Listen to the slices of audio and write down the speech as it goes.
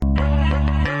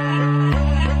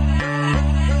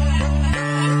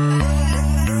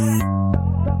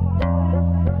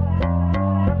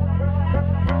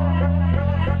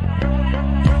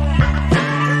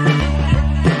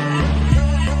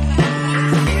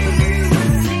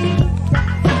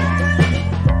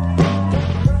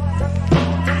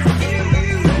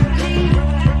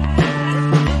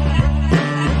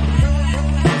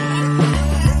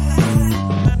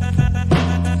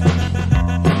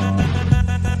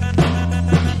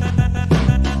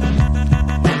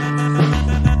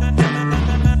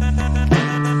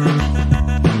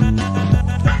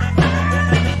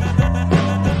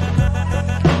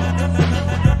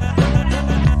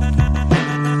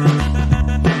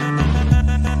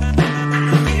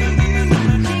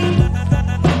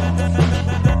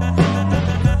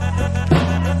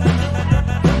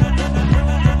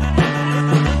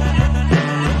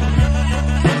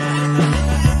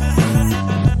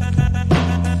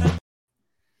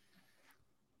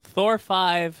Thor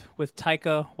 5 with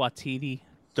Taika Waititi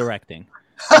directing.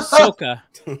 Ahsoka,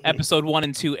 episode 1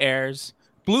 and 2 airs.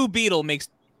 Blue Beetle makes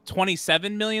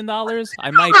 $27 million.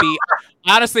 I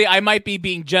might be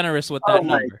being generous with that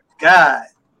number. God.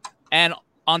 And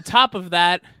on top of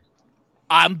that,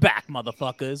 I'm back,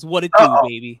 motherfuckers. What it do,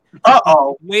 baby?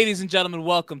 Ladies and gentlemen,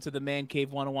 welcome to the Man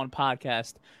Cave 101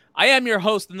 podcast. I am your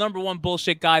host, the number one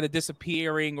bullshit guy, the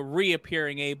disappearing,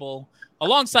 reappearing Abel.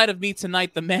 Alongside of me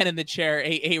tonight, the man in the chair,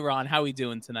 Aaron. How we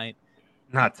doing tonight?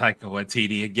 Not Taika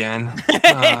Waititi again.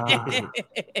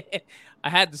 I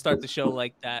had to start the show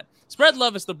like that. Spread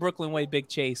love is the Brooklyn way. Big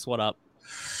Chase, what up?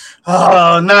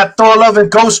 Oh, not Thor Love and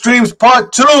Ghost Dreams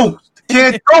Part 2.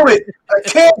 Can't do it. I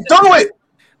can't do it.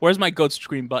 Where's my goat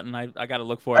scream button? I got to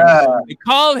look for it. We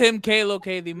call him Kalo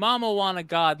K, the Mama Wanna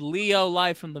God. Leo,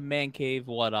 live from the Man Cave.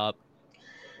 What up?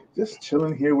 Just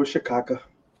chilling here with Shikaka.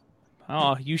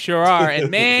 Oh, you sure are. And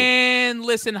man,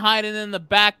 listen, hiding in the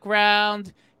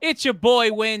background, it's your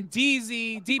boy Win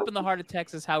DZ, deep in the heart of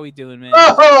Texas. How we doing, man?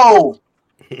 Oh,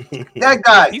 that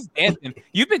guy. He's dancing.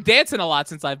 You've been dancing a lot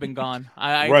since I've been gone.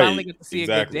 I finally get to see a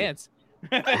good dance.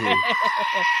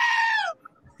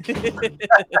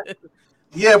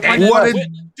 Yeah, what it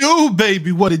do,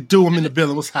 baby? What it do? I'm in the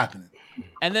building. What's happening?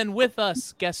 And then with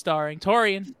us, guest starring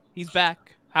Torian. He's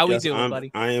back. How we doing,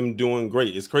 buddy? I am doing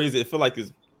great. It's crazy. It feel like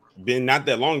it's been not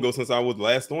that long ago since I was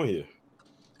last on here.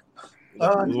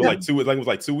 It was like 2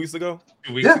 weeks ago.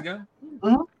 2 weeks ago.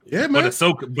 Mm-hmm. Yeah, man. But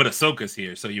Ahsoka's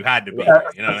here, so you had to be.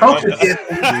 You know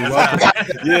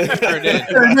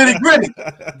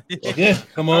yeah,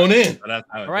 come on in.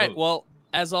 All right. Well,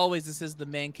 as always, this is the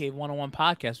Man Cave 101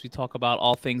 podcast. We talk about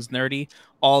all things nerdy,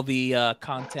 all the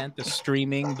content, the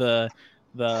streaming, the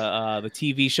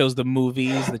TV shows, the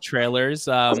movies, the trailers.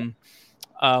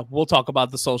 We'll talk about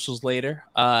the socials later.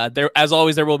 As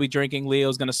always, there will be drinking.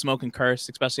 Leo's going to smoke and curse,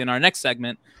 especially in our next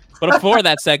segment. But before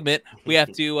that segment, we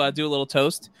have to do a little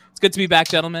toast. It's good to be back,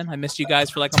 gentlemen. I missed you guys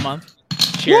for like a month.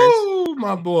 Cheers. Woo,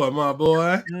 my boy.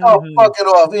 Mm-hmm. Oh, fuck it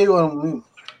off.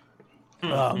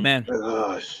 Oh, man.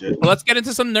 Oh, shit. Well, let's get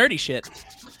into some nerdy shit.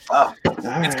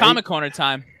 It's Comic Corner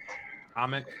time. All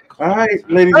right,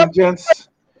 ladies and gents.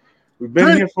 We've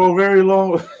been here for a very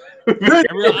long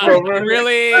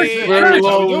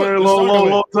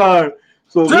long time.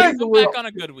 So let's go back on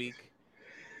a good week.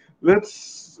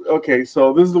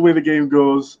 So this is the way the game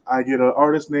goes. I get an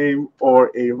artist name or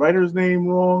a writer's name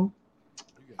wrong.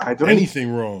 I don't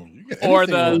anything wrong. Or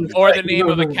the name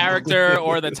of a character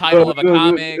or the title of a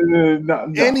comic.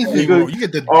 Anything wrong. You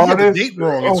get the date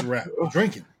wrong. It's rap. I'm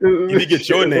drinking. You get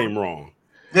your name wrong.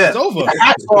 Yeah, it's over.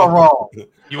 That's all wrong.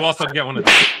 You also get one of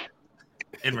those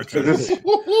in return.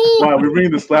 Wow, we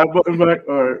bring the slap button back.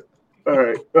 All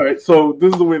right. So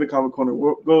this is the way the Comic Corner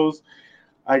goes.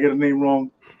 I get a name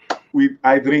wrong.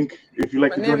 I drink. If you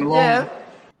like to join along,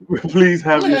 please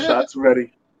have your shots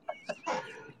ready.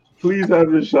 Please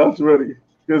have your shots ready.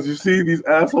 Because you see, these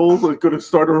assholes are going to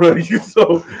start already.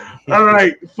 So, all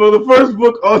right. For the first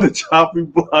book on the chopping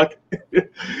block, it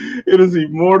is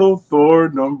Immortal Thor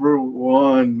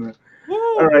 #1.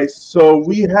 All right. So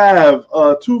we have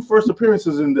 2 first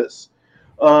appearances in this.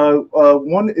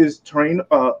 One is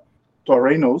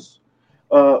Torenos,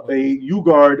 a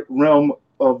Ugard realm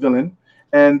villain.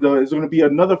 And there's going to be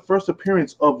another first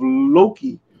appearance of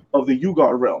Loki of the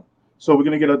Ugard realm. So we're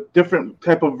going to get a different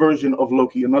type of version of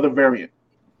Loki, another variant.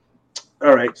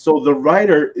 All right. So the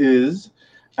writer is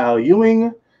Al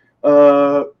Ewing.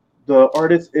 The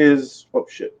artist is,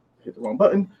 hit the wrong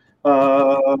button.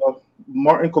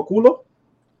 Martin Coculo.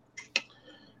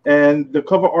 And the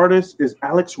cover artist is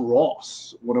Alex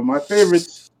Ross, one of my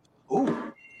favorites.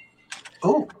 Oh.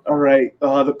 All right.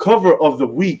 The cover of the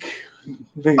week.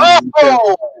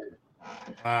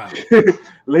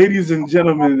 Ladies and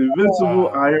gentlemen, Invincible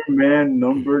Iron Man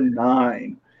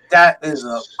 #9. That is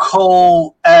a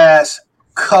cold ass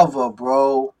cover,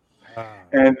 bro.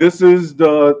 And this is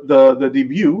the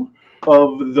debut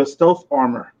of the stealth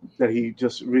armor that he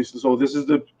just released. So this is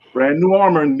the brand new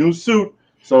armor, new suit.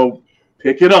 So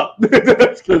pick it up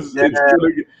because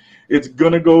it's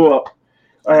gonna go up.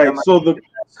 All right. So the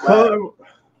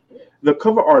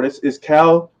cover artist is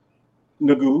Cal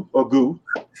Nagu or Goo.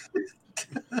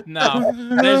 No,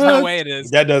 there's no way it is.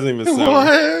 That doesn't even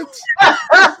sound.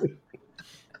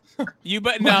 What? You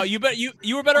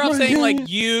were better off saying like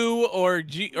you or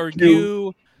G or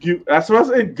Goo. That's what I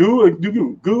said. Goo. I'm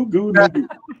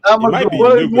one of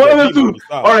the two.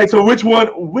 All right. So which one?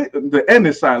 The N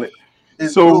is silent.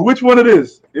 So which one it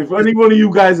is? If any one of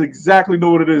you guys exactly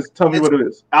know what it is, tell me what it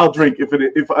is. I'll drink if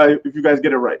you guys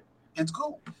get it right. It's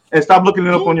cool. And stop looking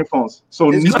it up on your phones. So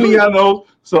none of y'all know.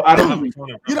 So I don't. You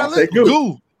don't listen.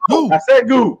 Goo. I said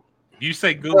goo. You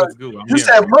say goo, it's goo. You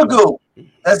said Magoo.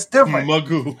 That's different.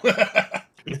 Magoo.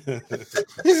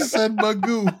 He said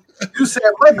Magoo. You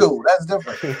said Magoo. That's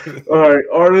different. All right,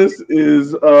 artist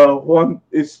is one.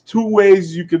 It's two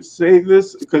ways you could say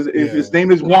this because if his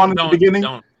name is Juan in the beginning,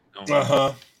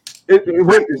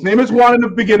 wait, his name is Juan in the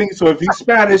beginning. So if he's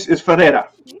Spanish, it's Ferreira.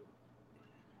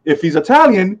 If he's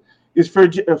Italian, it's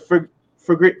It's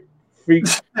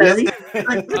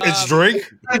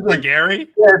Drake. For Gary?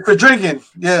 Yeah, for drinking.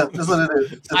 Yeah, that's what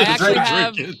it is.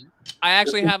 I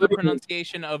actually have a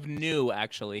pronunciation of new.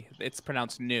 Actually, it's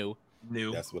pronounced new.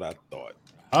 New. That's what I thought.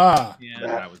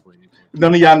 Yeah. I was waiting.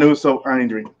 None of y'all knew, so I ain't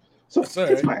drinking. So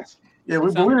Sorry. it's nice. Yeah,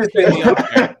 we didn't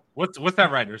say What's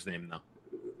that writer's name though?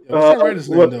 What's that writer's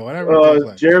name though? I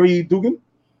never Jerry Dugan.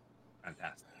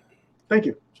 Fantastic. Thank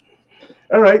you.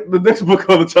 All right, the next book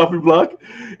on the chopping block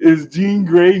is Jean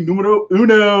Grey Numero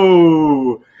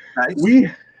Uno. Nice.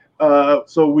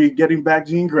 We're getting back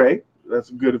Jean Grey. That's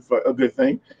a good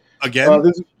thing.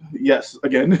 Again? Yes,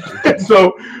 again.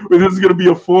 So this is going to be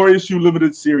a 4-issue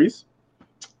limited series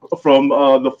from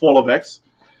the Fall of X.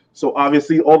 So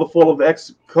obviously, all the Fall of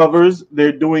X covers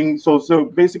they're doing. So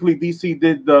basically, DC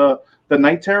did the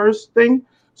Night Terrors thing.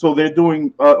 So they're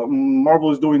doing.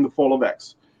 Marvel is doing the Fall of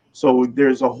X. So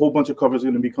there's a whole bunch of covers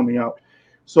going to be coming out.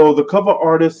 So the cover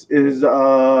artist is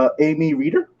Amy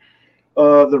Reeder.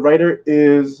 The writer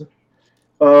is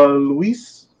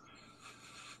Luis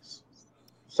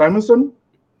Simonson.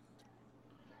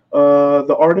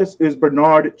 The artist is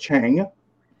Bernard Chang.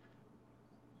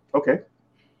 Okay.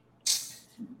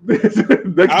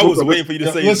 I was waiting for you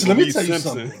to say. Listen, let me tell you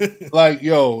something. Like,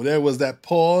 there was that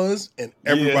pause, and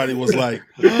everybody was like,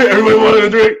 everybody wanted to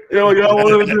drink. Y'all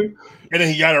wanted to drink. And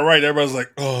then he got it right. Everybody's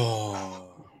like, oh.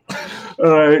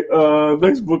 All right.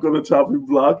 Next book on the chopping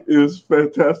block is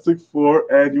Fantastic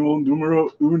Four Annual Numero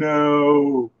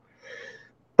Uno.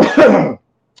 All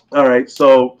right.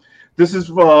 So this is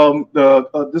from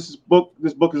this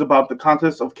book is about the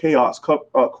Contest of Chaos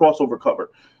crossover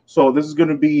cover. So this is going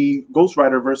to be Ghost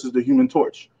Rider versus the Human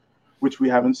Torch, which we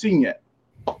haven't seen yet.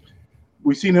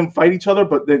 We've seen them fight each other,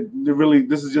 but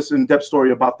this is just an in-depth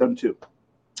story about them too.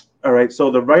 All right, so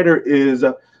the writer is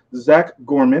Zach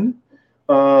Gorman.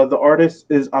 The artist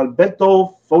is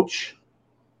Alberto Foch.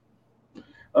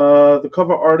 The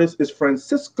cover artist is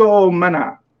Francisco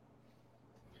Mana.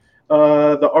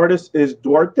 The artist is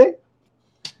Duarte.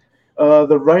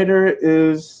 The writer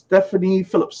is Stephanie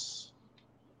Phillips.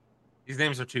 These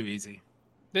names are too easy.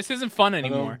 This isn't fun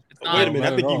anymore. Wait a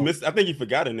minute, I think you missed. I think you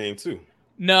forgot a name too.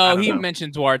 No, he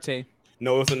mentioned Duarte.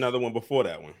 No, it's another one before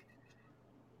that one.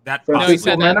 No, he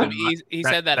said that. He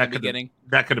said that at the beginning.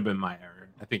 That could have been my error.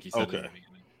 I think he said that at the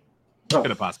beginning. Could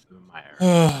have possibly been my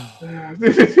error.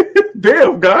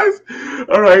 Damn, guys.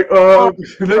 All right.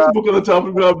 Next book on the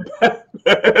topic about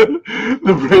Batman,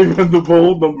 The Brave and the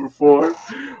Bold, number 4.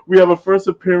 We have a first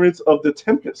appearance of the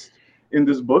Tempest in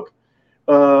this book.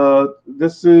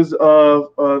 This is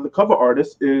the cover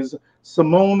artist is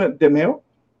Simone Demeo.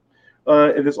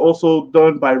 It is also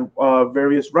done by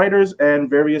various writers and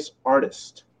various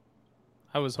artists.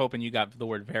 I was hoping you got the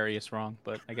word various wrong,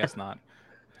 but I guess not.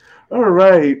 All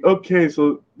right. Okay,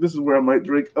 so this is where I might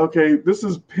drink. Okay, this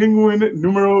is Penguin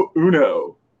Numero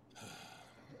Uno.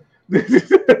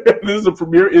 This is a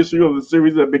premiere issue of the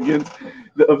series that begins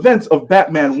the events of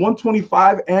Batman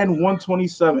 125 and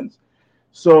 127.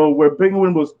 So where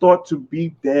Penguin was thought to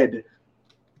be dead.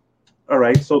 All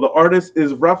right, so the artist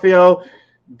is Rafael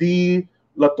Di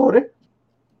La Torre.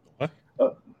 What?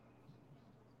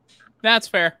 That's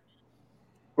fair.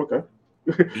 Okay.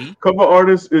 Cover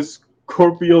artist is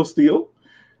Scorpio Steele.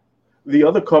 The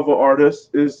other cover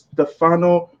artist is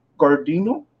Stefano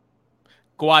Guardino.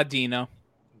 Guadino.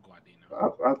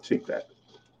 I'll take that.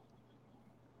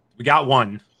 We got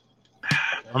one.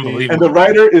 Unbelievable. And the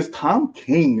writer is Tom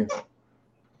King.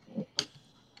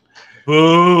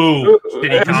 Boo!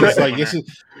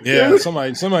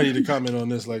 Somebody need to comment on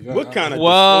this. Like, what kind of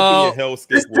dystopian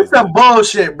hellscape was some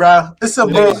bullshit, bro. It's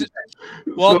some bullshit.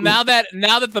 Well, now that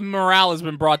the morale has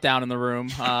been brought down in the room,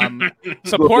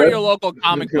 support your local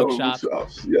comic book shop.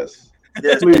 Yes,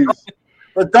 please.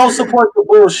 But don't support the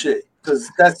bullshit because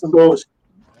that's some bullshit.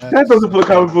 That does it for the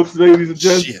comic books, ladies and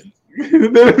gents.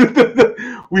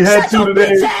 We had two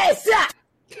today.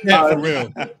 Yeah, for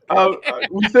real.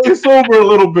 We stay sober a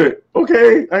little bit,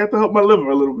 okay? I have to help my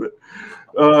liver a little bit.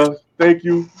 Thank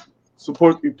you.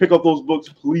 Pick up those books,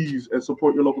 please, and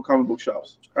support your local comic book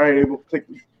shops. All right, Abel, take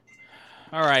me.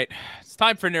 All right, it's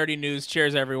time for nerdy news.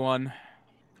 Cheers, everyone.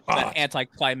 That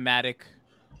anticlimactic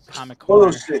comic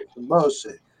corner.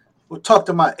 Bullshit. We'll talk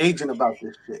to my agent about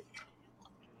this shit.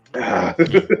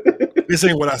 This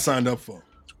ain't what I signed up for.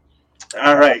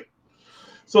 All right.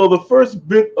 So the first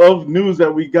bit of news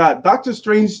that we got, Doctor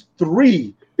Strange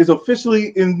 3 is officially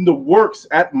in the works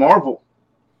at Marvel.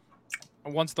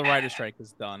 Once the writer strike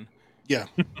is done. Yeah.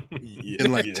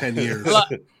 In like 10 years.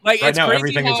 Like Right it's now, crazy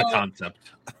everything is a how, concept.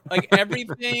 like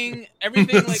everything like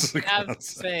It's we a have to concept.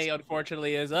 say,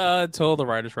 unfortunately, is until the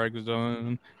writer strike is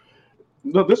done.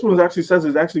 No, this one actually says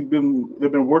they've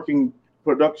been working.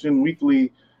 Production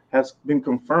weekly has been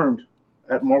confirmed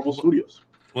at Marvel Studios.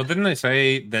 Well, didn't they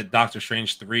say that Doctor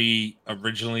Strange 3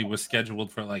 originally was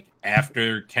scheduled for like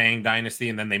after Kang Dynasty,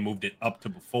 and then they moved it up to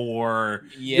before?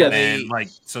 Yeah, And they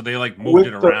moved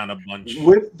it around a bunch.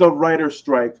 With the writer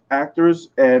strike, actors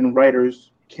and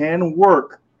writers can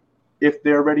work if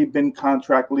they've already been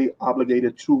contractually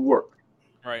obligated to work.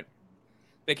 right.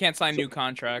 They can't sign new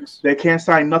contracts. They can't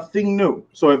sign nothing new.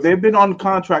 So if they've been on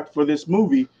contract for this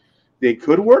movie, they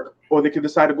could work, or they could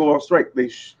decide to go on strike. They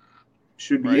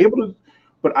should be able to.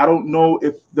 But I don't know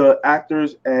if the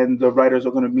actors and the writers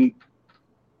are going to meet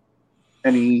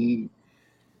anywhere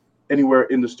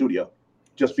in the studio,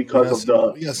 just because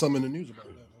of we got some in the news about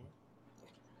that.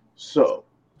 So,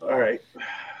 all right.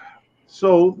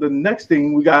 So the next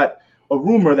thing, we got a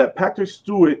rumor that Patrick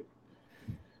Stewart's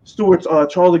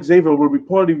Charles Xavier will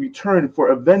reportedly return for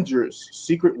Avengers: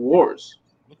 Secret Wars.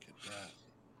 Look at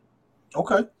that.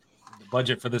 Okay. The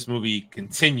budget for this movie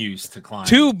continues to climb.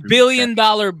 $2 billion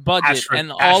budget,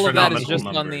 and all of that is just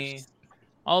numbers.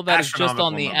 on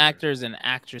the actors and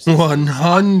actresses.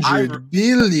 $100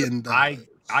 billion. I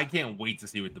can't wait to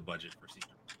see what the budget for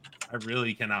Secret. I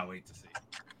really cannot wait to see.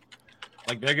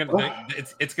 Like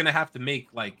it's gonna have to make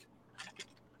 5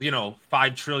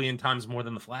 trillion times more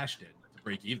than the Flash did to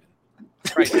break even.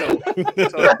 Right. So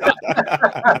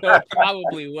it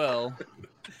probably will.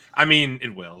 I mean,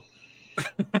 it will.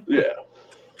 Yeah.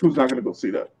 Who's not gonna go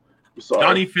see that? I'm sorry.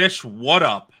 Johnny Fish, what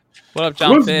up? What up,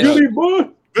 John What's Fish? goody, boy?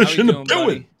 Fish in the doing,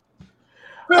 building.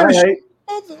 All right.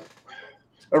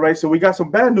 All right, so we got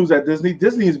some bad news at Disney.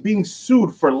 Disney is being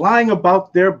sued for lying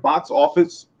about their box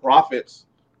office profits.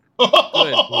 Good.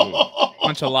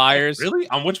 Bunch of liars. Really?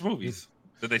 On which movies?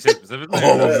 Did they say specifically?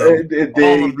 They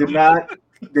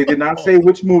did not say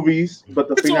which movies, but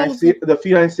the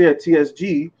financier at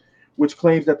TSG, which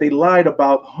claims that they lied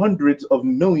about hundreds of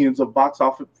millions of box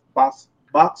office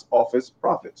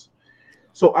profits.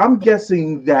 So I'm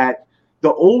guessing that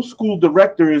the old school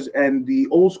directors and the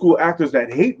old school actors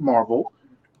that hate Marvel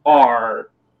are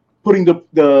putting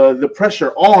the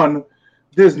pressure on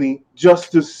Disney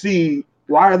just to see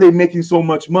why are they making so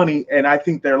much money, and I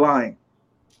think they're lying.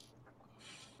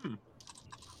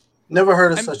 Never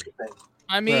heard of such a thing.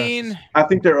 I mean, I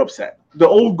think they're upset. The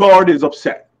old guard is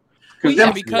upset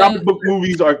because comic book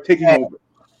movies are taking over.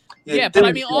 Yeah, but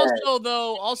I mean, also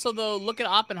though, look at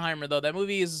Oppenheimer though. That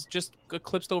movie is just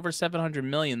eclipsed over 700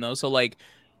 million though. So like,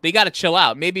 they got to chill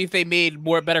out. Maybe if they made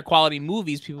better quality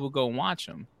movies, people would go and watch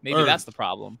them. Maybe that's the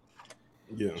problem.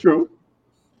 Yeah. True.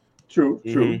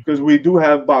 Because we do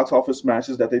have box office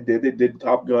smashes that they did. They did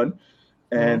Top Gun,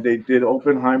 and they did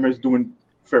Oppenheimer's doing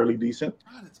fairly decent.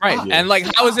 Right. Yeah. And like,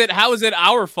 how is it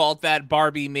our fault that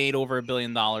Barbie made over $1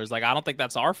 billion? Like, I don't think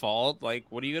that's our fault. Like,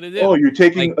 what are you gonna do? Oh, you're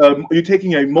taking a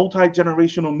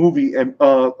multi-generational movie and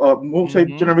a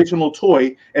multi-generational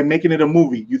toy and making it a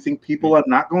movie. You think people are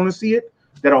not going to see it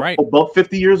that are above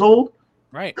 50 years old?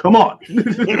 Right. Come on. I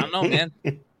don't know, man.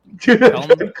 Come on.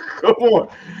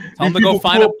 Tell them to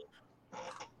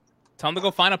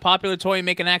go find a popular toy and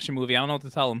make an action movie. I don't know what to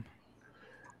tell them.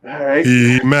 All right.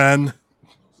 He-Man.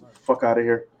 Fuck out of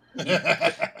here.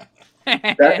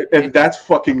 That's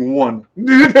fucking one.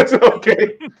 That's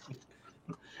okay.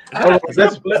 Is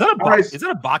that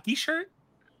a Baki shirt?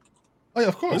 Oh yeah,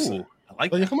 of course. Ooh, I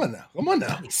like that. Come on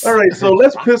now. All right, so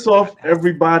let's piss off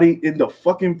everybody in the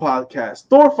fucking podcast.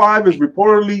 Thor 5 is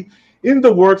reportedly in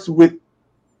the works with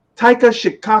Taika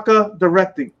Waititi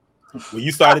directing. When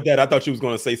you started that, I thought you was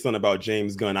going to say something about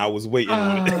James Gunn. I was waiting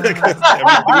on it. Every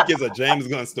week is a James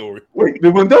Gunn story. Wait,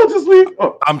 did Wendell just leave?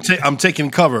 Oh. I'm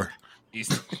taking cover. Yeah,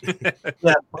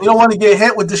 we don't want to get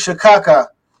hit with the Shikaka.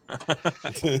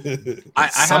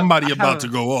 Somebody about to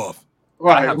go off.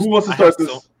 Right, who wants to start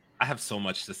this? I have so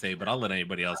much to say, but I'll let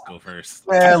anybody else go first.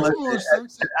 Man,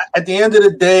 at the end of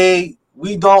the day,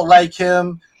 we don't like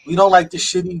him. We don't like the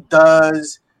shit he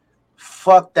does.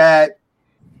 Fuck that.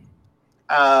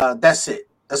 That's it.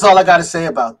 That's all I got to say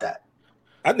about that.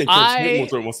 I think Kevin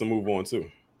Smith wants to move on too.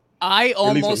 I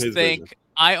almost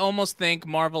think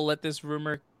Marvel let this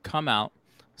rumor come out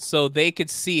so they could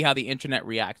see how the internet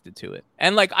reacted to it.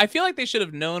 And like, I feel like they should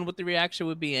have known what the reaction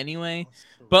would be anyway.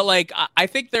 But like, I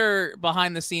think they're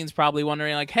behind the scenes probably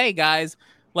wondering like, hey guys,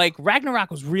 like Ragnarok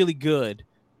was really good,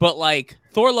 but like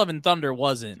Thor: Love and Thunder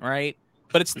wasn't, right?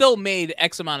 But it still made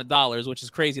X amount of dollars, which is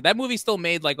crazy. That movie still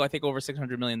made like I think over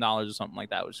 $600 million or something like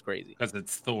that, which is crazy. Because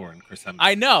it's Thor and Chris Hemsworth.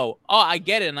 I know. Oh, I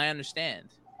get it and I understand,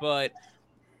 but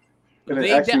And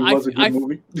it actually was a good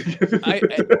movie.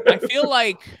 I feel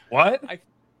like what?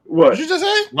 What did you just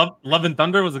say? Love and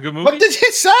Thunder was a good movie. What did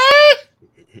you say?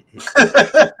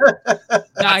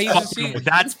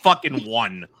 That's fucking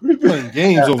one. We're playing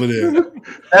games over there.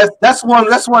 That's one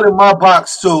in my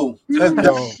box too.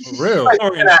 No, for real.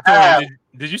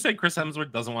 Did you say Chris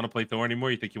Hemsworth doesn't want to play Thor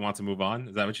anymore? You think he wants to move on?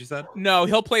 Is that what you said? No,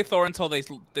 he'll play Thor until they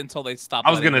stop.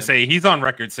 I was gonna say he's on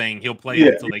record saying he'll play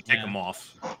it until they kick him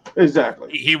off.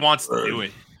 Exactly. He wants to do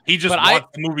it. He just wants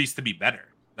the movies to be better.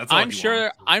 That's all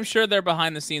I'm sure they're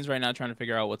behind the scenes right now trying to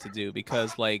figure out what to do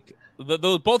because like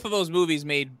both of those movies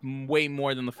made way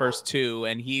more than the first two,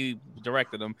 and he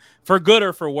directed them for good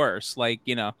or for worse. Like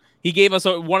he gave us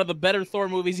one of the better Thor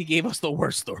movies. He gave us the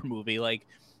worst Thor movie. Like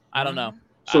I don't know.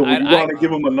 So you want to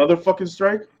give him another fucking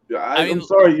strike? I'm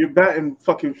sorry, you're batting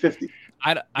fucking 50.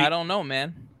 I don't know,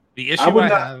 man. The issue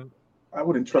I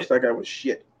wouldn't trust that guy with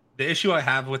shit. The issue I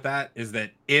have with that is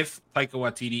that if Taika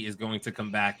Waititi is going to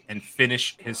come back and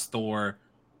finish his Thor,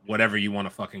 whatever you want to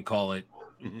fucking call it,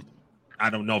 I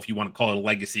don't know if you want to call it a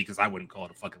legacy because I wouldn't call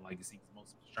it a fucking legacy because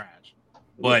most of it's trash.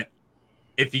 But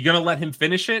if you're gonna let him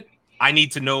finish it, I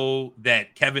need to know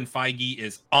that Kevin Feige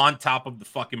is on top of the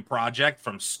fucking project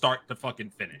from start to fucking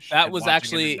finish. I was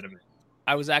actually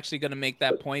going to make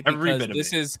that point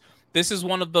because this is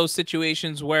one of those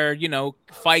situations where,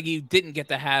 Feige didn't get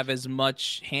to have as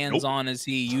much hands-on as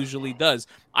he usually does.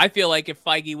 I feel like if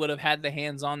Feige would have had the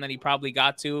hands-on that he probably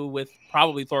got to with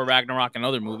probably Thor Ragnarok and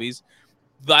other movies,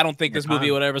 I don't think this movie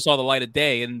would ever saw the light of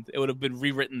day, and it would have been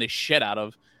rewritten the shit out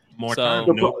of. More time.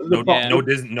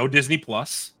 No Disney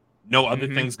Plus. No other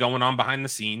things going on behind the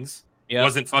scenes. It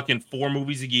wasn't fucking 4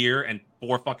 movies a year and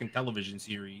 4 fucking television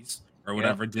series or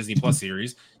whatever Disney Plus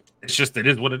series. It's just it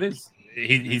is what it is.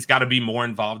 He's got to be more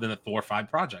involved in the Thor 5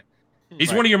 project.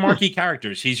 He's one of your marquee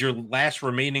characters. He's your last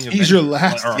remaining. He's your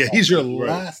last. He's your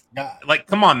last guy. Like,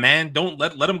 come on, man! Don't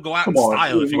let him go out in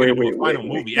style if you're going to do a final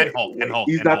movie. And Hulk.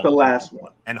 He's not the last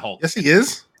one. And Hulk. Yes, he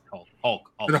is.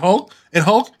 Hulk. And Hulk.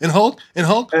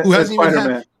 Who hasn't even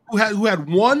had who had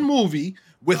one movie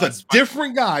with a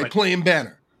different guy playing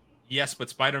Banner. Yes, but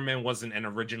Spider-Man wasn't an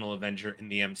original Avenger in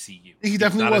the MCU. He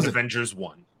definitely wasn't. Avengers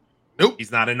 1. Nope.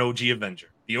 He's not an OG Avenger.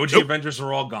 The OG Avengers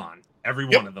are all gone. Every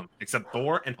one of them, except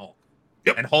Thor and Hulk.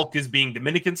 Yep. And Hulk is being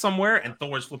Dominican somewhere, and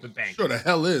Thor's flipping bank. Sure the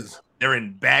hell is. They're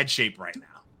in bad shape right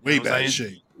now. Way bad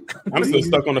shape. I'm still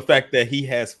stuck on the fact that he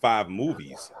has 5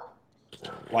 movies.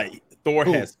 Like, Thor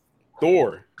has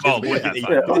Thor.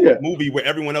 Movie where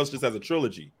everyone else just has a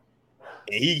trilogy.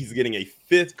 And he's getting a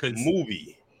 5th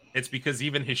movie. It's because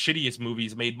even his shittiest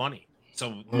movies made money.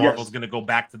 So Marvel's going to go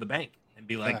back to the bank and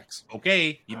be like,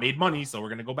 okay, you made money, so we're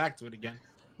going to go back to it again.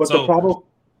 But the problem,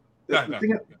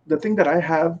 the thing that I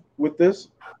have with this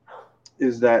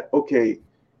is that, okay,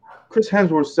 Chris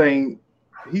Hemsworth saying,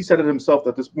 he said it himself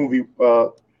that this movie,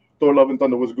 Thor: Love and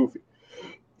Thunder, was goofy.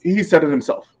 He said it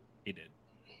himself. He did.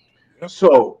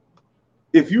 So,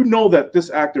 if you know that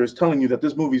this actor is telling you that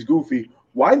this movie's goofy,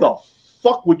 why the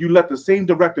fuck would you let the same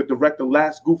director direct the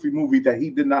last goofy movie that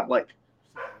he did not like?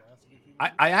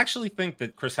 I actually think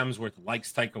that Chris Hemsworth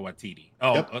likes Taika Waititi.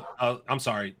 I'm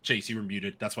sorry, Chase, you were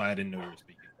muted. That's why I didn't know you were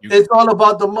speaking. It's all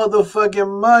about the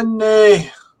motherfucking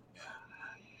money.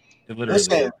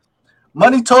 Listen,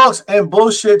 money talks and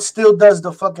bullshit still does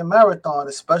the fucking marathon,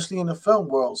 especially in the film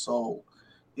world. So,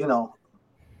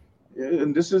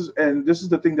 and this is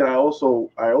the thing that I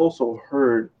also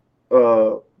heard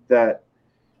that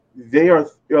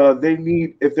they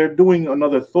need, if they're doing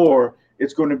another Thor,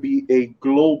 it's going to be a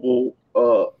global.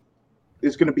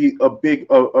 It's going to be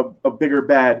a bigger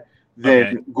bad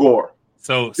than Gore.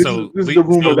 So this is the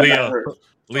rumor that I heard.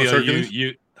 Leo,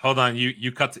 you hold on.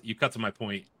 You cut to my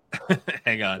point.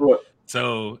 Hang on. What?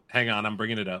 So hang on. I'm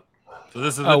bringing it up. So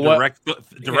this is a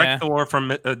direct Thor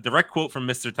from a direct quote from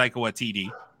Mr. Taika Waititi,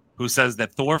 who says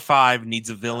that Thor 5 needs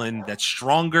a villain that's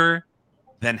stronger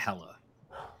than Hela.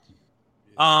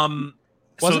 Wasn't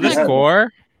that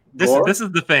Gore? This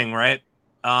is the thing, right?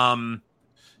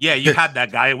 Yeah, you had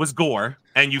that guy. It was Gore,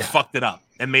 and you fucked it up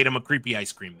and made him a creepy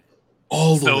ice cream man.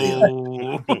 All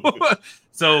the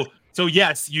way. So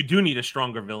yes, you do need a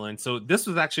stronger villain. So this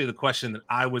was actually the question that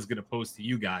I was going to pose to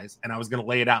you guys, and I was going to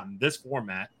lay it out in this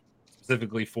format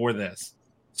specifically for this.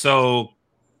 So,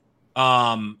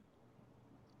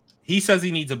 he says he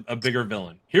needs a bigger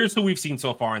villain. Here's who we've seen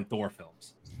so far in Thor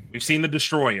films. We've seen the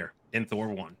Destroyer in Thor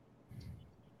 1.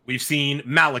 We've seen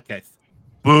Malekith.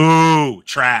 Boo,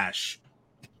 trash.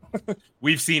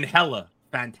 We've seen Hela,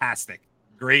 fantastic,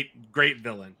 great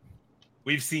villain.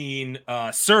 We've seen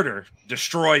Surtur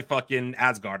destroy fucking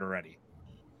Asgard already.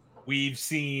 We've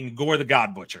seen Gore the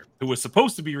God Butcher, who was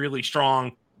supposed to be really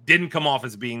strong, didn't come off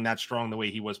as being that strong the way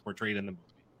he was portrayed in the movie.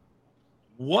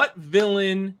 What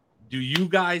villain do you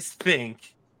guys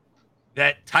think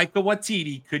that Taika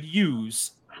Waititi could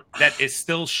use that is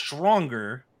still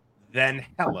stronger than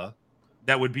Hela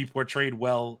that would be portrayed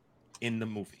well in the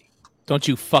movie? Don't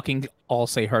you fucking all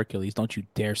say Hercules. Don't you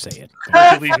dare say it.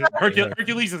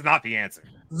 Hercules is not the answer.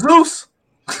 Zeus.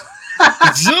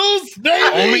 Zeus,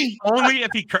 baby. Only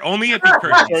if he curtsies. Only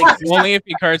if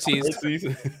he curtsies.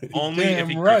 Only if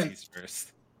he right. curtsies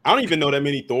first. I don't even know that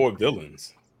many Thor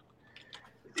villains.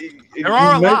 There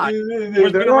are a lot.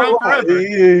 There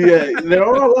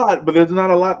are a lot, but there's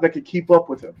not a lot that could keep up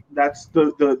with him. That's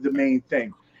the main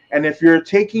thing. And if you're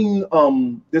taking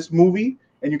this movie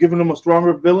and you're giving him a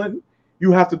stronger villain,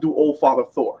 you have to do Old Father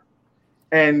Thor.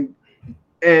 And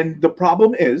the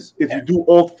problem is, if you do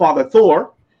Old Father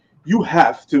Thor, you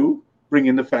have to bring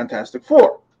in the Fantastic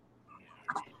Four.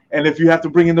 And if you have to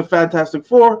bring in the Fantastic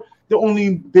Four, the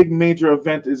only big major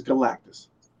event is Galactus.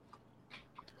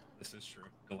 This is true.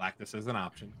 Galactus is an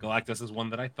option. Galactus is one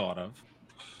that I thought of.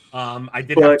 I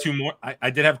did have two more.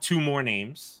 I did have two more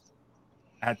names.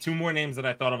 I had two more names that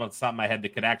I thought of on the top of my head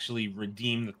that could actually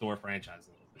redeem the Thor franchise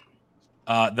a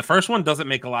little bit. The first one doesn't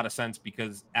make a lot of sense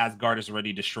because Asgard is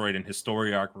already destroyed, and his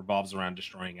story arc revolves around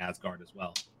destroying Asgard as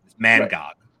well. It's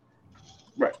Mangog.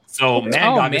 Right. So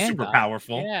Mangog is super Mangog.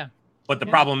 powerful. Yeah. But the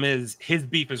problem is his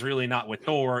beef is really not with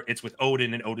Thor, it's with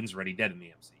Odin, and Odin's already dead in the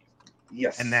MCU.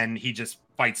 Yes. And then he just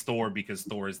fights Thor because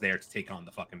Thor is there to take on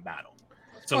the fucking battle.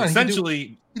 So Fine,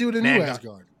 essentially, you do it in New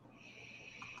Asgard.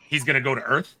 He's going to go to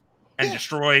Earth and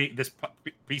destroy this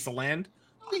piece of land.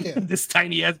 Yeah. This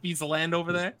tiny ass piece of land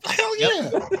over there. Hell yeah.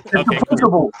 Okay,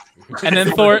 cool. And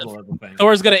then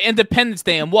Thor's gonna Independence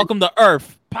Day and welcome to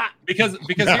Earth. Pop, because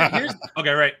here's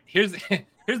okay, right. Here's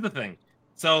the thing.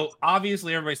 So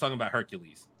obviously everybody's talking about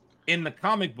Hercules. In the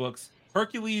comic books,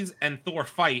 Hercules and Thor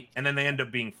fight, and then they end up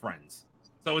being friends.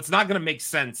 So it's not gonna make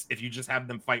sense if you just have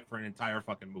them fight for an entire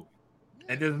fucking movie.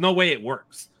 And there's no way it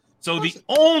works. So the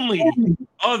only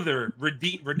other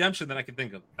redemption that I can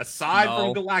think of, aside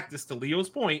from Galactus, to Leo's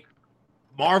point,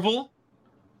 Marvel,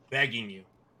 begging you,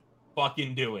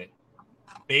 fucking do it.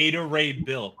 Beta Ray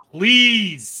Bill,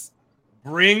 please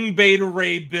bring Beta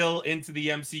Ray Bill into the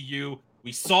MCU.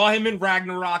 We saw him in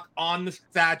Ragnarok on the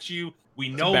statue. We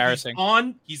know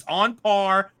he's on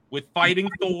par with fighting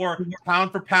Thor,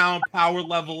 pound for pound, power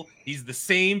level. He's the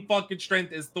same fucking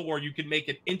strength as Thor. You can make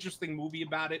an interesting movie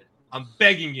about it. I'm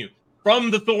begging you,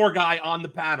 from the Thor guy on the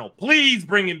panel, please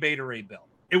bring in Beta Ray Bill.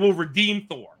 It will redeem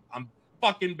Thor. I'm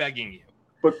fucking begging you.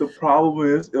 But the problem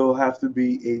is, it'll have to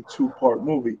be a 2-part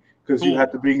movie because you have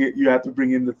to bring it. You have to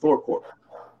bring in the Thor Corps.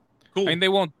 Cool. I mean,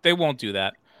 they won't do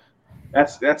that.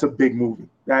 That's a big movie.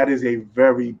 That is a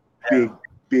very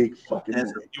big fucking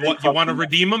movie. You want to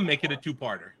redeem him? Make it a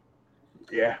 2-parter.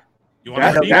 Yeah. You want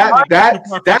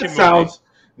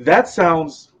that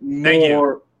sounds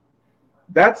more.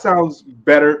 That sounds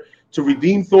better to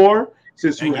redeem Thor,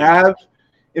 since you have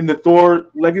in the Thor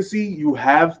legacy, you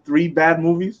have 3 bad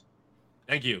movies.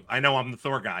 Thank you. I know I'm the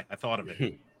Thor guy. I thought of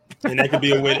it. And that could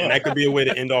be a way. And that could be a way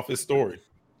to end off his story.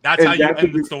 That's how you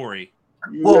end the story.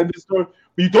 End the story.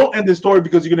 But you don't end the story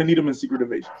because you're gonna need him in Secret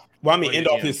Invasion. Well, I mean, end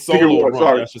off his solo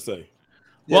run. I should say.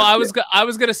 Well, I was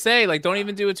gonna say, like, don't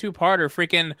even do a 2-parter.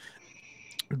 Freaking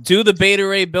do the Beta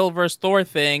Ray Bill versus Thor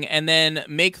thing, and then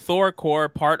make Thor Corps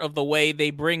part of the way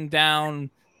they bring down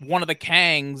one of the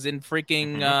Kangs in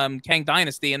freaking Kang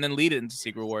Dynasty, and then lead it into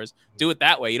Secret Wars. Do it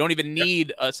that way. You don't even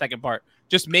need a second part.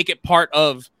 Just make it part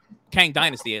of Kang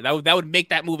Dynasty. That would make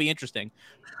that movie interesting.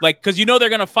 Like, because they're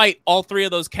gonna fight all 3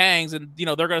 of those Kangs, and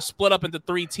they're gonna split up into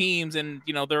 3 teams, and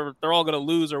they're all gonna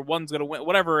lose or one's gonna win.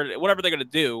 Whatever they're gonna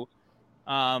do.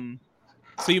 So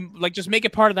you just make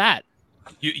it part of that.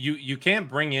 You can't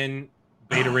bring in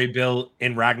Beta Ray Bill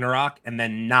in Ragnarok and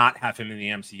then not have him in the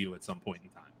MCU at some point in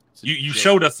time. You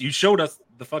showed us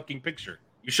the fucking picture.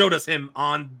 You showed us him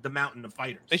on the mountain of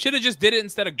fighters. They should have just did it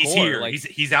instead of Gore. He's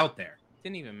here. He's out there.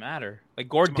 Didn't even matter. Like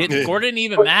Gore didn't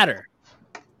even matter.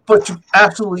 But you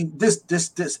absolutely this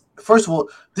first of all,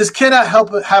 this cannot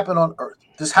happen on Earth.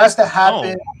 This has to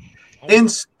happen in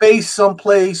space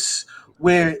someplace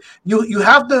where you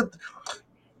have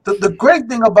the great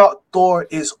thing about Thor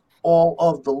is all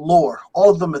of the lore,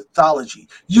 all of the mythology.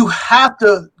 You have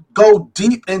to go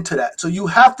deep into that. So you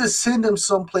have to send him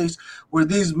someplace where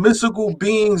these mystical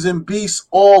beings and beasts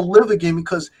all live again,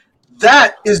 because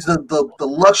that is the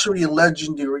luxury and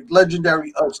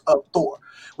legendary of Thor.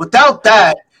 Without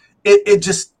that, it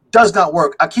just does not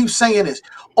work. I keep saying this.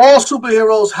 All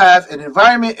superheroes have an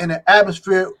environment and an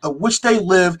atmosphere of which they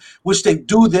live, which they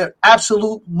do their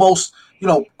absolute most,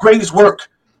 greatest work.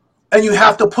 And you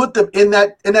have to put them in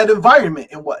that environment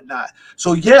and whatnot.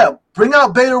 So yeah, bring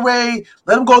out Beta Ray,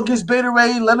 let them go against Beta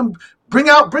Ray, let them bring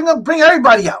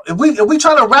everybody out. If we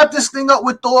try to wrap this thing up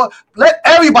with Thor, let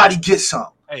everybody get some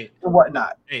and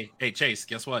whatnot. Hey, Chase,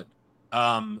 guess what?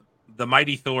 The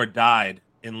mighty Thor died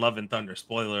in Love and Thunder.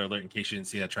 Spoiler alert in case you didn't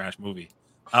see that trash movie.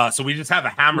 So we just have a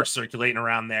hammer circulating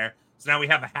around there. So now we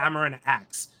have a hammer and an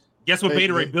axe. Guess what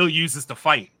Beta Ray Bill uses to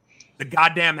fight? The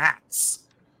goddamn axe.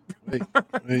 Wait,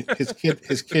 his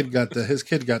kid got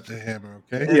the hammer,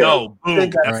 okay? No, boom.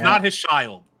 That's not his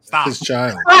child. Stop. His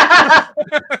child.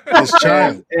 His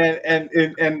child. And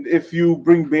if you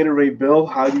bring Beta Ray Bill,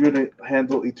 how are you gonna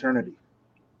handle Eternity?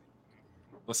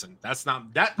 Listen, that's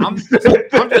not that. I'm just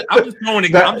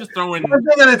throwing one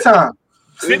thing at a time.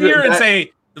 Sit here and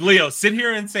say, Leo. Sit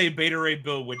here and say Beta Ray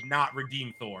Bill would not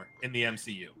redeem Thor in the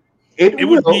MCU. It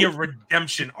would be a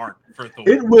redemption arc for Thor.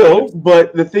 It will,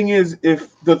 but the thing is,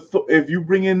 if you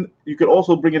bring in, you could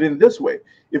also bring it in this way.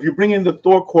 If you bring in the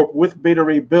Thor Corp with Beta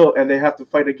Ray Bill and they have to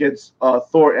fight against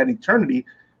Thor and Eternity,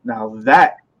 now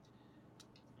that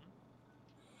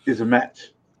is a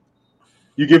match.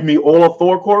 You give me all of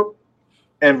Thor Corp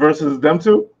and versus them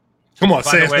two. Come on,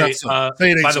 say it's not so.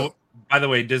 Say it ain't so. By the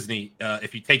way, Disney,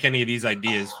 if you take any of these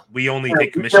ideas, we only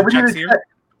take commission checks here.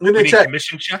 We need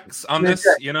commission checks on this,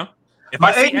 If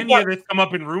I see any of this come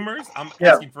up in rumors, I'm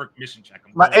asking for a commission check.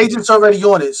 My agent's already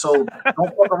on it, so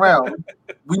don't fuck around.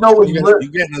 We know where you live.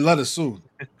 You're getting a letter soon.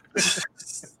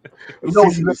 You know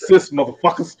you assist,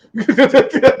 motherfuckers.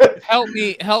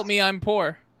 Help me, I'm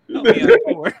poor. Help me, I'm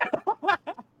poor.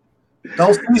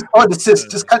 Don't please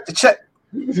desist. Just cut the check.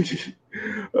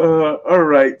 All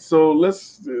right, so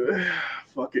let's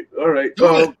fuck it. All right,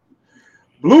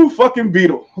 Blue fucking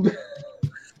Beetle.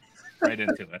 Right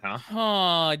into it, huh?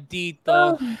 Oh,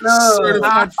 Dito.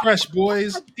 Certified fresh,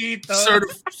 boys. Dito.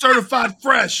 Certified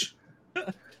fresh.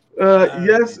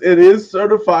 Yes, it is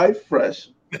certified fresh.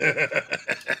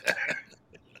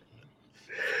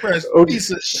 Fresh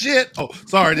piece of shit. Oh,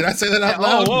 sorry. Did I say that out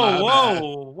loud?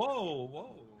 Whoa.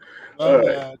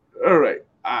 All right.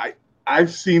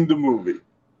 I've seen the movie.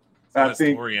 So I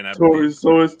think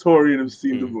so is Tori, and I've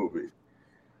seen the movie.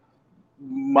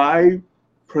 My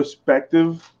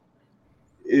perspective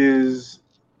is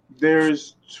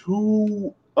there's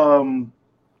two how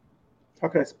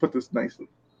can I put this nicely?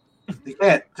 You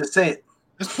can't just say it.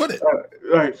 Just put it. All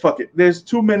right, fuck it. There's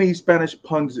too many Spanish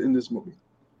puns in this movie.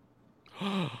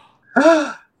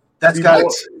 That's got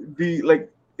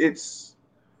it's.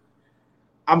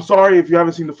 I'm sorry if you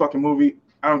haven't seen the fucking movie.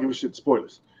 I don't give a shit.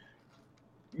 Spoilers.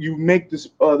 You make this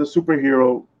the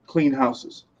superhero clean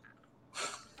houses.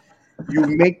 You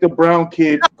make the brown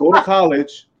kid go to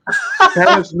college.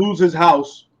 Parents lose his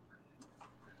house,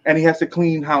 and he has to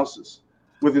clean houses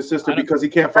with his sister because he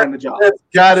can't find a job. That's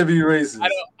gotta be racist.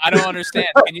 I don't understand.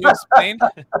 Can you explain?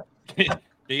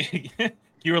 Can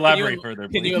you elaborate further?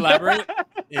 Can you elaborate?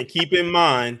 And keep in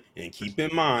mind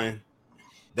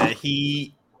that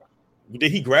he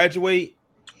graduate.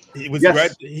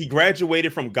 He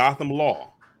graduated from Gotham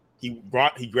Law. He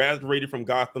graduated from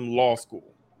Gotham Law School.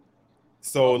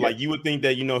 So, you would think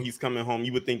that, he's coming home.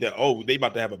 You would think that, they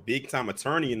about to have a big-time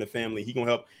attorney in the family. He going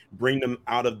to help bring them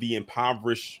out of the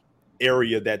impoverished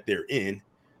area that they're in.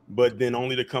 But then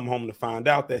only to come home to find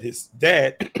out that his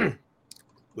dad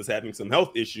was having some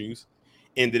health issues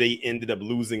and that they ended up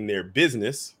losing their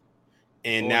business.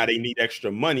 And now they need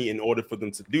extra money in order for them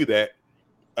to do that.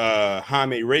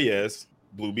 Jaime Reyes,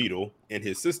 Blue Beetle, and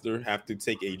his sister have to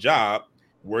take a job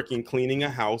working, cleaning a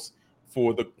house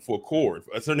for Cord.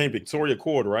 That's her name, Victoria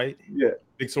Cord, right? Yeah.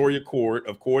 Victoria Cord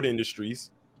of Cord Industries.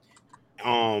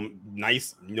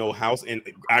 Nice, house. And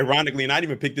ironically, and I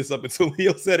didn't even pick this up until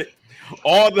Leo said it,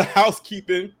 all the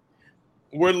housekeeping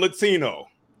were Latino.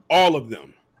 All of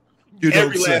them.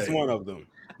 Every last one of them.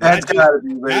 That's gotta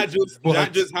be racist.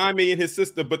 Not just Jaime and his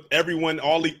sister, but everyone,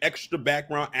 all the extra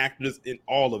background actors in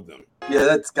all of them. Yeah,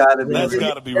 that's gotta be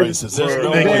racist.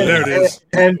 There it is.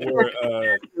 And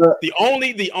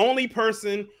the only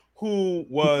person who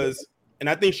was, and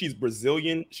I think she's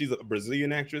Brazilian, she's a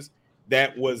Brazilian actress,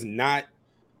 that was not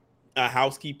a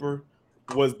housekeeper,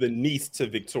 was the niece to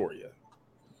Victoria.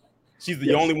 She's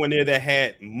the only one there that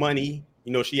had money.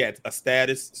 She had a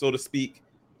status, so to speak.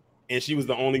 And she was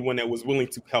the only one that was willing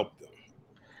to help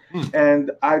them.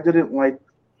 And I didn't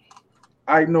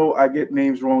I know I get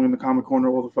names wrong in the Comic Corner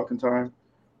all the fucking time,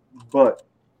 but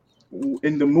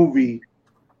in the movie,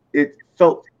 it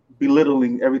felt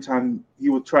belittling every time he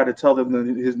would try to tell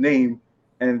them his name,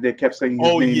 and they kept saying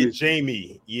his name is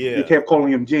Jamie. Yeah, they kept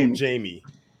calling him Jamie. Jamie.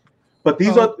 But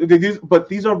these are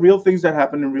real things that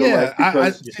happen in real life.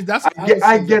 Because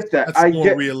I get that. That's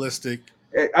more realistic.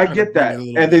 I get that.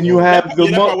 And then you have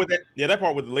that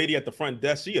part with the lady at the front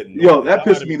desk. That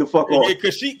pissed me the fuck off.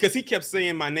 Because he kept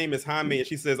saying my name is Jaime, and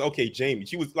she says, "Okay, Jamie."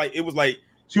 She was like, it was like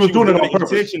she was doing it on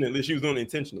purpose. Intentionally. She was doing it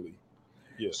intentionally.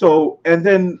 Yeah. So, and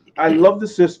then I love the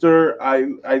sister.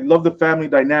 I love the family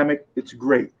dynamic. It's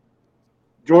great.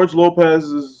 George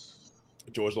Lopez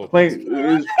playing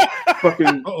is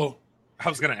fucking. I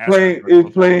was gonna ask.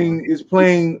 Is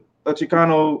playing a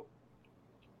Chicano.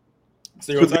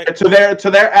 To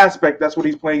their aspect, that's what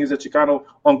he's playing, is a Chicano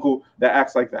uncle that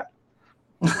acts like that.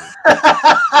 That's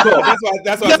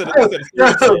why I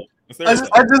said.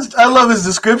 I love his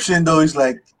description though. He's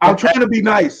like, I'm trying to be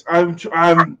nice. I'm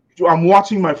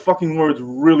watching my fucking words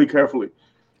really carefully.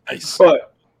 Nice.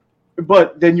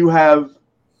 But then you have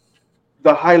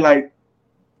the highlight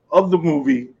of the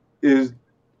movie is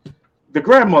the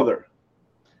grandmother,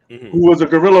 who was a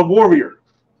guerrilla warrior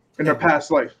in her past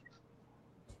life,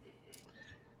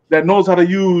 that knows how to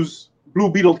use Blue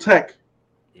Beetle tech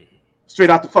straight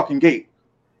out the fucking gate.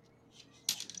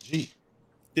 Gee,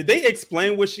 did they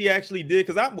explain what she actually did?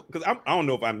 Because I don't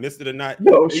know if I missed it or not.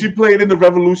 No, she played in the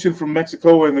revolution from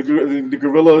Mexico and the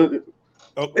guerrilla.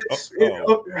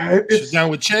 She's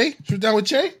down with Che.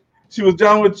 She was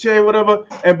down with Che, whatever.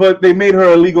 But they made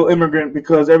her a legal immigrant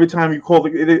because every time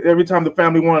the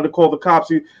family wanted to call the cops,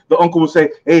 the uncle would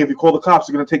say, "Hey, if you call the cops,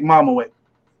 they're gonna take mom away."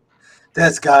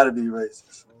 That's gotta be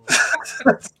racist.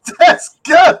 That's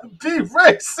gotta be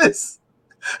racist.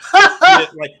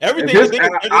 Like everything.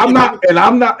 I'm not,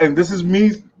 and this is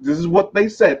me. This is what they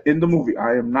said in the movie.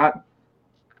 I am not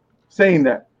saying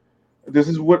that. This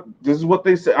is what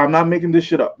they said. I'm not making this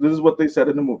shit up. This is what they said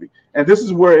in the movie, and this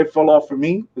is where it fell off for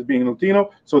me as being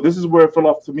Latino. So this is where it fell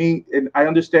off to me, and I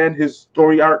understand his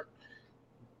story arc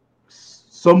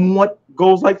somewhat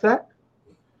goes like that,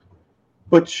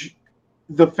 but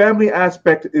the family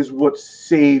aspect is what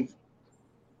saved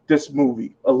this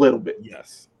movie a little bit.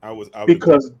 Yes, I was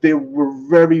because they were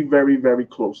very, very, very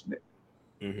close knit.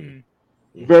 Mm-hmm.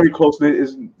 Very close knit.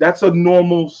 That's a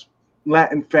normal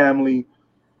Latin family,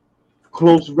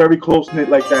 very close knit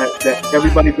like that. That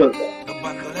everybody does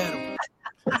that.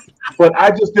 But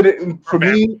I just did it for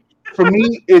me. For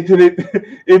me, it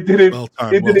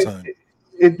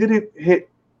didn't hit.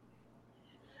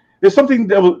 There's something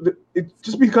that was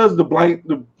just because the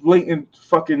blatant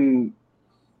fucking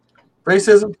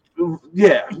racism.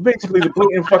 Yeah, basically the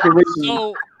blatant fucking racism.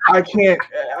 So, I can't.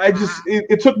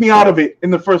 It took me out of it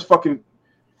in the first fucking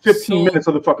 15 minutes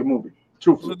of the fucking movie.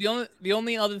 Truthfully. So the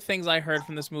only other things I heard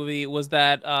from this movie was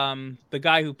that the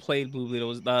guy who played Blue Beetle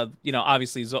was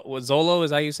obviously Zolo,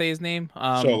 is how you say his name?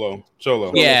 Cholo.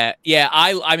 Yeah.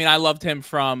 I mean I loved him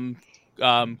from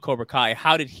Cobra Kai.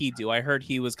 How did he do? I heard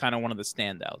he was kind of one of the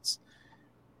standouts.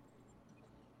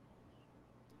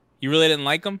 You really didn't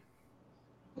like him?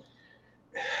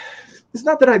 It's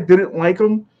not that I didn't like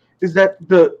him. Is that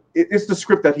it's the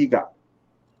script that he got.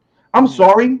 I'm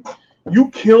sorry. You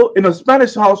kill in a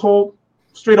Spanish household,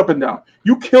 straight up and down.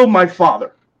 You kill my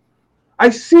father. I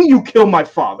see you kill my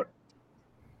father.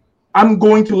 I'm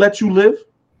going to let you live,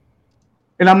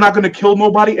 and I'm not going to kill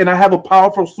nobody. And I have a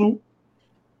powerful suit.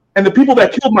 And the people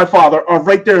that killed my father are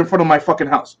right there in front of my fucking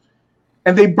house.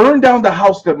 And they burned down the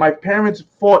house that my parents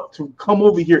fought to come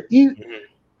over here.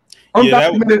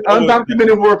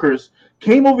 Undocumented workers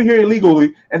came over here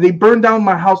illegally, and they burned down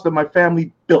my house that my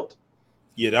family built.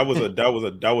 Yeah, that was the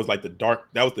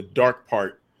dark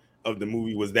part of the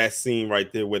movie, was that scene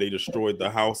right there where they destroyed the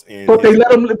house, and but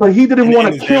he didn't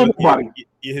want to kill nobody.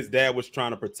 His dad was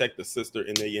trying to protect the sister,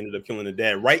 and they ended up killing the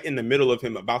dad right in the middle of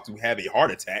him about to have a heart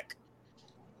attack.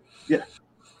 Yeah.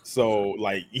 So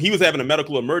like he was having a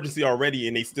medical emergency already,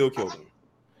 and they still killed him.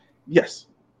 Yes.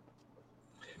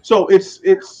 So it.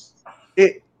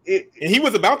 And he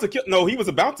was about to kill. No, he was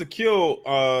about to kill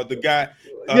the guy.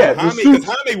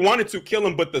 Jaime wanted to kill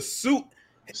him, but the suit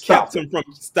stopped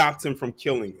him from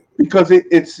killing him. Because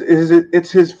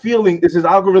it's his feeling, it's his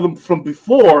algorithm from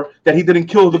before that he didn't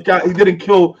kill the guy. He didn't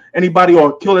kill anybody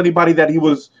or kill anybody that he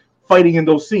was fighting in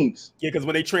those scenes. Yeah, because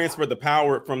when they transferred the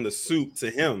power from the suit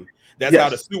to him, that's how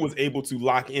the suit was able to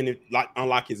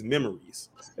unlock his memories.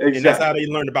 Exactly. And that's how they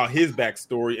learned about his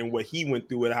backstory and what he went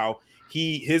through and how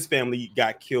his family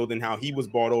got killed and how he was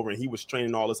brought over and he was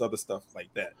training all this other stuff like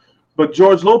that. But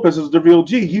George Lopez is the real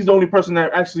G. He's the only person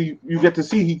that actually you get to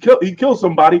see he killed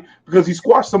somebody because he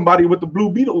squashed somebody with the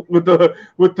Blue Beetle with the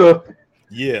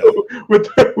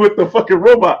fucking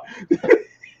robot.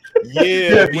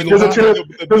 Yeah, the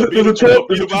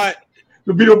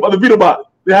Beetlebot.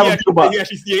 They have a beetle box.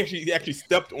 He actually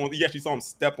stepped on. You actually saw him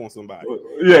step on somebody.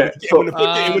 Yeah. When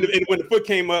the foot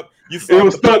came up, you saw it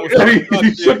was stuck. It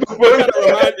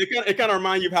kind of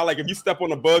reminds you of how, like, if you step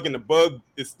on a bug and the bug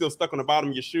is still stuck on the bottom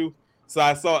of your shoe. So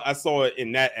I saw it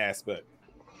in that aspect.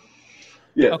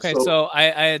 Yeah. Okay, so I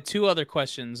had two other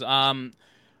questions. How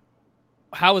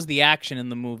was the action in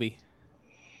the movie?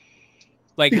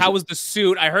 Like, how was the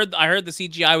suit? I heard the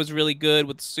CGI was really good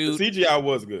with the suit. The CGI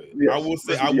was good. Yes, I will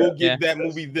say, I will give that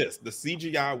movie this. The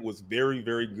CGI was very,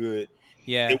 very good.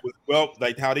 Yeah. It was,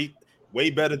 like how way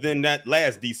better than that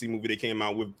last DC movie they came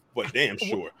out with, but damn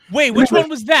sure. Wait, which one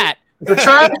was that? The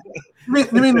trash?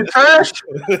 You mean the trash?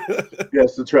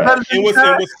 Yes, the trash.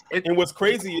 And what's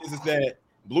crazy is that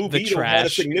Blue Beetle had a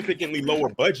significantly lower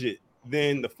budget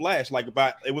than the Flash,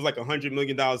 it was like $100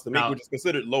 million to make, which is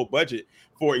considered low budget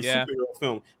for a superhero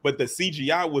film. But the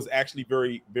CGI was actually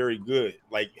very, very good.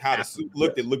 Like how the suit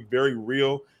looked, it looked very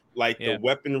real. Like the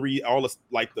weaponry, all the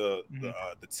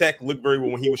the tech looked very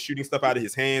well when he was shooting stuff out of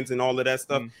his hands and all of that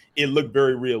stuff. It looked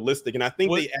very realistic, and I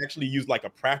think they actually used like a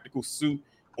practical suit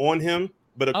on him.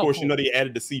 But of course, they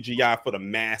added the CGI for the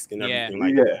mask and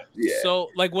everything. So,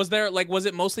 like, was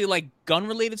it mostly like gun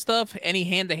related stuff? Any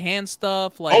hand to hand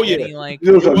stuff? Like, he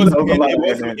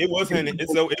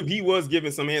was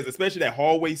giving some hands, especially that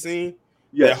hallway scene.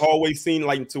 That hallway scene,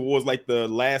 like towards like the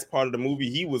last part of the movie,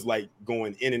 he was like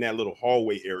going in that little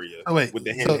hallway area with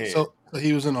the hand. So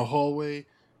he was in a hallway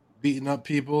beating up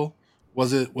people.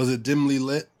 Was it dimly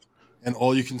lit, and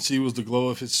all you can see was the glow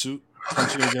of his suit?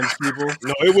 Punching against people?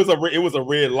 No, it was a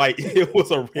red light. It was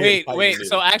a red light. Wait.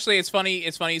 So actually, it's funny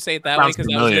you say it that way, because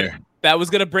that was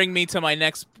gonna bring me to my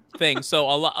next thing.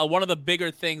 So one of the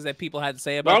bigger things that people had to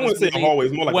say about I wouldn't say hallway,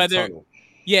 it's more like a tunnel.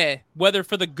 Yeah, whether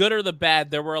for the good or the bad,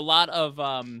 there were a lot of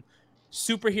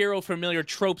superhero familiar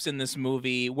tropes in this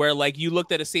movie where, like, you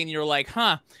looked at a scene and you're like,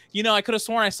 I could have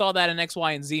sworn I saw that in X,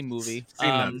 Y, and Z movie.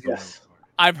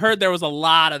 I've heard there was a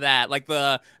lot of that, like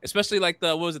especially like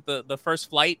the first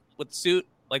flight with the suit.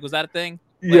 Like, was that a thing?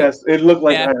 Like, yes, it looked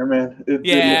like Iron Man.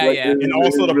 And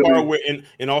also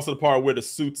the part where the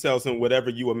suit tells him,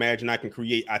 whatever you imagine I can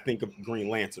create, I think of Green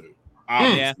Lantern.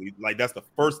 Obviously, like that's the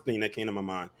first thing that came to my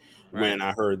mind when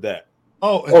I heard that.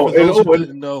 For those who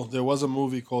didn't know, there was a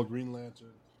movie called Green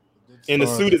Lantern, and the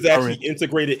suit is actually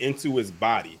integrated into his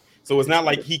body. So it's not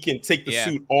like he can take the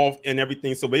suit off and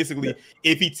everything. So basically,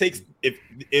 if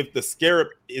the scarab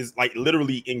is like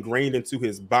literally ingrained into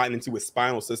his body, into his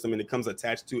spinal system, and it comes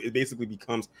attached to it, basically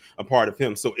becomes a part of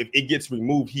him. So if it gets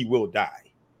removed, he will die.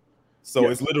 So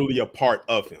it's literally a part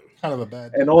of him. Kind of a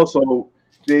bad. And also,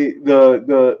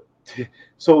 the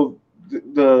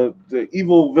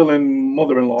evil villain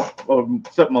mother-in-law or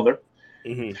stepmother,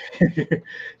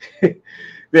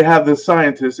 they have this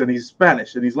scientist, and he's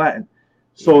Spanish and he's Latin.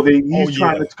 So he's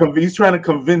trying to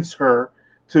convince her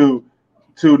to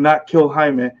not kill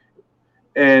Jaime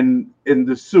and in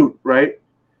the suit, right?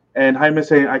 And Jaime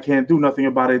saying, I can't do nothing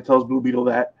about it, tells Blue Beetle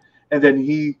that. And then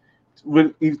he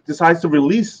decides to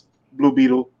release Blue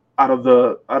Beetle out of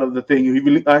the thing.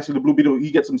 The Blue Beetle,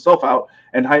 he gets himself out,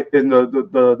 and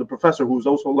the professor, who's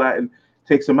also Latin,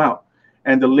 takes him out.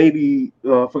 And the lady,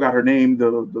 forgot her name,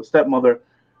 the stepmother,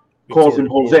 calls him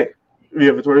Jose.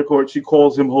 Yeah, Victoria Court. She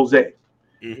calls him Jose.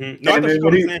 Mm-hmm. No, I thought she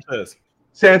called him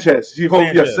Sanchez. She called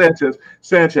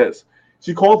Sanchez.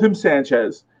 She called him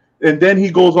Sanchez, and then he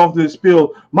goes off to the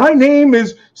spiel. My name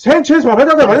is Sanchez. Yeah,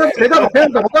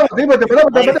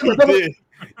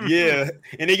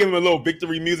 and they give him a little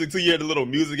victory music too. You hear the little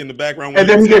music in the background, and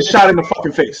then he gets shot in the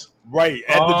fucking face. Right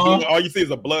at the door, all you see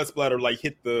is a blood splatter like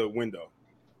hit the window.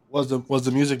 Was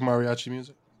the music mariachi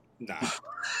music? Nah.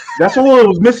 That's all it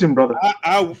was missing, brother.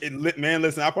 Man,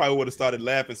 listen, I probably would have started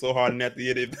laughing so hard in that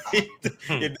theater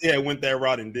if they had went that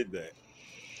route and did that.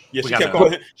 Yeah, she kept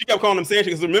calling him Sanchez.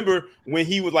 Because remember when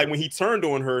he turned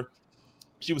on her,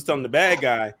 she was telling the bad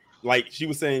guy, like she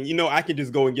was saying, I can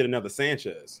just go and get another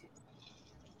Sanchez.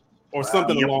 Or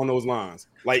something along those lines.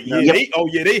 Like, they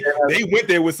went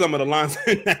there with some of the lines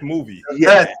in that movie.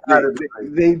 Yeah,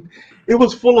 it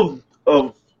was full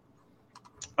of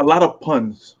a lot of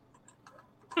puns.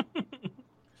 A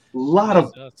lot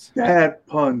of bad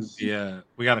puns. Yeah,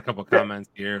 we got a couple comments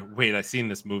here. Wait, I seen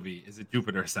this movie. Is it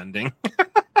Jupiter Ascending?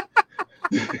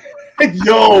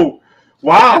 Yo,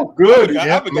 wow, good.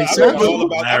 I forgot all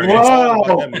about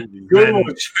that movie.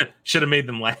 Good. Should have made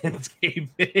them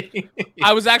landscaping.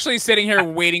 I was actually sitting here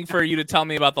waiting for you to tell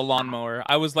me about the lawnmower.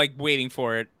 I was like waiting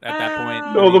for it at that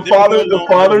point. No, the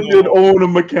father did own a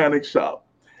mechanic shop,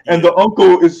 and the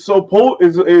uncle is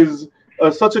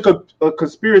such a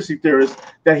conspiracy theorist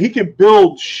that he can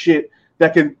build shit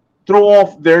that can throw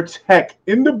off their tech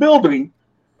in the building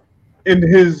in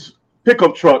his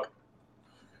pickup truck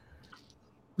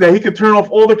that he could turn off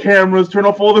all the cameras, turn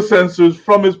off all the sensors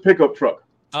from his pickup truck.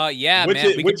 Yeah,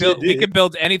 man. We could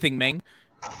build anything, Ming.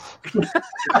 Mr.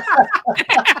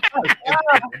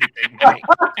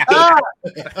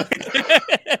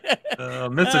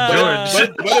 George.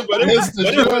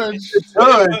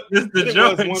 Mr.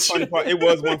 George. One funny part. It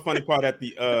was one funny part at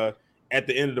the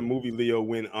end of the movie, Leo,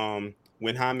 when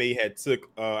Jaime had took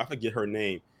I forget her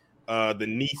name, the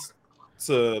niece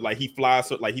to like he flies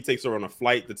her, like he takes her on a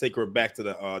flight to take her back to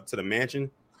the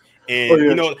mansion. And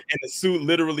you know, and the suit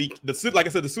like I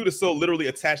said, the suit is so literally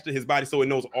attached to his body, so it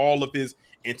knows all of his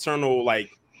internal like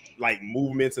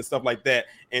movements and stuff like that.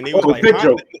 And they was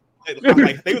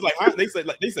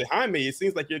they said Jaime, it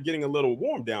seems like you're getting a little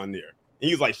warm down there. And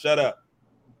he was like, shut up.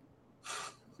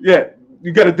 Yeah,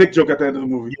 you got a dick joke at the end of the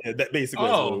movie. Yeah, that basically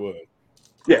that's what it was.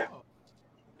 Yeah.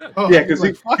 Yeah, because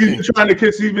he's been trying to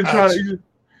kiss. He's been trying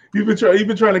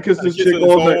to kiss this chick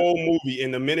all the whole movie.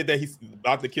 And the minute that he's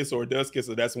about to kiss her or does kiss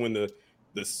her, that's when the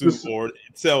suit or it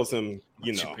tells him,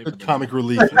 you know, comic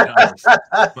relief.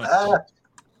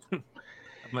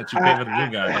 Let you pay for the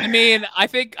new guy. I mean, I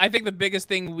think the biggest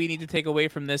thing we need to take away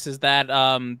from this is that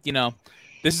you know,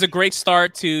 this is a great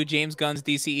start to James Gunn's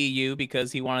DCEU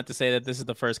because he wanted to say that this is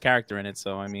the first character in it.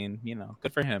 So I mean, you know,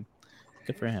 good for him.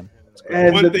 Good for him.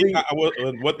 And one thing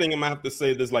I might have to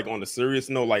say this, like on a serious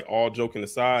note, like all joking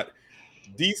aside,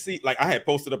 DC, like I had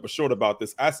posted up a short about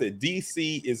this. I said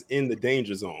DC is in the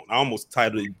danger zone. I almost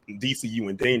titled it DCU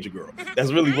and Danger Girl.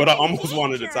 That's really what I almost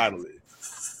wanted to title it.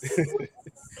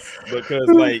 Because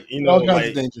like, you know,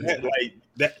 like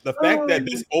that the fact that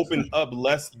this opened up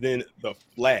less than The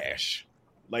Flash.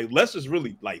 Like, let's just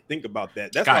really like think about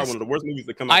that. That's probably one of the worst movies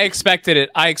that come out. I expected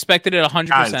it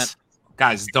 100%.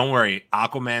 Guys, don't worry.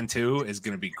 Aquaman 2 is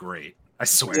going to be great. I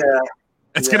swear. Yeah.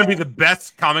 It's going to be the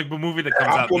best comic book movie that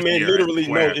comes out this year.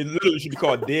 It literally should be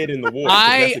called Dead in the Water.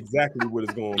 That's exactly what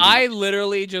it's going to be. I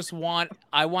literally just want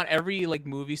every like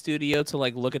movie studio to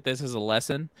like look at this as a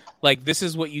lesson. Like, this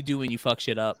is what you do when you fuck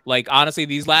shit up. Like, honestly,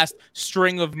 these last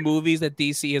string of movies that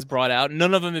DC has brought out,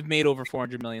 none of them have made over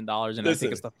 $400 million. And I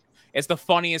think it's the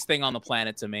funniest thing on the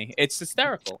planet to me. It's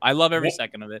hysterical. I love every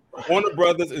second of it. Warner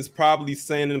Brothers is probably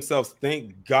saying to themselves,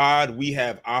 thank God we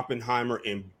have Oppenheimer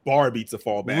and Barbie to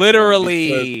fall back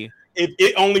literally on. If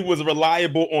it only was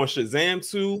reliable on Shazam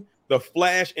 2, The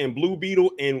Flash and Blue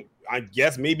Beetle, and I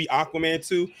guess maybe Aquaman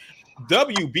 2,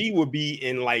 WB would be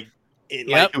in like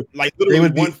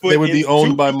literally they would be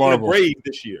owned by Marvel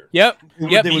this year. Yep.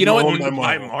 You know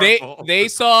what? They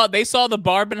saw the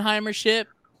Barbenheimer ship.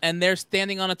 And they're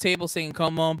standing on a table saying,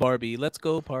 "Come on, Barbie, let's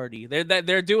go party."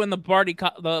 They're doing the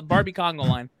Barbie Congo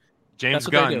line. James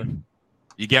Gunn,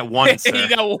 you get one, sir. You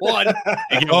got one.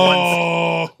 You get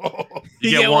one. You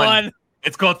get one.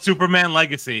 It's called Superman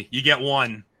Legacy. You get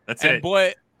one. That's it.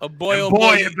 Boy, it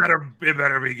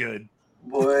better be good.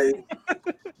 Boy,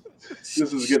 this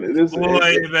is good.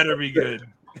 It better be good.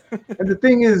 And the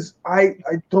thing is,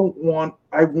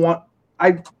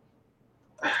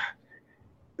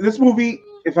 this movie.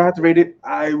 If I had to rate it,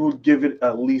 I would give it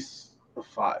at least a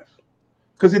 5.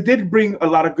 Because it did bring a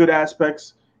lot of good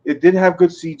aspects. It did have good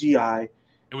CGI.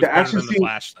 It was better than The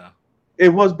Flash, though. It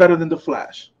was better than The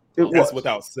Flash. That's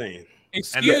without saying.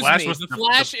 Excuse me. The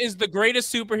Flash is the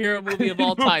greatest superhero movie of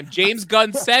all time. James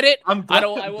Gunn said it. I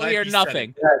will hear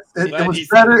nothing. Yes, it was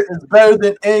better. It's better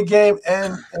than Endgame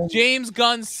and James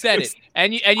Gunn said it.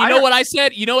 And you know what I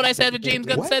said? You know what I said when James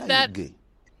Gunn said that?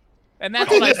 And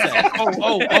that's what I said.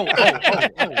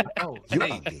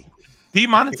 Hey.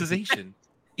 Demonetization.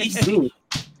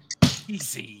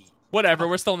 Easy. Whatever.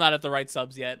 We're still not at the right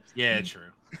subs yet. Yeah, true.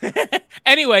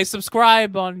 Anyway,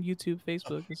 subscribe on YouTube,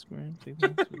 Facebook, Instagram.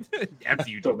 After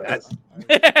you do that.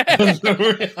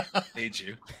 Hate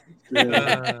you.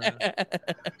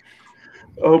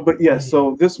 But yeah,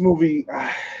 so this movie,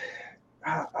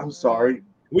 I'm sorry.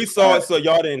 We saw it, so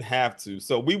y'all didn't have to.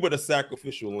 So we were the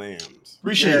sacrificial lambs.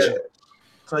 Appreciate you.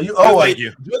 So you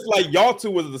just like y'all two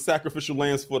was the sacrificial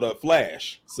lambs for the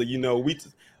Flash. So you know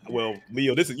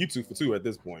Leo, this is you 2 for 2 at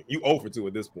this point. You 0 for 2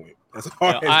 at this point. As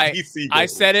far as DC goes. I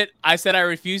said it. I said I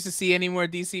refuse to see any more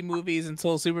DC movies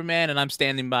until Superman, and I'm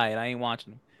standing by it. I ain't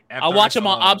watching them. I'll watch them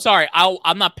on. I'm sorry.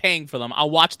 I'm not paying for them. I'll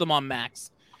watch them on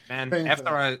Max. Man,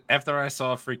 after I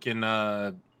saw freaking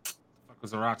what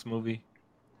was the Rock's movie?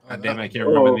 God damn, I can't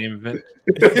remember the name of it.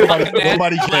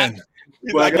 Nobody can.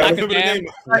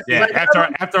 Yeah,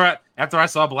 after I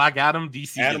saw Black Adam,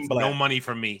 DC gets no money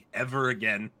from me ever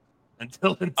again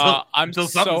until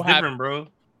something's different, bro.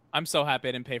 I'm so happy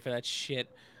I didn't pay for that shit.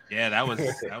 Yeah, that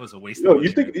was a waste. Yo,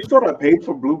 you thought I paid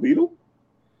for Blue Beetle?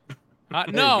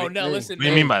 No, listen. What do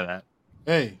you mean by that?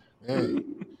 Hey, Hey.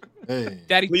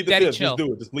 Daddy, Plead the Daddy, fifth. chill. Just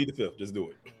do it. Just plead the fifth. Just do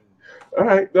it. All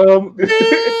right.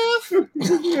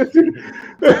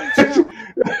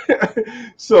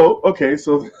 So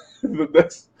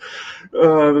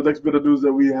the next bit of news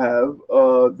that we have,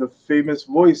 the famous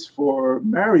voice for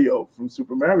Mario from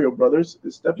Super Mario Brothers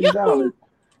is stepping down,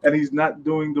 and he's not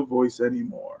doing the voice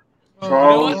anymore.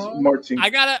 Charles Martin. I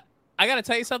gotta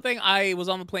tell you something. I was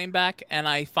on the plane back, and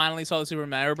I finally saw the Super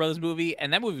Mario Brothers movie,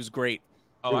 and that movie was great.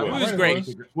 Oh, it was great.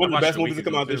 One of the best movies to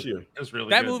come out this year. It was really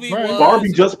that good. movie was.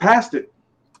 Barbie just passed it.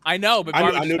 I know, but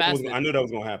Barbie just passed it. I knew that was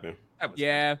gonna happen.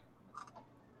 Yeah.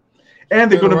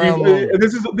 And they're going to be.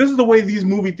 This is the way these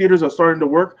movie theaters are starting to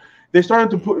work. They're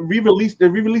starting to re-release. They're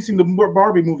re-releasing the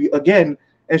Barbie movie again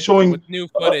and showing with new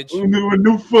footage.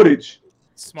 New footage.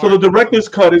 Smart. So the director's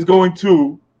cut is going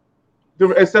to,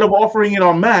 instead of offering it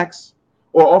on Max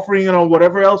or offering it on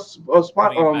whatever else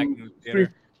spot,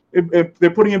 if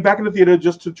they're putting it back in the theater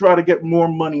just to try to get more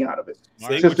money out of it.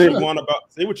 Say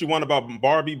what you want about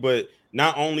Barbie, but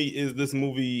not only is this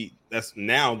movie that's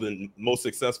now the most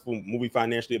successful movie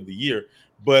financially of the year,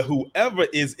 but whoever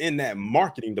is in that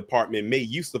marketing department made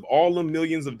use of all the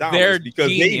millions of dollars because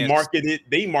they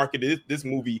marketed this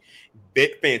movie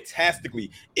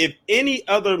fantastically. If any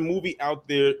other movie out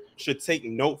there should take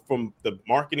note from the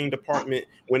marketing department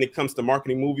when it comes to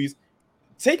marketing movies,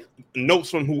 take notes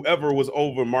from whoever was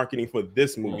over marketing for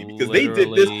this movie because they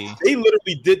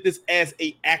literally did this as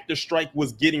a actor strike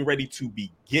was getting ready to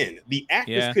begin. The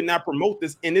actors could not promote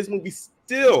this, and this movie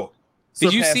still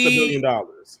surpassed $1 billion.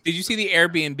 Did you see the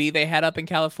Airbnb they had up in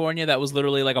California that was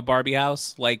literally like a Barbie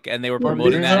house, and they were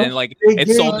promoting that, and it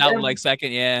sold out in like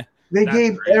second. Yeah, they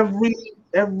gave every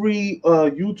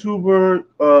YouTuber,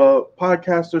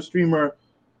 podcaster, streamer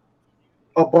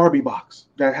a Barbie box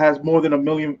that has more than 1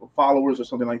 million followers or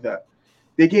something like that.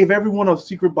 They gave everyone a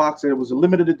secret box and it was a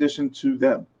limited edition to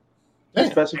them,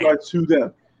 specified to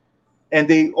them.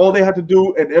 And all they had to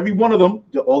do, and every one of them,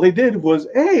 all they did was,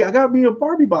 "Hey, I got me a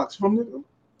Barbie box from the,"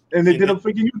 and they did a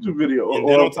freaking YouTube video.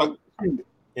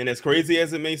 And as crazy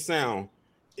as it may sound,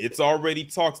 it's already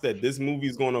talks that this movie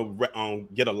is going to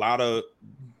get a lot of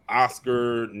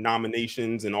Oscar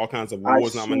nominations and all kinds of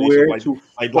awards nominations.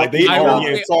 Like they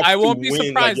already in talks. I won't be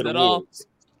surprised at all.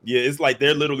 Yeah, it's like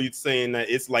they're literally saying that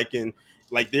it's like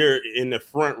they're in the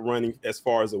front running as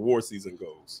far as award season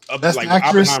goes. Best like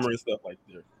actress. Oppenheimer and stuff like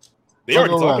that. They're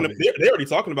already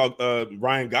talking about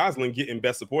Ryan Gosling getting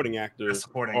Best Supporting Actor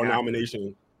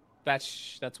nomination.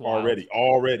 That's wild.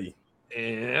 Already.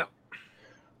 Yeah.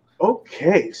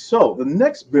 Okay, so the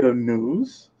next bit of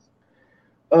news.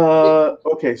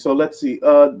 Okay, so let's see.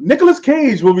 Nicolas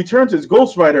Cage will return to his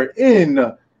Ghost Rider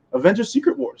in Avengers: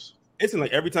 Secret Wars. It's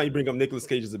like every time you bring up Nicolas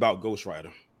Cage, it's about Ghost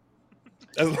Rider.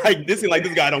 That's like this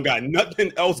guy don't got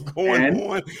nothing else going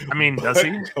on. I mean, does he?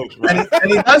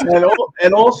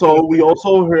 And also, we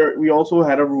also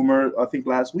had a rumor, I think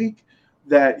last week,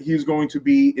 that he's going to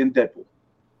be in Deadpool.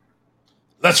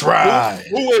 That's right.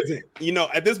 Who isn't?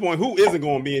 At this point, who isn't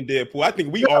going to be in Deadpool? I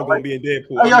think we all going to be in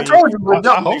Deadpool. I told you.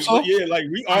 I hope so. Yeah, like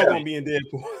we all going to be in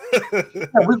Deadpool.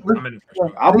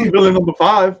 I'll be villain number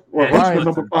 5 or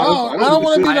number 5. I don't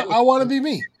want to be. I want to be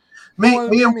me.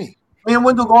 Me and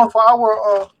Wendell going for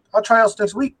our tryouts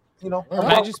next week. Can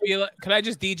I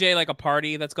just DJ like a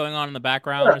party that's going on in the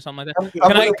background or something like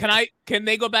that? Can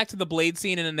they go back to the Blade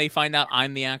scene and then they find out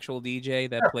I'm the actual DJ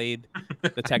that played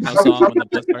the techno song when the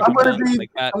Blood started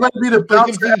I'm gonna be the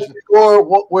bouncer or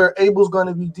where Abel's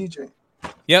gonna be DJ.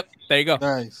 Yep, there you go.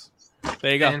 Nice.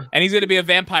 There you go. And he's gonna be a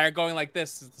vampire going like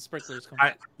this as the sprinklers come.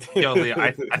 I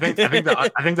think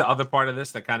the other part of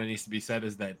this that kind of needs to be said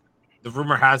is that the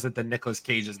rumor has it that Nicolas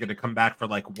Cage is gonna come back for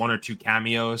like 1 or 2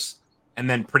 cameos. And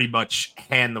then pretty much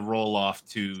hand the role off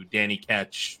to Danny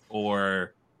Ketch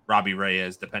or Robbie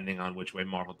Reyes, depending on which way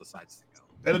Marvel decides to go.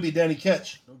 Better be Danny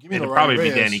Ketch. Don't give me It'll probably be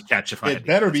Danny Ketch if it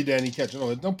better be Danny Ketch.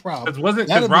 No problem.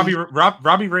 Because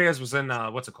Robbie Reyes was in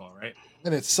what's it called, right?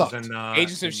 And it sucked.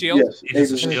 Agents of S.H.I.E.L.D. Yes,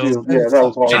 Agents of S.H.I.E.L.D. Yeah, that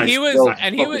was hard.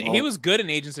 And he was good in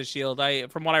Agents of S.H.I.E.L.D.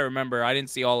 From what I remember, I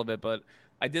didn't see all of it, but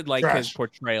I did like his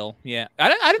portrayal. Yeah, I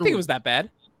didn't think it was that bad.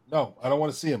 No, I don't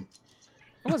want to see him.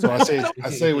 So I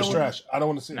say it was trash. I don't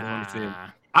want to see him.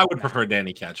 I would prefer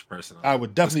Danny Ketch personally. I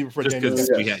would definitely prefer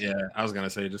Danny Ketch. I was gonna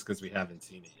say just because we haven't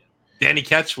seen it yet. Danny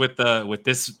Ketch with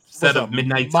this set of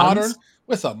Midnight Suns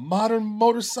with a modern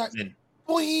motorcycle,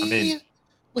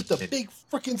 with the big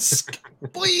freaking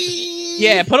boy.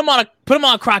 Yeah, put him on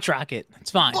a crotch rocket.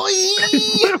 It's fine. Put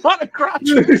him on a crotch.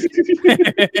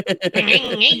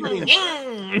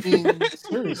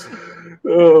 Seriously.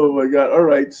 Oh my god! All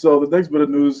right, so the next bit of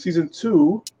news: season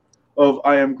 2 of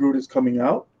I Am Groot is coming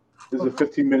out. This is a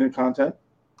 15-minute content.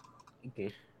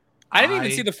 Okay. I didn't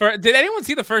even see the first. Did anyone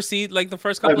see the first seed? Like the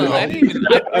first couple? I didn't even.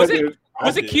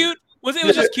 Was it cute? Was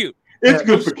it just cute? It's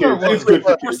good for kids. It's good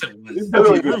for kids. It's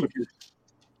definitely good for kids.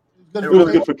 It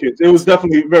was good for kids. It was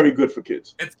definitely very good for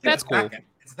kids. That's cool.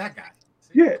 It's that guy.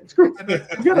 Yeah, it's Groot.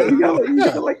 You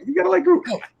gotta like Groot.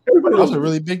 Everybody That was a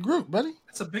really big group, buddy.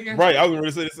 That's a big ass. Right, I was going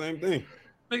to say the same thing.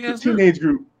 Big ass teenage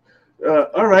group.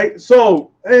 All right.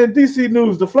 So, in DC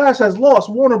news, The Flash has lost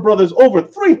Warner Brothers over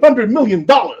 $300 million.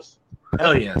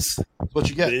 Hell yes. That's what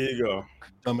you get. There you go.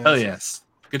 Dumbass. Hell yes.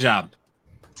 Good job.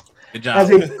 Good job. As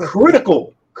a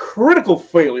critical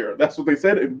failure. That's what they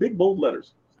said in big bold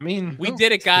letters. I mean, we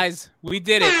did it, guys. We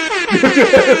did it.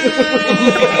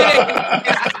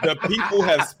 The people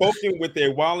have spoken with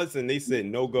their wallets and they said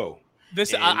no go.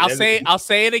 I'll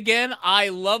say it again. I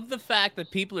love the fact that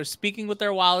people are speaking with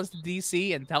their wallets to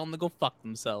DC and tell them to go fuck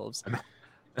themselves.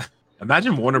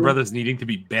 Imagine Warner Brothers needing to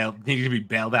be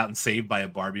bailed out and saved by a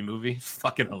Barbie movie.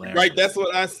 Fucking hilarious. Right, that's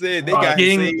what I said. They got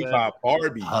saved by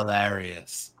Barbie.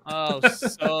 Hilarious. Oh,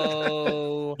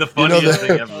 so the funniest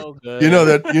thing ever. So good. You know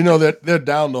that they're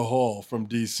down the hall from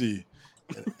DC.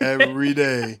 And every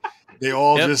day they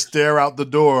all just stare out the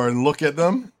door and look at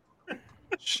them,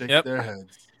 shake their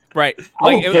heads. Right.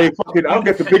 I'll get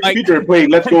the big speaker and play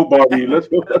 "Let's Go Barbie." Let's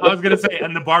go. I was gonna say,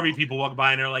 and the Barbie people walk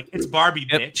by and they're like, "It's Barbie,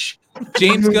 bitch."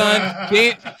 James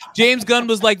Gunn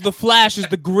was like, "The Flash is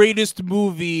the greatest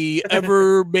movie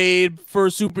ever made for a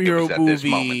superhero movie." This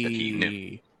moment that he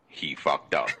knew he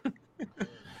fucked up.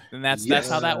 And that's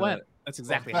how that went. That's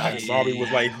exactly how it Barbie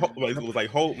was like,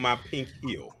 hold my pink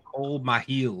heel. Hold my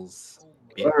heels.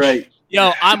 Bitch. All right.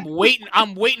 Yo, I'm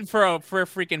waiting for a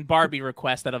freaking Barbie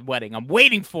request at a wedding. I'm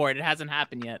waiting for it. It hasn't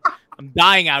happened yet. I'm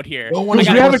dying out here. No one has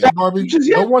requested Barbie.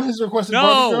 No one has requested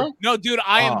Barbie. Girl? No, dude,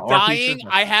 I am dying.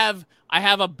 I have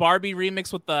a Barbie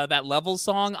remix with that Level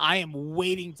song. I am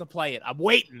waiting to play it. I'm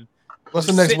waiting. What's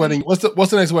the next wedding? What's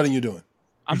the next wedding you're doing?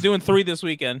 I'm doing 3 this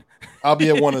weekend. I'll be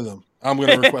at one of them. I'm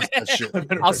gonna request that shit.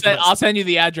 I'll send you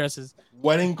the addresses.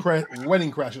 Wedding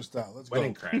crasher style. Let's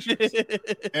Wedding go.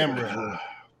 crashers.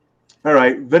 All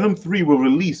right. Venom 3 will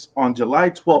release on July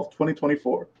 12th,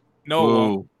 2024. No, it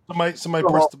won't. Somebody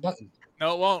press the button.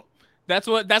 No, it won't. That's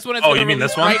when it's you mean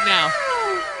this one? right now.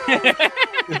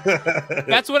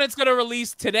 That's when it's gonna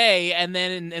release today, and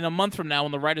then in a month from now,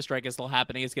 when the writer's strike is still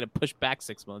happening, it's gonna push back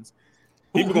 6 months.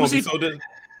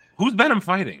 Who's Venom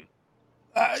fighting?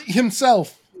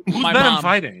 Himself. Who's My Venom mom.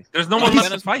 fighting? There's no one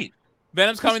left to fight.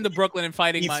 Venom's coming to Brooklyn and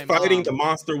fighting. He's fighting the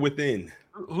monster within.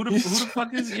 Who the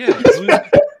fuck is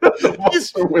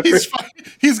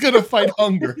He's gonna fight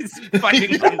hunger. He's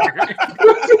fighting hunger.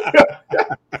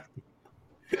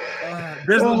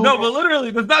 But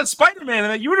literally, there's not Spider-Man in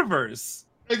that universe.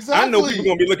 Exactly. I know people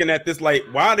gonna be looking at this like,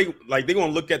 why they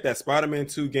gonna look at that Spider-Man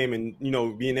 2 game and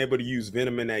being able to use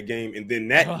Venom in that game, and then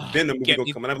that Venom movie go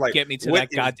come, and I'm like, get me to what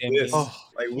that goddamn is this? game.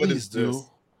 Like, what is this?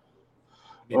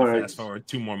 All right. Fast forward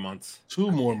 2 more months. 2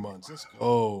 more months. Let's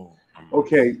go.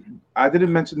 Okay, I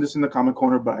didn't mention this in the comment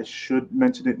corner, but I should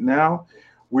mention it now.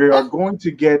 We are going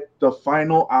to get the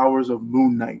final hours of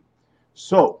Moon Knight.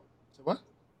 So, what?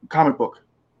 Comic book.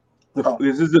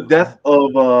 This is the death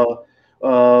of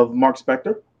Mark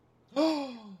Spector.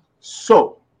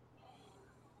 So,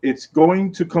 it's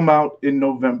going to come out in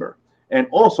November, and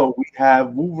also we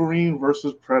have Wolverine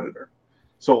versus Predator.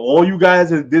 So, all you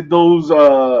guys that did those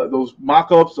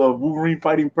mock-ups of Wolverine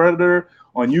fighting Predator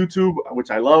on YouTube, which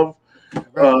I love.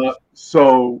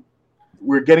 So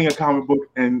we're getting a comic book,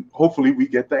 and hopefully we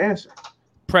get the answer.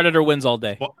 Predator wins all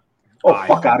day.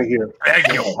 Fuck out of here!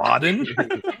 Beg your pardon.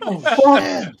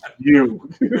 Fuck you!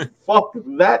 Fuck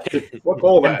that! Fuck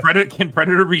all that! Can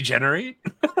Predator regenerate?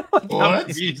 What?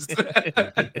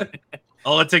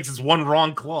 All it takes is one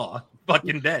wrong claw.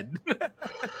 Fucking dead.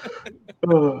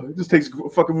 It just takes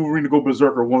fucking Wolverine to go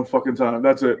berserker one fucking time.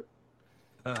 That's it.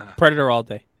 Predator all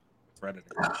day.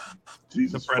 Predator.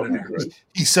 Jesus, the Predator.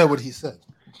 He said what he said.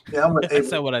 Yeah, I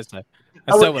said what I said.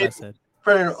 I said what I said.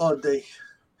 Predator all day.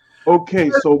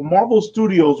 Okay, so Marvel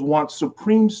Studios wants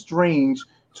Supreme Strange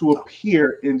to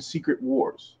appear in Secret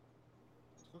Wars.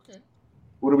 Okay.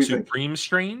 What do we think? Supreme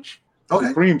Strange? Okay.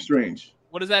 Supreme Strange.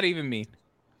 What does that even mean?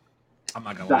 I'm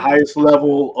not gonna The lie. highest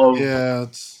level of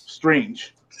it's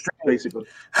strange, basically.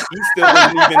 He still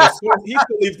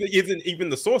isn't even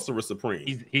the Sorcerer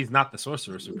Supreme. He's not the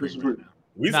Sorcerer Supreme right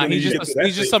now.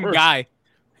 He's just some guy.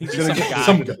 He's just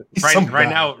some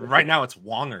guy. Right now it's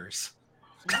Wongers.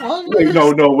 Wait,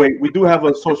 no, wait. We do have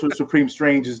a Sorcerer Supreme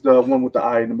Strange. Is the one with the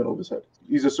eye in the middle of his head.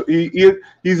 He's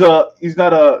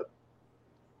not a.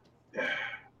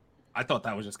 I thought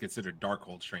that was just considered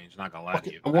Darkhold Strange. Not gonna lie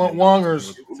to you.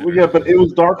 Wonger's. Yeah, but it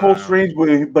was Darkhold Strange.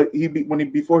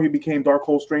 Before he became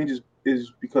Darkhold Strange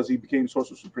is because he became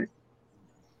Sorcerer Supreme,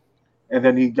 and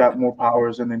then he got more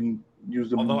powers, and then he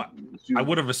used them. Although I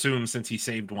would have assumed since he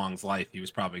saved Wong's life, he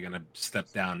was probably gonna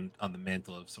step down on the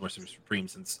mantle of Sorcerer Supreme,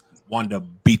 since Wanda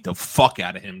beat the fuck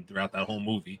out of him throughout that whole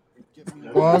movie.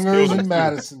 Wongers and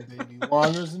Madison, baby.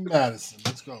 Wongers and Madison.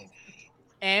 Let's go.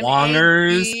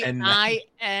 Wongers and MADISY,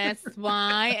 and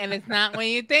it's not what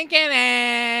you think it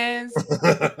is.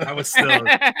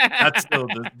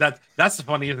 That's the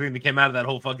funniest thing that came out of that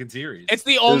whole fuguing series. It's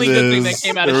the only good thing that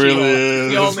came out of She-Hulk.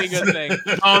 The only good thing.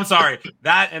 Oh, I'm sorry.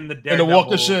 That and the Daredevil. And the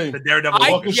Walk of Shame. The Daredevil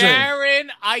Walk of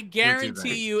Shame. I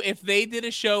guarantee you, if they did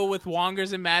a show with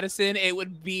Wongers and Madison, it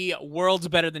would be worlds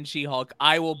better than She-Hulk.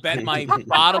 I will bet my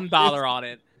bottom dollar on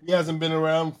it. He hasn't been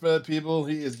around for people.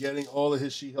 He is getting all of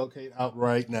his She-Hulk hate out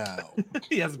right now.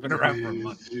 He hasn't been around for a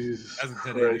month. Hasn't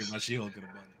said anything about She-Hulk in a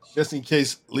month. Just in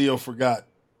case Leo forgot,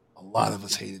 a lot of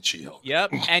us hated She-Hulk.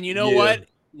 Yep, and you know what?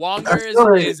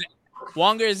 Wongers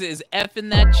is effing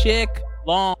that chick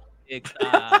long.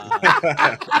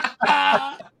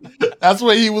 That's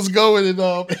where he was going in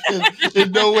No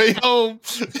Way Home.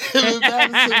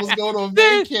 Madison was going on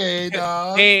vacay,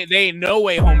 dog. They ain't no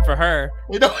way home for her.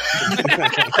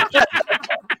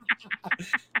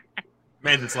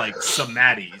 Man, it's like some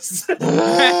Maddies.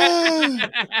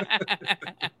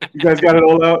 You guys got it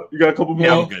all out? You got a couple more?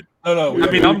 Yeah, I'm good.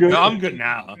 No. I'm good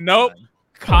now. Nope.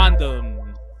 Condom.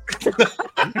 All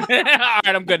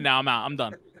right, I'm good now. I'm out. I'm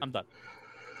done.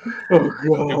 Oh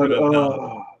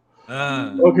God.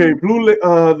 Okay,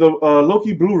 the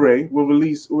Loki Blu-ray will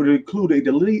include a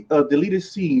deleted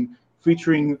scene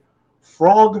featuring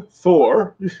Frog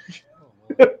Thor.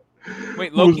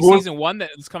 Wait, Loki season 1 that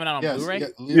is coming out on Blu-ray?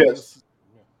 Yes.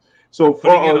 So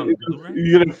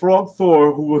you get a Frog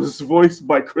Thor who was voiced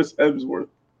by Chris Hemsworth.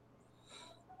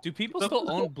 Do people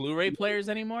still own Blu-ray players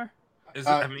anymore?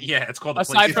 It's called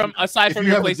aside from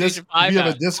your PlayStation 5. If you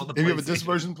have a disc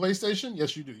version PlayStation,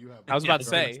 yes, you do. You have. I was about to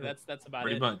say that's about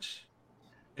pretty it. much.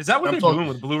 Is that what they're doing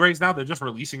with Blu-rays now? They're just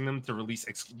releasing them to release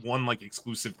one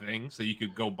exclusive thing, so you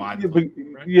could go buy them.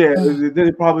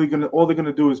 They're probably all they're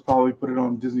gonna do is probably put it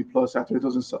on Disney Plus after it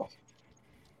doesn't sell.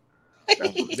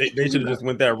 They should have just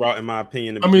went that route, in my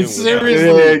opinion. I mean,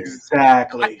 seriously,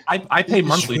 exactly. I pay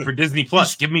monthly for Disney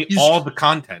Plus. Give me all the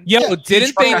content. Yo,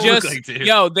 didn't they just?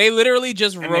 They literally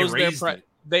just rose their price.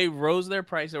 They rose their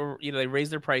price, or they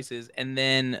raised their prices, and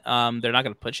then they're not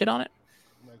gonna put shit on it.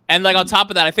 And on top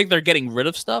of that, I think they're getting rid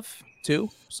of stuff too.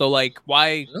 So why?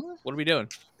 Really? What are we doing?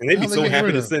 And they'd be so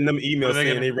happy to send them emails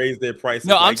saying they raised their prices.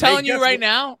 No, I'm telling you right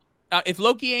now. If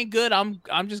Loki ain't good, I'm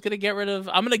just gonna get rid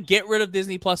of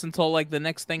Disney Plus until the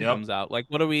next thing comes out.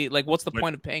 What are we what's the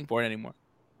point of paying for it anymore?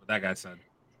 What that guy said.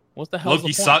 What the hell?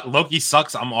 Loki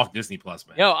sucks. I'm off Disney Plus,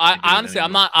 man. Yo, honestly,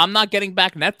 I'm not getting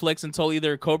back Netflix until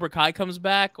either Cobra Kai comes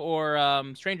back or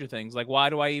Stranger Things. Why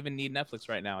do I even need Netflix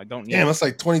right now? I don't need. Damn, that's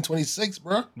 2026,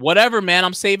 bro. Whatever, man.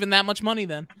 I'm saving that much money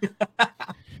then.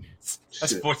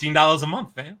 That's $14 a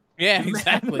month, man. Yeah,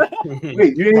 exactly.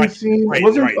 Wait, you ain't seen?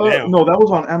 No, that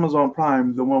was on Amazon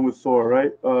Prime, the one with Thor,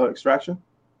 right? Extraction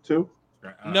 2.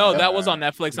 No, that was on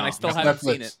Netflix, and I still haven't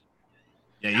seen it.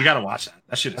 Yeah, you gotta watch that.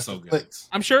 That shit is so good.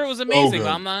 I'm sure it was amazing,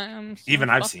 but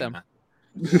I've seen that.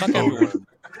 Fuck everyone.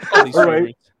 All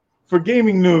right. For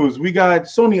gaming news, we got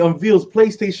Sony unveils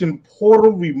PlayStation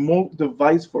Portal remote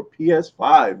device for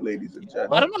PS5, ladies and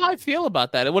gentlemen. I don't know how I feel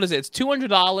about that. What is it? It's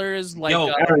 $200. Yo,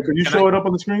 Aaron, can you show it up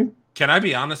on the screen? Can I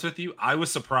be honest with you? I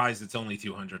was surprised it's only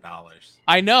 $200.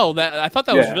 I know that. I thought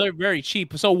that was very, very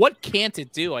cheap. So what can't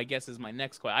it do, I guess, is my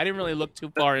next question. I didn't really look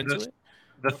too far into it.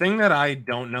 The thing that I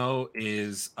don't know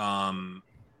is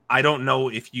I don't know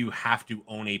if you have to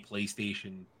own a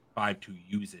PlayStation 5 to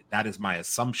use it. That is my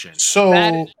assumption. So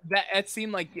that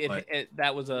seemed like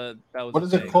that was what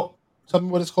is it called? Tell me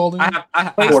what it's called.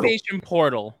 PlayStation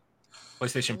Portal.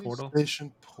 PlayStation Portal.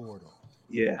 PlayStation Portal.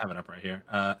 Yeah, I have it up right here.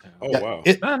 Wow!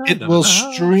 It will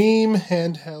stream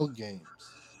handheld games.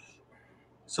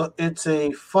 So it's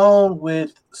a phone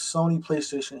with Sony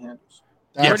PlayStation handles.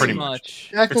 Pretty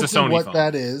much. It's a Sony what phone.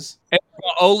 That is. It's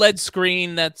an OLED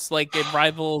screen that's it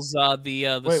rivals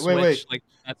the Switch. Wait.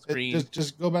 That screen.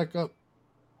 Just go back up.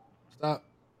 Stop.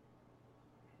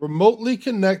 Remotely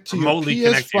connect to your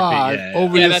PS5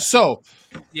 over this. So,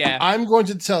 I'm going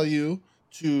to tell you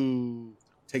to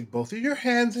take both of your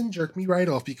hands and jerk me right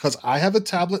off because I have a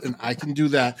tablet and I can do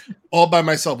that all by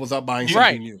myself without buying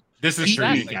something new. This is true.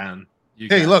 You can.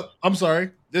 Look, I'm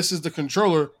sorry. This is the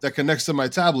controller that connects to my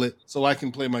tablet so I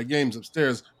can play my games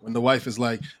upstairs when the wife is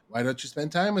like, why don't you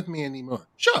spend time with me anymore?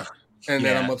 Sure. and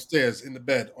then I'm upstairs in the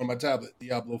bed on my tablet,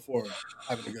 Diablo 4,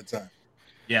 having a good time.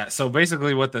 Yeah, so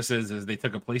basically what this is they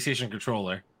took a PlayStation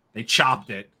controller, they chopped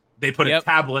it, they put a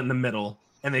tablet in the middle,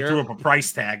 and they threw up a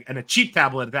price tag, and a cheap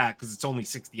tablet at that, because it's only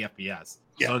 60 FPS.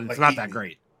 Yeah, so it's not that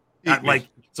great.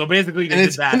 So basically they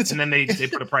did that, and then they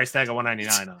put a price tag of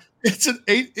 $199 on. It's an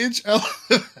 8-inch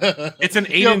It's an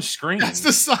 8-inch screen. That's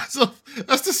the size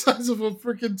of a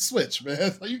freaking Switch,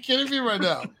 man. Are you kidding me right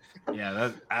now?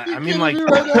 Yeah, I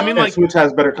mean, Switch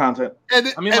has better content.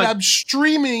 And I'm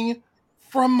streaming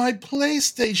from my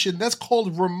PlayStation. That's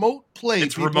called remote play.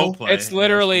 It's remote play. It's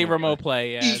literally remote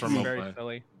play. Yeah, it's very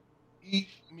silly. Eat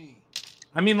me.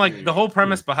 I mean, like the whole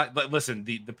premise behind. Listen,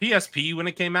 the PSP when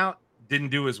it came out didn't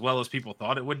do as well as people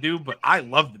thought it would do, but I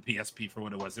loved the PSP for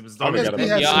what it was. It was dope.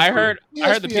 I heard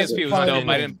the PSP was dope.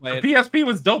 I didn't play it. The PSP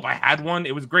was dope. I had one.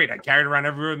 It was great. I carried it around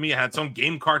everywhere with me. I had some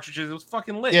game cartridges. It was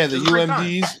fucking lit. Yeah, the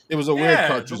UMDs. It was a weird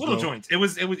cartridge. The little joints. It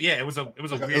was a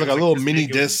weird, like a little mini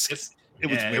disc.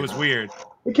 It was weird.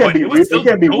 It can't be weird. It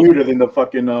can't be weirder than the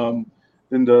fucking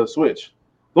than the Switch.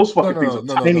 Those fucking things are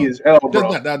tiny as hell,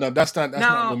 bro. No, that's not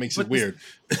what makes it weird.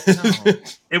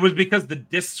 It was because the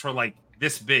discs were like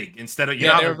this big instead of they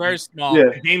were very small.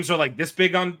 The games are like this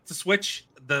big on the Switch.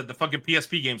 The fucking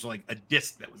PSP games were like a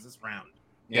disc that was this round.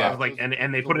 Yeah, it was like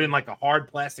and they put it in like a hard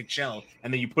plastic shell,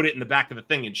 and then you put it in the back of the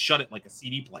thing and shut it like a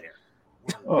CD player.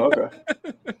 Oh, okay.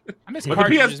 I miss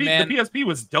cartridges, man. The PSP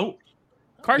was dope.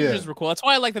 Cartridges were cool. That's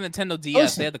why I like the Nintendo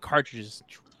DS. They had the cartridges.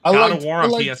 God of War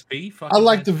on PSP. I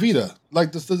like the Vita,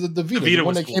 like the Vita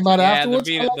when they came out afterwards.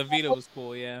 The Vita was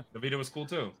cool. Yeah, the Vita was cool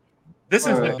too. This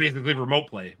is like basically remote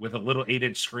play with a little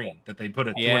 8-inch screen that they put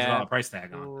a $200 price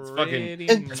tag on. It's fucking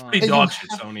it's pretty dog shit,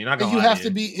 Sony. Not gonna lie, you have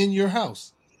to be in your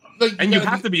house. You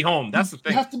have to be home. That's the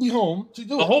thing. You have to be home to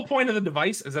do it. The whole point of the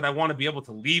device is that I want to be able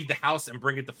to leave the house and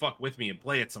bring it the fuck with me and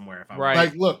play it somewhere. If I want.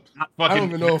 Like, look, I don't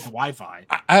even know if Wi-Fi.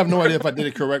 I have no idea if I did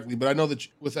it correctly, but I know that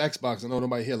with Xbox, I know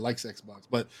nobody here likes Xbox,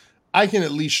 but I can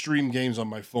at least stream games on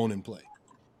my phone and play.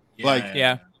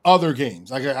 Other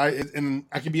games. I can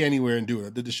be anywhere and do it. I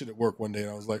did this shit at work one day,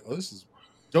 and I was like, "Oh, this is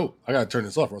dope. I gotta turn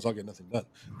this off, or else I'll get nothing done."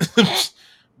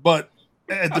 But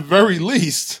at the very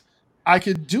least, I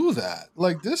could do that.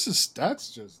 Like that's just dumb.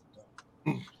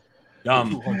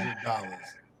 $200.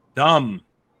 Dumb.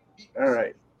 All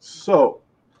right. So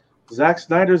Zack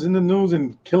Snyder's in the news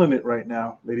and killing it right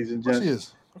now, ladies and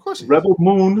gents. Of course he is. Rebel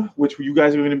Moon, which you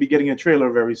guys are going to be getting a trailer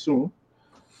very soon.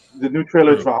 The new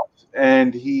trailer dropped,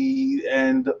 and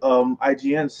IGN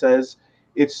says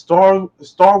it's Star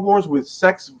Wars with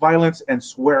sex, violence, and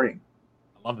swearing.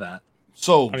 I love that.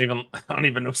 Sold. I don't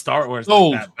even know Star Wars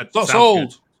sold. like that. But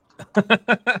sold.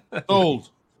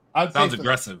 Sold. Sounds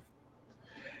aggressive.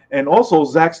 And also,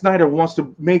 Zack Snyder wants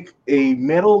to make a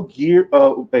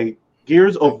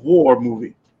Gears of War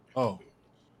movie. Oh,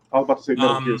 I was about to say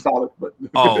Metal Gear Solid, but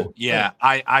yeah,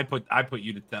 I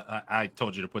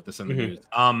told you to put this in the news.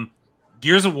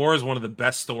 Gears of War is one of the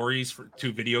best stories for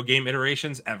 2 video game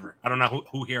iterations ever. I don't know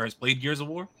who here has played Gears of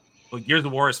War, but Gears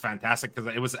of War is fantastic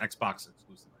because it was Xbox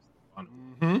exclusive.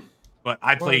 But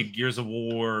I played Gears of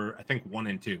War, I think 1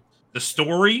 and 2. The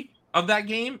story of that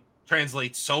game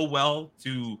translates so well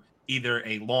to either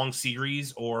a long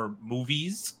series or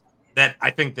movies that I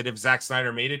think that if Zack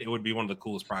Snyder made it, it would be one of the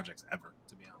coolest projects ever,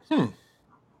 to be honest.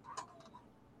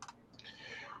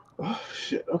 Oh,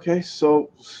 shit. Okay, so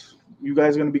you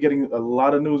guys are going to be getting a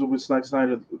lot of news with Zack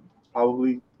Snyder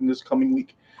probably in this coming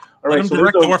week. All right, so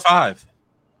direct Thor 5.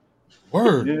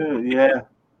 Word. Yeah.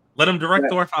 Let him direct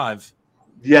Thor 5.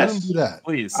 Yes. Let him do that.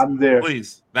 Please. I'm there.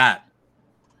 Please. That.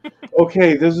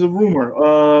 Okay, there's a rumor.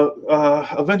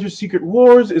 Avengers Secret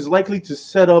Wars is likely to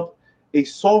set up a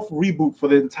soft reboot for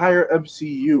the entire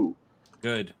MCU.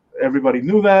 Good. Everybody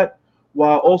knew that,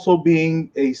 while also being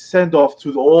a send-off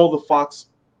to all the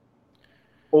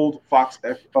old Fox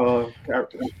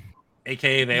characters.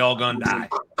 AKA they all gonna die.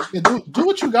 Yeah, do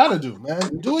what you gotta do,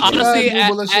 man. Do what you gotta do,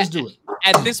 but let's just do it.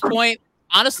 At this point,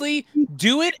 honestly,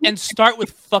 do it and start with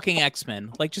fucking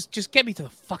X-Men. Like, just get me to the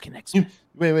fucking X-Men.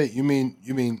 Wait. You mean?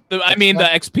 I mean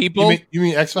the X people. You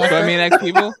mean X Factor? I mean X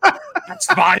people. X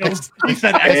Files. He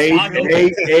said X Files.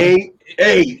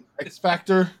 X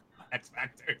Factor. X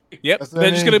Factor. Yep.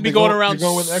 They're just gonna be going around.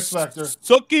 Going with X Factor.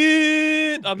 Suck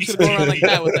it. I'm just gonna go around like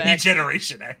that with the X.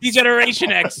 Generation X.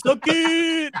 Generation X. Suck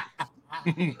it. I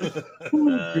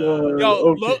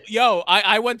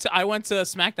went to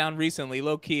SmackDown recently.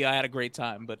 Low key, I had a great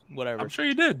time, but whatever. I'm sure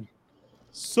you did.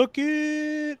 Suck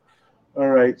it. All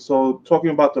right. So talking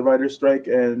about the writer's strike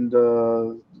and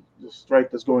the strike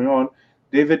that's going on,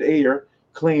 David Ayer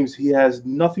claims he has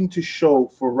nothing to show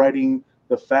for writing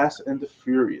The Fast and the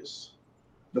Furious,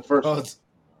 the first one.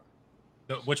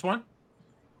 Which one?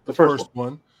 The first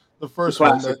one. The first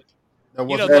one that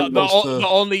wasn't the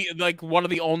only like one of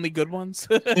the only good ones.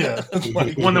 Yeah,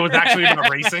 like, one that was actually about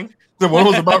racing. The one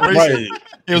was about racing. Right.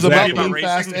 It was about being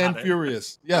fast and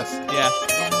furious. Yes.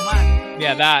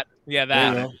 Yeah. That.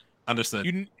 Understood.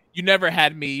 You never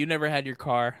had me. You never had your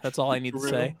car. That's all I need to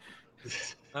say.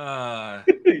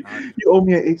 You owe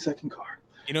me an 8-second car.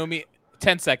 You know me.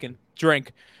 10-second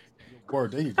drink.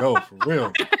 Word, there you go. For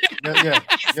real. Yeah.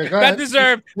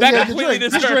 That completely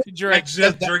deserved to drink.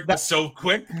 Just drink that so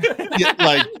quick. He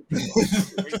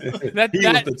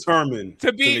was determined.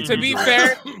 To be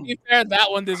fair, that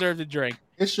one deserved a drink.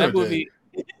 It sure did.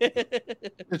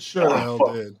 It sure the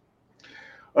hell did.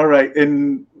 All right,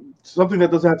 and something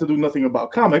that doesn't have to do nothing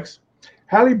about comics.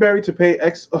 Halle Berry to pay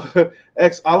ex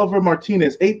Oliver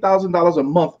Martinez $8,000 a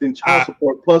month in child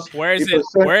support plus where is it?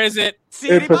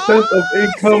 A percent of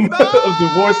income of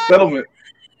divorce settlement.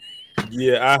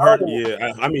 Yeah, I heard.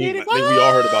 Yeah, I mean, I think we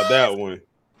all heard about that one.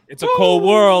 It's a cold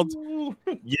world.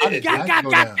 Yeah, and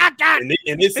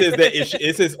it says that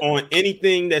it says on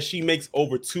anything that she makes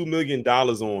over $2 million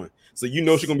on. So you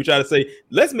know she's gonna be trying to say,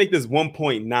 let's make this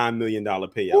 $1.9 million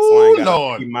payout. So I ain't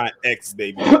gotta be my ex,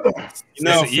 baby. You know, it's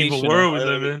an evil world we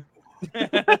live in.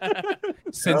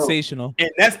 Sensational.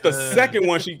 And that's the second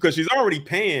one because she's already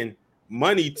paying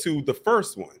money to the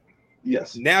first one.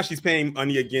 Yes. Now she's paying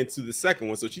money again to the second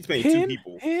one, so she's paying two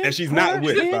people, and she's not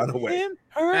with it, by the way.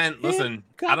 And listen,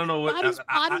 I don't know what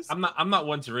I'm not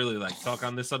one to really like talk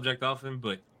on this subject often,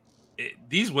 but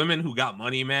these women who got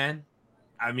money, man.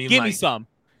 I mean, give me some.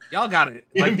 Y'all got it.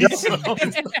 Like,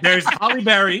 there's Halle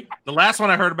Berry. The last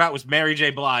one I heard about was Mary J.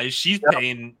 Blige. She's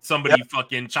paying somebody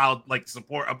fucking child like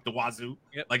support up the wazoo,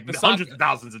 like hundreds of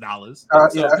thousands of dollars. Her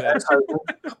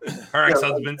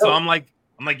ex-husband. So I'm like,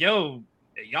 yo,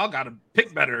 y'all got to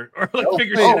pick better or like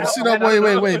figure shit out. See,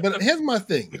 wait. But here's my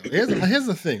thing. Here's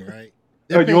the thing, right?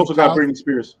 You also got Britney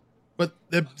Spears, but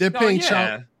they're paying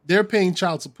child. They're paying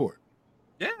child support.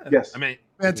 Yeah. Yes. I mean,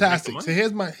 fantastic. So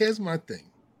here's my thing.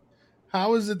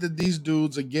 How is it that these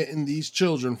dudes are getting these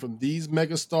children from these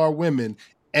megastar women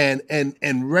and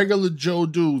regular Joe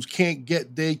dudes can't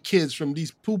get their kids from these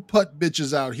poo-putt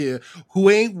bitches out here who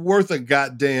ain't worth a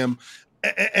goddamn?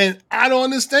 And I don't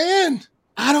understand.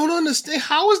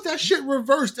 How is that shit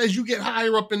reversed as you get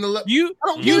higher up in the level? You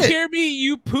hear me,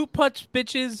 you poop-putt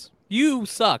bitches? You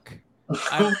suck.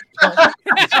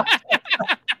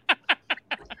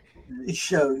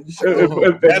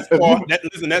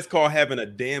 That's called having a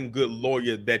damn good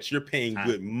lawyer that you're paying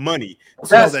good money.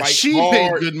 She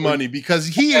paid good money because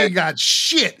he ain't got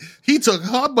shit. He took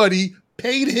her buddy,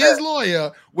 paid his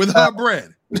lawyer with her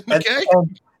bread. Okay,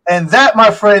 and that, my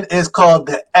friend, is called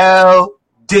the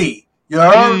LD. You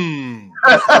heard?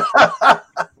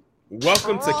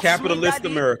 Welcome to capitalist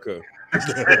America.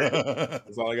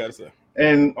 That's all I gotta say.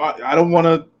 And I don't want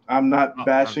to. I'm not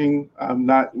bashing. I'm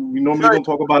not. We normally don't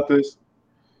talk about this,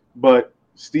 but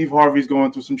Steve Harvey's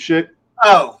going through some shit.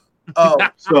 So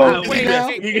wait.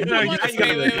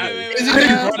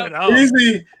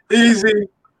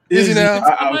 Easy now.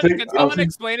 Someone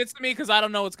explain it to me because I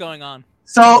don't know what's going on.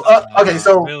 So okay,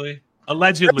 so really,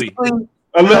 allegedly.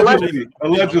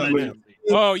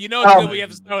 Oh, you know it's good we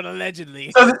have to start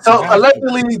allegedly. So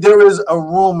allegedly, there is a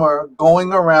rumor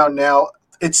going around now.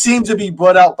 It seems to be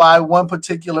brought out by one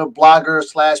particular blogger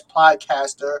 /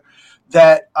 podcaster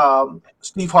that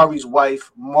Steve Harvey's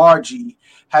wife, Margie,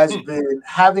 has been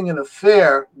having an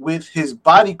affair with his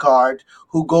bodyguard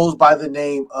who goes by the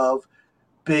name of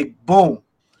Big Boom.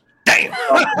 Damn.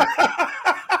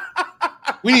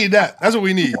 We need that. That's what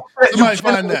we need. Somebody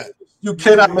find that. You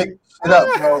cannot make it up,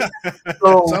 bro.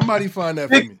 So, somebody find that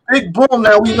for me. Big Boom.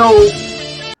 Now we know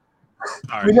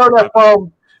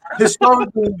that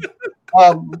historically,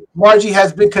 Margie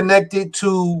has been connected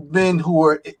to men who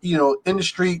were, in the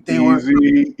street. They were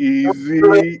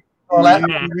easy.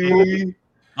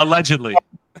 Allegedly.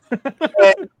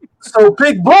 So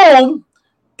Big Boom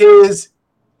is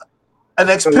an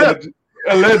ex-pimp.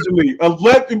 Allegedly,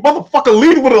 motherfucker,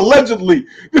 lead with allegedly.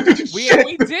 We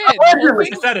did.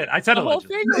 I said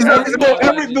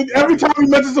allegedly. Every time we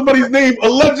mention somebody's name,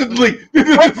 allegedly.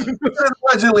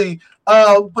 Allegedly.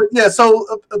 But yeah,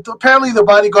 so apparently the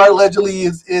bodyguard allegedly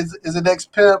is an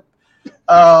ex-pimp.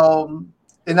 And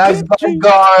now he's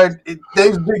bodyguard.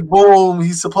 Name's Big Boom.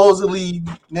 He's supposedly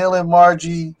nailing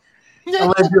Margie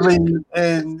allegedly,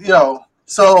 and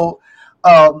so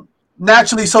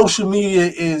naturally, social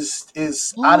media is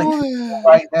out of control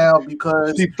right now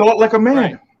because he thought like a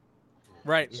man.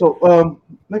 Right. So,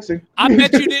 next thing. I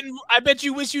bet you didn't. I bet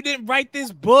you wish you didn't write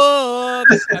this book.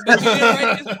 I bet you didn't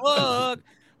write this book.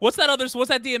 What's that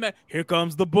DMX? Here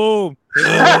comes the boom. Here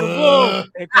comes the boom.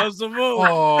 Here comes the boom.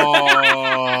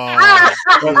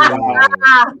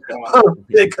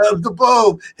 Here comes the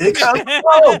boom. Here comes the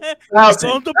boom.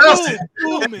 Bouncing,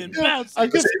 booming, bouncing. I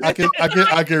guess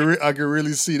I can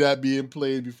really see that being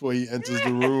played before he enters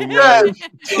the room.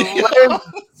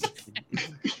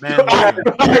 Man,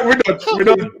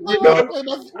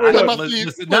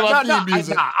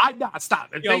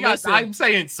 stop. I'm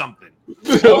saying something.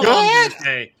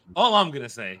 All I'm gonna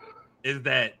say is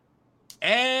that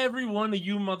every one of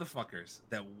you motherfuckers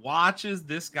that watches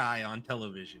this guy on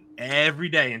television every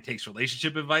day and takes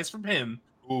relationship advice from him,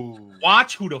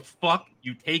 watch who the fuck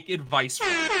you take advice from.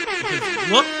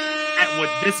 Because look at what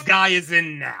this guy is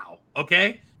in now,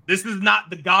 okay? This is not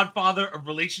the godfather of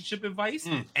relationship advice,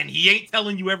 and he ain't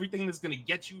telling you everything that's gonna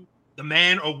get you the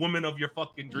man or woman of your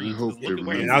fucking dreams.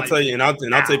 And I'll tell you, and I'll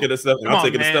take it a step, further.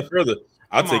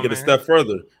 I'll take it a step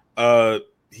further.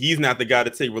 He's not the guy to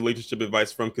take relationship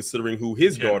advice from, considering who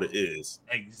his daughter is.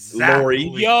 Exactly.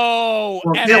 Lori. Yo.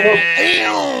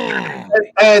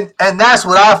 And that's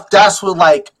what I didn't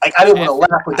want to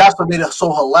laugh, but that's what made it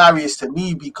so hilarious to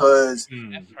me, because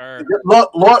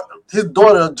his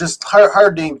daughter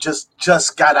her name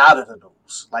just got out of the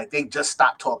news. Like, they just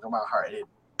stopped talking about her. And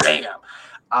bam.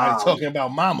 Now you're talking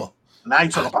about mama. Now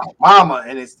you're talking about mama,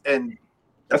 and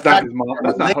that's not his mom.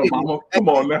 That's not her mama. Come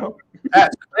on now.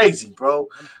 That's crazy, bro.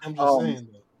 I'm just saying.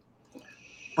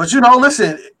 But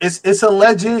listen, it's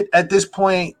alleged at this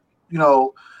point.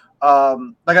 Like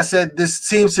I said, this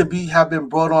seems to have been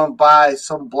brought on by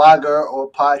some blogger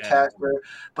or podcaster,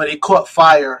 but it caught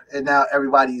fire, and now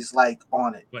everybody's like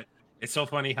on it. But it's so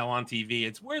funny how on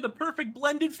TV we're the perfect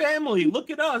blended family.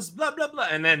 Look at us, blah blah blah,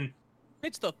 and then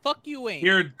bitch, the fuck you ain't.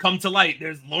 Here come to light.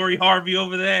 There's Lori Harvey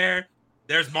over there.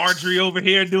 There's Marjorie over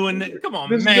here doing it. Come on,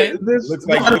 man. Looks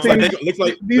like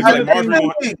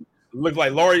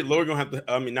Lori gonna have to.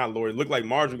 I mean, not Lori. Look like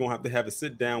Marjorie gonna have a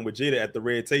sit down with Jada at the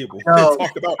red table and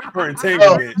talk about her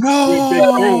entanglement.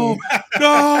 No.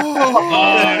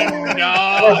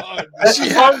 She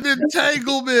had an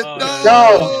entanglement.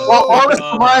 All this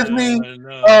reminds me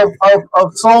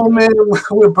of Soul Man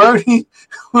with Bernie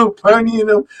and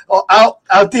them out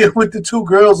there with the two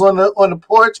girls on the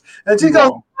porch, and she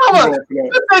goes, "Mama,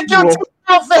 you think you're too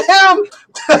good for him?"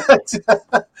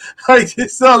 Like,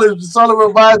 it's all it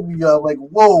reminds me of. Like,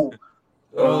 whoa.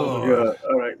 Oh god.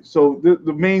 All right. So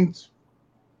the main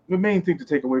thing to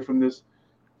take away from this: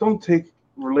 don't take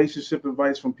relationship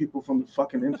advice from people from the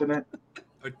fucking internet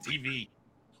or TV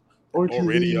or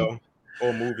radio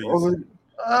or movies.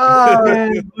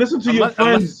 And listen to your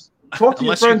friends. Talk to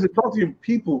your friends and talk to your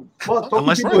people. Talk to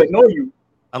people that know you.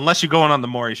 Unless you're going on the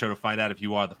Maury show to find out if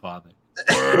you are the father.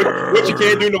 Which you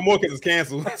can't do no more because it's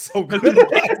canceled. So good.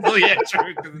 Oh yeah,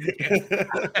 true.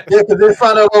 Because they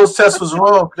found out those tests was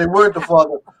wrong. They weren't the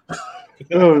father.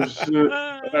 Oh shit!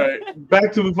 All right,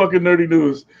 back to the fucking nerdy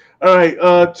news. All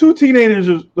right, two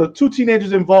teenagers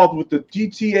involved with the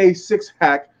GTA 6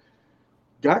 hack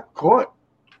got caught.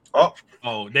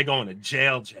 Oh, they're going to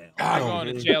jail. They're going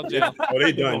to jail. Oh,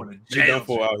 they done. They done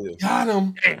for out here. Got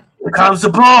him. Here comes the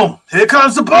boom. Here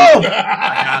comes the boom.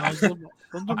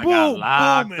 I got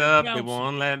locked up. They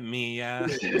won't let me out.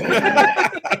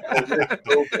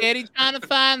 Eddie trying to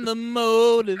find the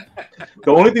motive.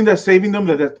 The only thing that's saving them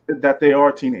is that they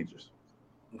are teenagers.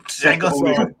 What's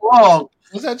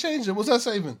that changing? What's that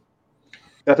saving?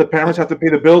 That the parents have to pay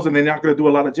the bills and they're not going to do a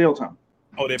lot of jail time.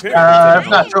 Oh, their That's parents.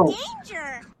 not true.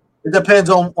 It depends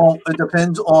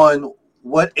on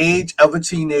what age of a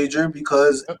teenager,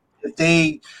 because if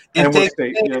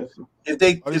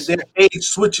their age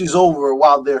switches over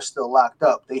while they're still locked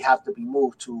up, they have to be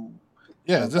moved to.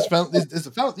 Yeah, these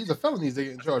are felonies they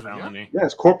get in charge of. Yeah,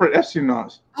 it's corporate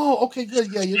espionage. Oh, okay,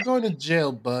 good. Yeah, you're going to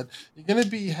jail, bud. You're going to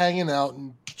be hanging out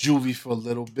in juvie for a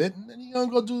little bit, and then you're going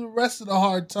to go do the rest of the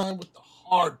hard time with the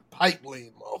hard pipe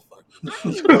laying motherfucker.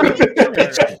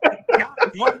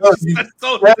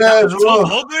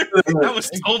 That was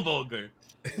so vulgar.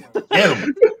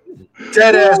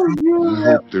 Dead ass. I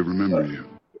hope they remember you.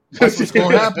 That's what's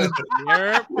going to happen.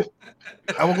 That's what's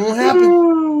going to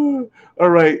happen. All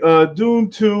right. Dune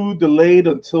 2 delayed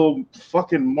until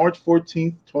fucking March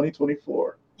 14th,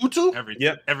 2024.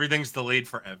 Everything's delayed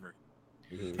forever.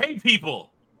 Mm-hmm. Hey,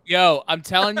 people. Yo, I'm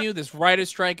telling you, this writer's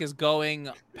strike is going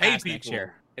past next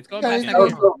year. It's going past next year.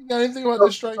 You got anything about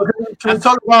this strike? Can we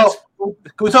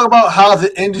talk about how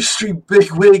the industry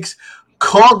bigwigs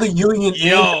called the union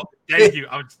in? Thank you.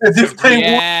 That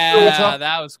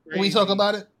was crazy. Can we talk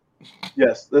about it?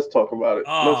 Yes, let's talk about it.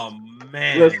 Oh,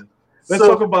 man. Let's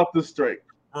talk about this strike.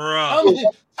 Bro.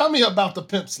 Tell me about the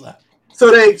pimp slap.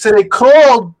 So they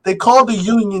called the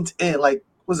unions in, like,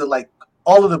 was it like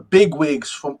all of the big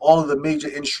wigs from all of the major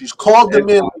industries called them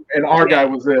in, and our guy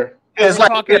was there. Yeah, it's we're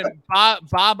like talking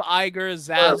Bob Iger,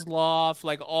 Zaslav,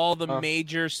 like all the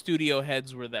major studio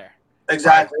heads were there.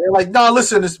 Exactly. They're like, no,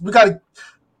 listen, we got to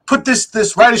put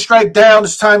this writer's strike down.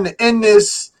 It's time to end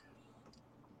this.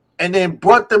 And then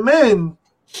brought them in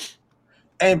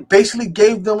and basically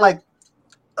gave them like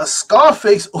a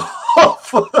Scarface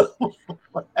offer.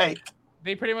 Like,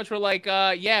 they pretty much were like,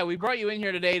 yeah, we brought you in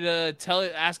here today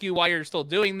to ask you why you're still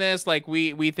doing this. Like,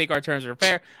 we think our terms are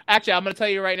fair. Actually, I'm going to tell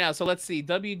you right now. So let's see.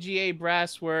 WGA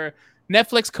brass were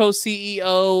Netflix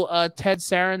co-CEO Ted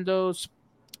Sarandos,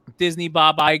 Disney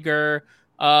Bob Iger,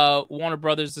 Warner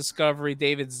Brothers Discovery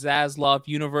David Zaslav,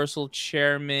 Universal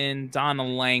Chairman Donna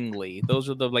Langley.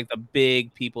 Those are the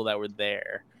big people that were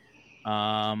there.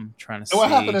 Trying to see. What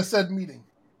happened at said meeting?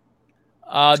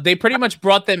 They pretty much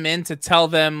brought them in to tell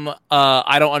them,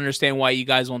 I don't understand why you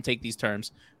guys won't take these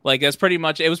terms. Like, it was pretty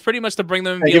much to bring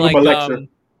them and be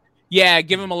like,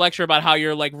 give them a lecture about how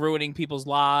you're like ruining people's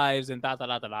lives and da da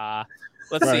da da da.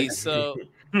 Let's see. So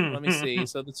let me see.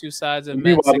 So the two sides have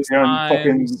met 6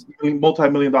 times. Fucking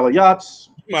multi-million-dollar yachts.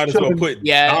 You might as well put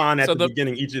Don at the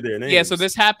beginning each of their names. Yeah, so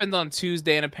this happened on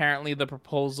Tuesday, and apparently the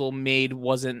proposal made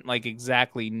wasn't like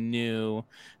exactly new.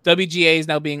 WGA is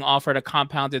now being offered a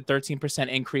compounded 13%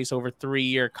 increase over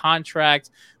 3-year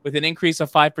contract with an increase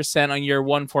of 5% on year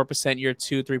 1, 4% year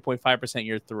 2, 3.5%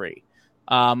 year 3.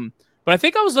 But I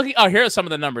think I was looking. Oh, here are some of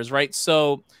the numbers, right?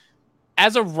 So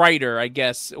as a writer, I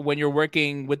guess, when you're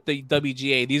working with the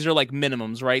WGA, these are like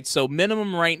minimums, right? So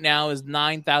minimum right now is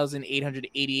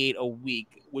 $9,888 a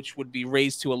week, which would be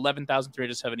raised to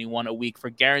 $11,371 a week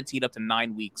for guaranteed up to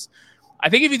 9 weeks. I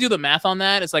think if you do the math on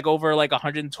that, it's like over like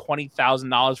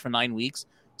 $120,000 for 9 weeks.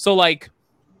 So like,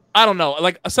 I don't know.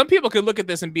 Like some people could look at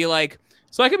this and be like,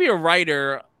 so I could be a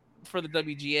writer for the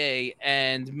WGA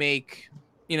and make,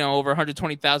 over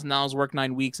 $120,000, work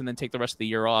 9 weeks, and then take the rest of the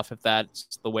year off if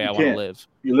that's the way I want to live.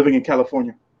 You're living in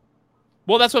California.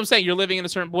 Well, that's what I'm saying. You're living in a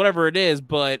certain whatever it is,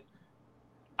 but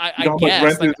I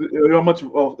guess how much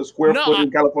a square foot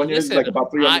in California is? Like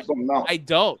about $300 something now.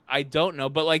 I don't know,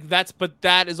 but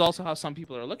that is also how some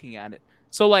people are looking at it.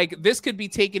 So like this could be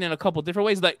taken in a couple different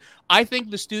ways. Like I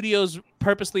think the studios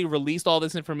purposely released all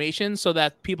this information so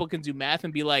that people can do math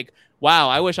and be like, "Wow,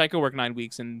 I wish I could work 9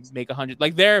 weeks and make 100."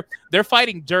 Like they're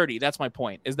fighting dirty. That's my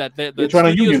point. Is that the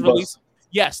trying to union release?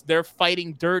 Yes, they're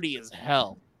fighting dirty as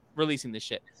hell releasing this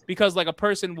shit because like a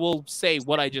person will say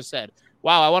what I just said.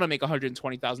 Wow, I want to make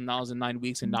 $120,000 in 9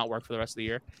 weeks and not work for the rest of the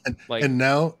year. And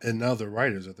now the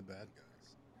writers are the bad guys.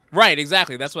 Right,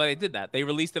 exactly. That's why they did that. They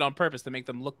released it on purpose to make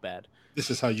them look bad. This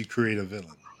is how you create a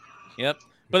villain. Yep.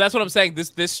 But that's what I'm saying.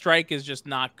 This strike is just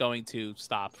not going to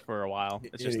stop for a while.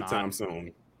 It's just anytime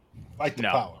soon. Fight the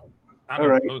power. All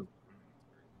right.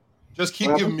 Just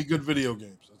keep giving me good video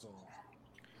games. That's all.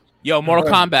 Yo,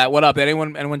 Mortal Kombat. What up?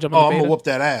 Anyone jump in the beta? I'm gonna whoop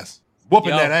that ass.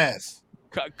 Whooping that ass.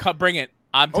 Bring it.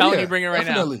 I'm telling you, bring it right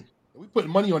now. We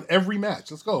putting money on every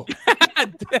match. Let's go.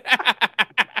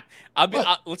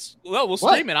 We'll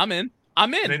stream it. I'm in.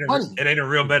 It ain't a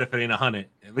real bet if it ain't 100.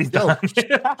 At least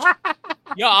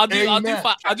Yo, I'll do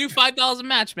 $5 a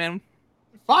match, man.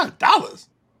 $5?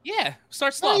 Yeah,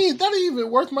 start slow. That ain't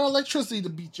even worth my electricity to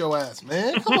beat your ass,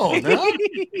 man. Come on now.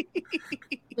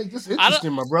 Make this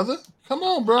interesting, my brother. Come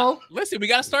on, bro. Listen, we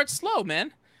gotta start slow,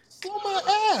 man. Slow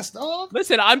my ass, dog.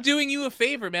 Listen, I'm doing you a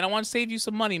favor, man. I want to save you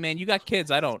some money, man. You got kids.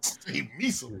 I don't. Save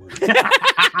me some money.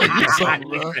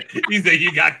 He said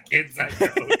you got kids. I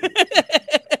don't.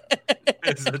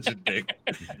 That's such a dick.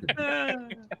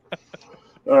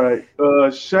 All right.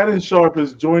 Shannon Sharp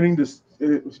is joining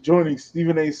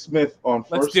Stephen A. Smith on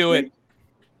First Let's do it.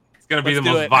 It's going to be the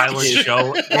most violent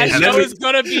show. That show is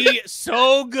going to be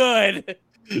so good.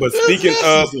 But speaking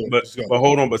of, but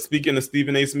hold on. But speaking of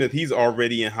Stephen A. Smith, he's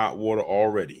already in hot water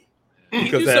already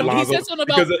because of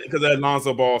that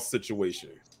Lonzo Ball situation.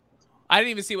 I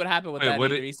didn't even see what happened with that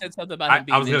either. He said something about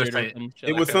him being injured.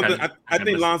 It was something. I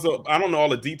think Lonzo. I don't know all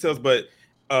the details, but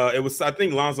it was. I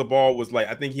think Lonzo Ball was like.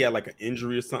 I think he had like an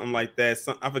injury or something like that.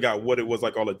 I forgot what it was,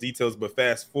 like all the details. But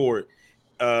fast forward,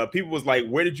 people was like,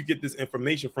 "Where did you get this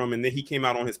information from?" And then he came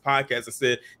out on his podcast and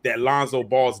said that Lonzo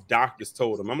Ball's doctors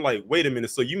told him. I'm like, wait a minute.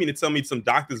 So you mean to tell me some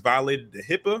doctors violated the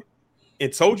HIPAA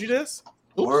and told you this?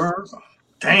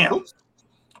 Damn.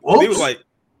 He was like.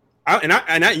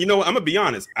 I, you know what? I'm gonna be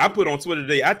honest. I put on Twitter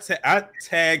today. I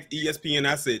tagged ESPN.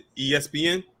 I said,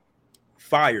 ESPN,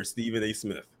 fire Stephen A.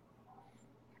 Smith.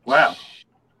 Wow,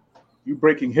 you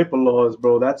breaking HIPAA laws,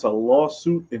 bro? That's a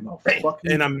lawsuit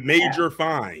and a major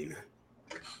fine.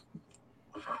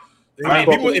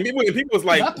 People was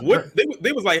like, what?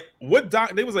 They was like, what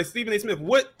doc? They was like, Stephen A. Smith,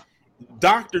 what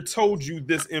doctor told you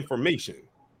this information?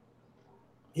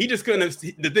 He just couldn't.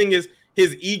 The thing is,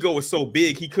 his ego is so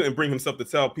big, he couldn't bring himself to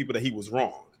tell people that he was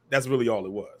wrong. That's really all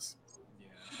it was.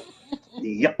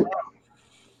 Yep.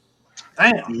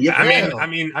 Damn. Yeah, I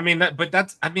mean,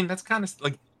 that's kind of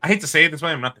like, I hate to say it this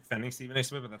way. I'm not defending Stephen A.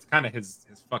 Smith, but that's kind of his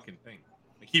fucking thing.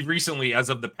 Like, he recently, as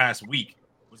of the past week,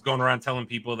 was going around telling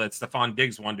people that Stephon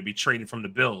Diggs wanted to be traded from the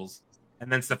Bills,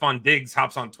 and then Stephon Diggs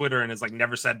hops on Twitter and is like,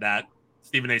 never said that.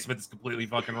 Stephen A. Smith is completely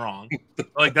fucking wrong.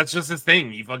 Like, that's just his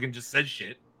thing. He fucking just says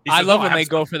shit. I love when they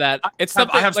go for that. It's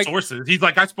I have sources. He's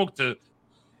like, I spoke to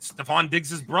Stephon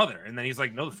Diggs' brother, and then he's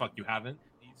like, no, the fuck you haven't.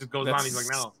 He just goes on. He's like,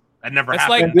 no, that never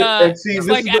happened.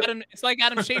 It's like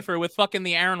Adam Schefter with fucking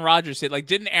the Aaron Rodgers shit. Like,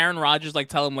 didn't Aaron Rodgers like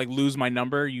tell him like lose my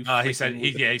number? He said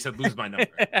lose my number.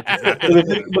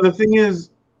 But the thing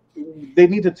is, they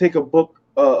need to take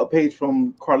a page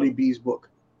from Carly B's book.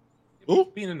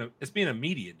 It's being a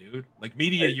media, dude. Like,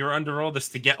 media, you're under all this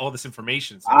to get all this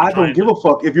information. So I don't give a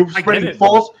fuck if you're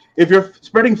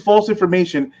spreading false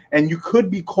information, and you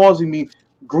could be causing me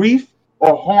grief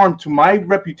or harm to my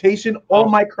reputation or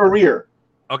my career.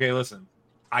 Okay, listen.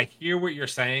 I hear what you're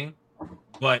saying,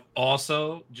 but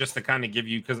also just to kind of give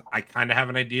you, because I kind of have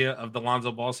an idea of the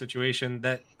Lonzo Ball situation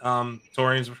that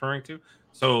Torian's referring to.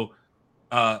 So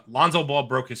Lonzo Ball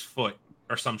broke his foot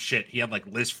or some shit. He had like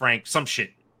Liz Frank, some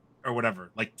shit or whatever,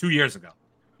 like 2 years ago.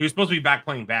 He was supposed to be back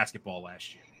playing basketball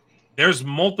last year. There's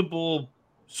multiple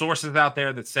sources out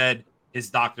there that said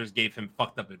his doctors gave him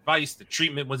fucked up advice. The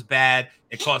treatment was bad.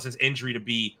 It caused his injury to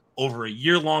be over a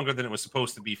year longer than it was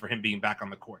supposed to be for him being back on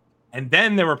the court. And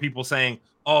then there were people saying,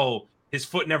 oh, his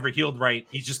foot never healed right.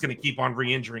 He's just going to keep on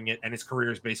re-injuring it, and his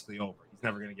career is basically over. He's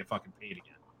never going to get fucking paid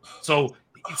again. So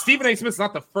Stephen A. Smith's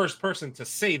not the first person to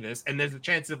say this, and there's a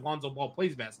chance if Lonzo Ball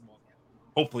plays basketball again.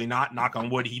 Hopefully not, knock on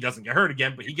wood, he doesn't get hurt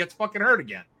again, but he gets fucking hurt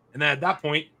again. And then at that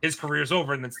point, his career's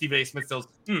over, and then Stephen A. Smith says,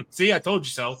 see, I told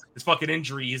you so. His fucking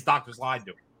injury, his doctors lied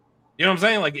to him. You know what I'm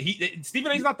saying? Like,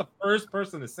 Stephen A's not the first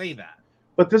person to say that.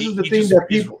 But this is the thing that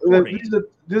people.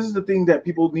 This is the thing that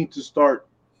people need to start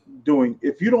doing.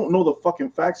 If you don't know the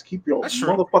fucking facts, keep your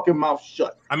motherfucking mouth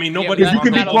shut. I mean, nobody. You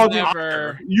can be called. But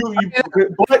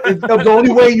the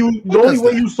only way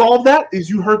you solve that is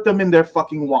you hurt them in their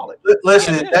fucking wallet.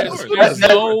 Listen, there's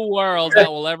no world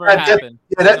that will ever happen.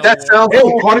 That sounds. Hey,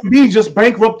 Cardi B just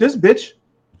bankrupt this bitch.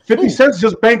 50 Cent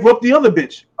just bankrupt the other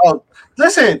bitch. Oh,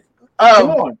 listen.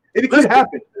 Come on, it could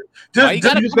happen. You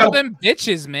gotta call them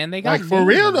bitches, man. They got like for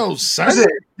real though, son.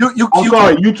 I'm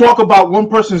sorry. You talk about one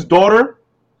person's daughter,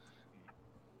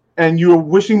 and you're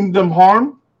wishing them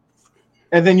harm,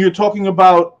 and then you're talking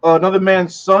about another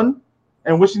man's son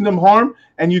and wishing them harm,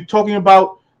 and you're talking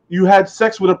about you had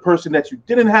sex with a person that you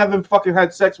didn't have him fucking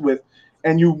had sex with,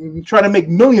 and you try to make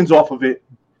millions off of it.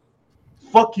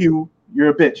 Fuck you. You're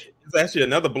a bitch. There's actually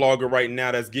another blogger right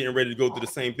now that's getting ready to go through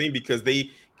the same thing because they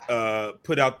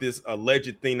put out this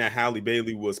alleged thing that Halle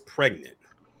Bailey was pregnant.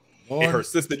 And her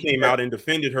sister came out and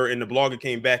defended her, and the blogger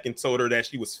came back and told her that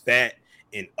she was fat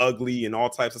and ugly and all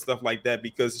types of stuff like that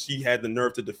because she had the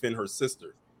nerve to defend her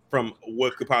sister from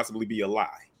what could possibly be a lie.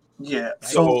 Yeah.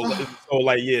 So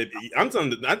like, yeah, I'm telling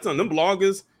them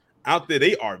bloggers out there,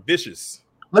 they are vicious.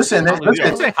 Listen, did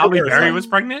you say Halle Berry was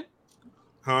pregnant?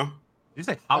 Huh? Did you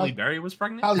say Halle Berry was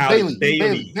pregnant? Halle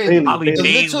Bailey. Halle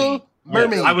Bailey. Little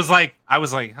Mermaid. I was like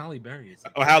Halle Berry.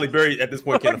 Halle Berry at this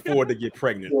point can't afford to get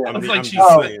pregnant. Yeah. I mean,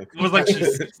 it was like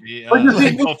she's 60.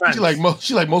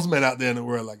 She like most men out there in the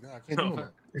world. Like, nah, I can't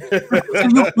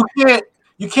do that.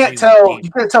 You can't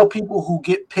tell people who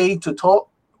get paid to talk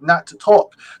not to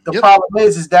talk. The problem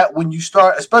is that when you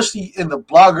start, especially in the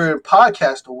blogger and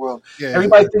podcaster world,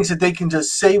 everybody thinks that they can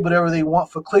just say whatever they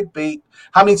want for clickbait.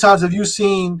 How many times have you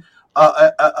seen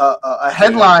a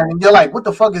headline and you're like, what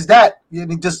the fuck is that? And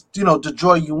it just, to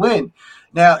draw you in.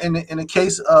 Now, in the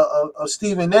case of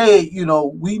Stephen A,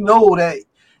 we know that,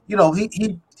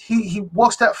 he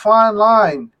walks that fine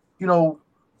line,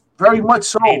 very much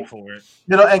so, for it.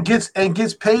 and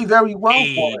gets paid very well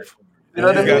for it. You know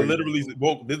what I mean?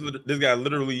 This guy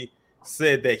literally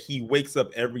said that he wakes up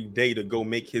every day to go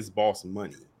make his boss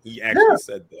money. He actually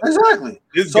said that. Exactly.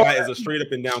 This guy is a straight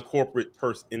up and down corporate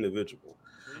individual.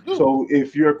 So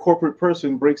if your corporate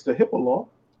person breaks the HIPAA law,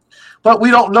 but we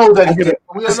don't know that he did.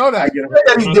 We don't know that.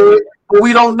 He did, but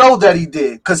we don't know that he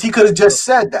did because he could have just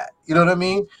said that. You know what I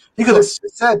mean? He could have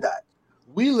said that.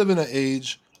 We live in an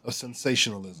age of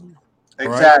sensationalism.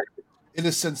 Exactly. Right? It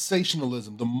is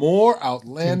sensationalism. The more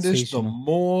outlandish, the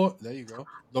more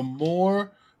the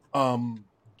more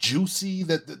juicy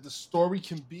that the story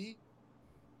can be.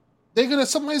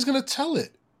 Somebody's gonna tell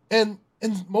it. And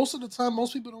most of the time,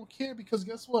 most people don't care because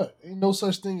guess what? Ain't no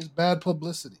such thing as bad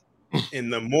publicity.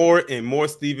 And the more and more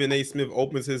Stephen A. Smith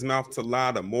opens his mouth to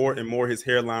lie, the more and more his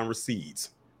hairline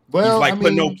recedes. Well, he's like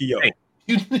Pinocchio.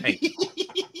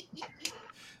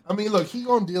 I mean, look, he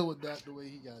gonna deal with that the way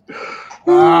he got to.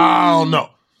 I don't know.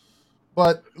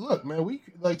 But look, man, we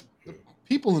like the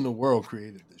people in the world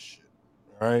created this shit.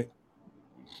 All right.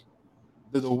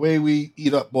 The way we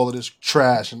eat up all of this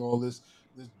trash and all this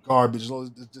garbage, and all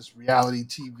this reality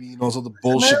TV and all this other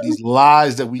bullshit, man, these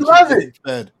lies that we love it.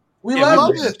 Fed. We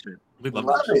love it. We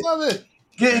love it.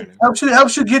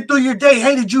 Helps you get through your day.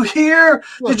 Hey, did you hear?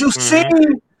 Did you see?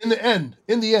 In the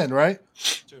end, right?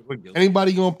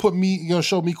 Anybody gonna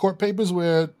show me court papers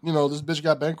where this bitch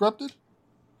got bankrupted?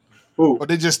 Who? Or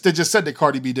they just said that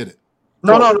Cardi B did it?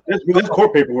 No, that's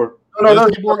court paperwork. No,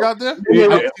 paperwork out there.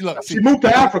 Yeah. She moved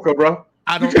to Africa, bro.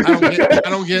 I don't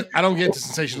get the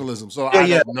sensationalism, so I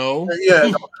don't know.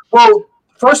 Yeah. No. Well,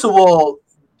 first of all,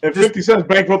 and 50 Cent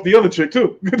bankrupt the other chick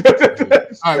too.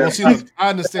 All right. Well, see, look, I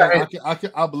understand.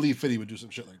 I believe 50 would do some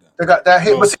shit like that. They got that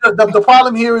hit, but see, the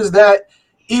problem here is that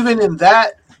even in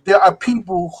that, there are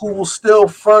people who will still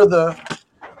further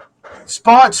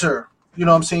sponsor. You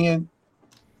know what I'm saying?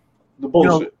 The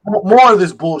bullshit. More of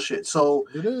this bullshit. So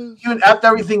even after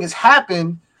everything has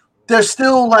happened, they're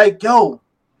still like, yo,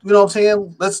 you know what I'm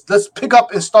saying? Let's pick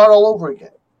up and start all over again.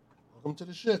 Welcome to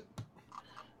the shit.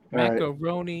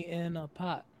 Macaroni in a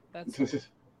pot. That's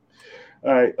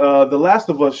all right. The Last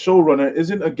of Us showrunner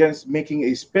isn't against making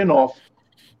a spinoff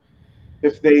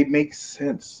if they make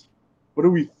sense. What do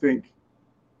we think?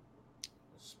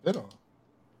 Spinoff?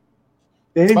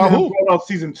 They ain't even brought out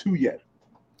season 2 yet.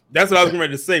 That's what I was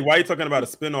ready to say. Why are you talking about a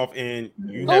spinoff and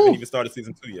you haven't even started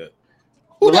season 2 yet?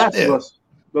 The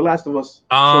Last of Us.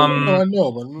 I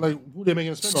know, but like, who they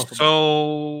making a spinoff?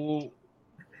 So,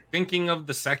 thinking of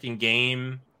the second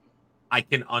game, I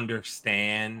can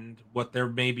understand what they're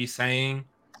maybe saying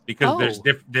because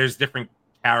there's different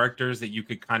characters that you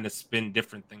could kind of spin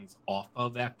different things off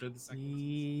of after the second.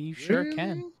 You sure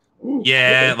can.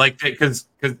 Yeah, like because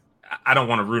I don't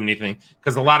want to ruin anything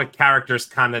because a lot of characters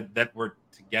kind of that were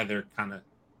together kind of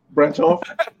branch off,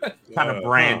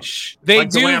 branch. They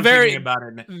do very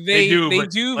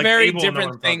very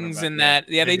different things in that.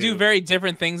 Yeah, they do very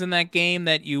different things in that game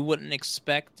that you wouldn't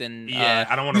expect. And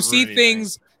I don't want to. You see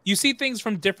things. You see things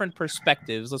from different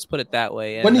perspectives. Let's put it that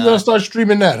way. And, when are you gonna start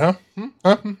streaming that, huh?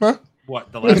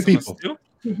 What, The Last of Us 2?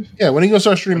 Yeah, when are you gonna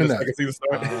start streaming that?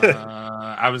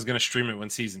 I was gonna stream it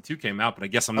when season 2 came out, but I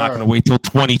guess I'm not gonna wait till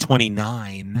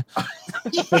 2029.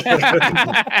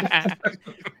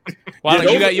 Wow,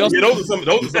 those are some of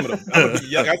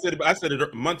the. I said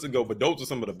it months ago, but those are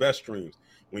some of the best streams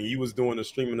when you was doing the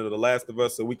streaming of The Last of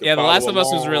Us, so we could. Yeah, The Last of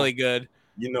Us was really good.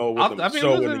 With the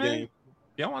show in the game.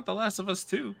 If y'all want The Last of Us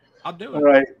 2, I'll do it. All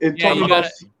right.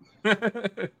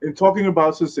 In talking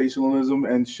about sensationalism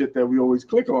and shit that we always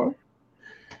click on,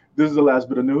 this is the last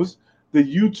bit of news. The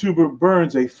YouTuber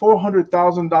burns a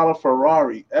 $400,000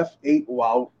 Ferrari F8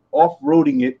 while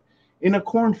off-roading it in a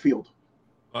cornfield.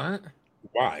 What?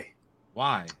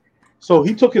 Why? So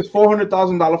he took his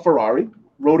 $400,000 Ferrari,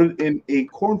 rode it in a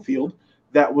cornfield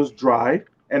that was dry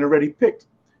and already picked.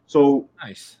 So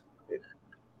nice.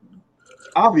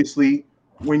 Obviously,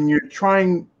 when you're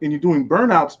doing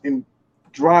burnouts in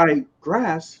dry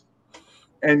grass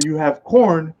and you have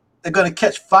corn, they're going to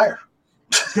catch fire.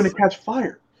 It's going to catch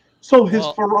fire. So his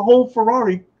whole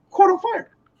Ferrari caught on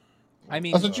fire. I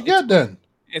mean, that's what you get then.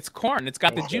 It's corn. It's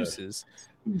got the juices.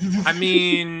 I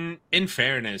mean, in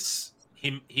fairness,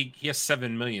 he has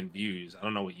 7 million views. I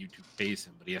don't know what YouTube pays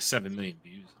him, but he has 7 million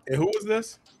views. And who was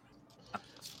this?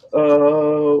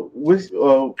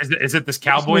 Is it this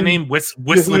cowboy name?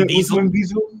 Whistling Diesel? Whistling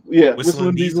Diesel? Yeah,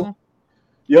 Whistling Diesel?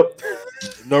 Yep.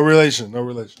 No relation.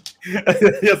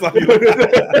 Yes,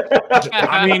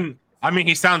 I mean,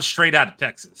 he sounds straight out of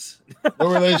Texas.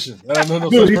 No relation.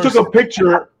 Dude, he took a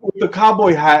picture with the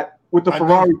cowboy hat with the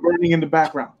Ferrari burning in the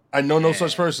background. I know no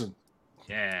such person.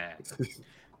 Yeah.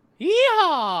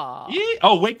 Yeehaw!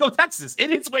 Oh, Waco, Texas.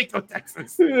 It is Waco,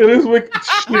 Texas. It is Waco.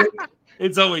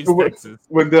 It's always Texas.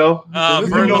 Wendell.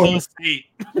 Burn the whole state.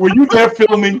 Were you there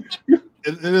filming?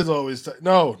 It is always.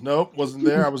 No, wasn't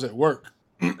there. I was at work.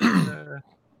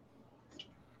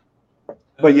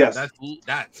 But yes. That's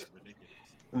ridiculous.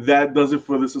 That does it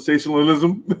for the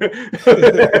sensationalism. and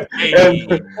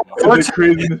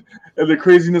the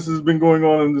craziness has been going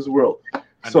on in this world.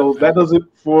 So that does it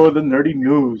for the nerdy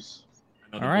news.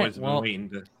 All right. Well, waiting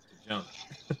to jump.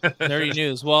 Nerdy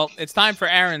news. Well, it's time for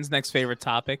Aaron's next favorite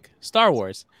topic, Star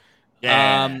Wars.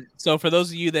 Yeah. So for those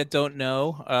of you that don't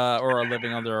know or are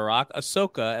living under a rock,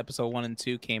 Ahsoka episode 1 and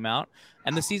 2 came out,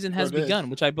 and the season has begun,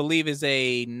 which I believe is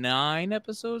a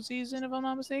 9-episode season, if I'm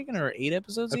not mistaken, or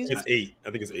 8-episode season. It's 8.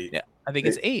 I think it's 8. Yeah, I think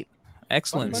it's 8.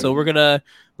 Excellent. So we're gonna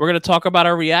talk about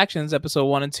our reactions, episode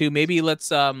 1 and 2. Maybe let's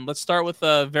start with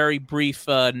a very brief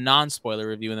non-spoiler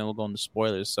review, and then we'll go into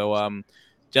spoilers. So,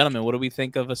 gentlemen, what do we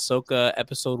think of Ahsoka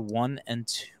episode 1 and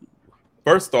 2?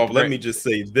 First off, let me just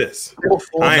say this: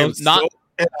 I am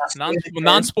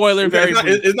non-spoiler. Very.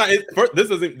 This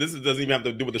doesn't even have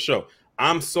to do with the show.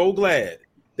 I'm so glad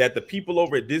that the people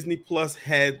over at Disney Plus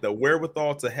had the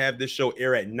wherewithal to have this show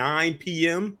air at 9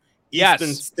 p.m.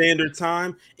 Eastern Standard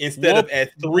Time instead of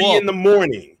at 3 in the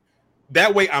morning.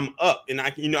 That way, I'm up and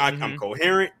I'm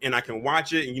coherent and I can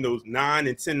watch it. And 9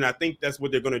 and 10. And I think that's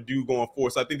what they're going to do going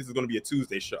forward. So I think this is going to be a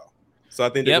Tuesday show. So I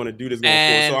think they're going to do this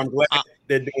going forward. So I'm glad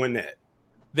they're doing that.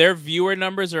 Their viewer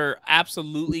numbers are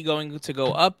absolutely going to go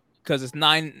up because it's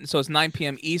 9. So it's 9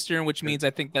 p.m. Eastern, which means I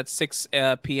think that's 6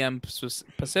 p.m.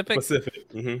 Pacific.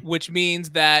 Which means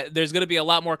that there's going to be a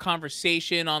lot more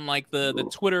conversation on like the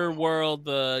Twitter world,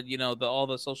 all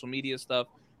the social media stuff.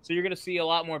 So you're going to see a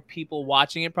lot more people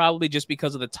watching it probably just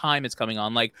because of the time it's coming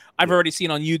on. Like I've already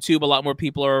seen on YouTube, a lot more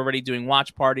people are already doing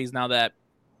watch parties now that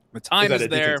the time is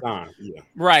there.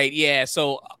 Right. Yeah.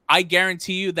 So I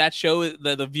guarantee you that show,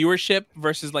 the viewership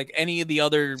versus like any of the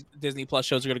other Disney Plus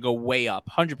shows are going to go way up.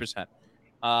 100%.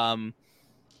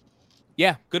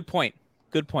 Yeah. Good point.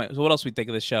 So what else do we think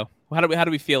of this show? How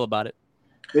do we feel about it?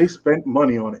 They spent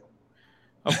money on it.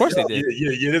 Of course they did.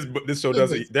 Yeah. This show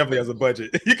definitely has a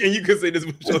budget. You can say this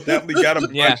show definitely got a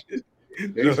budget.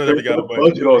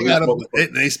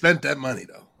 They spent that money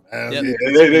though.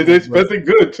 They spent it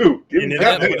good too. And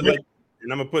I'm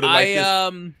gonna put it like this.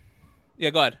 Yeah,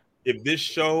 go ahead. If this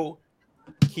show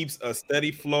keeps a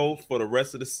steady flow for the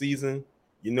rest of the season,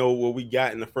 what we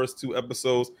got in the first 2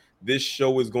 episodes, this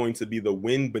show is going to be the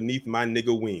wind beneath my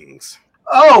nigga wings.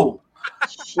 Oh,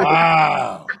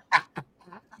 wow!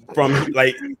 From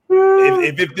like,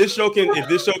 if this show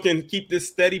can keep this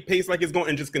steady pace like it's going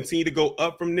and just continue to go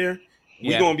up from there,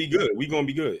 we're gonna be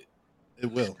good. It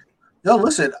will. Yo,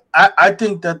 listen, I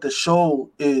think that the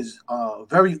show is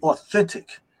very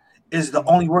authentic, is the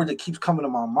only word that keeps coming to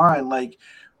my mind. Like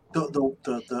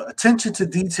the attention to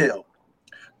detail,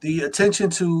 the attention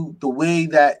to the way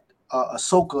that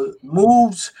Ahsoka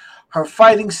moves, her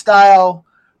fighting style,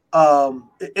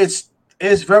 it's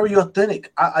very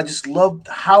authentic. I just loved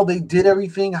how they did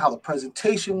everything, how the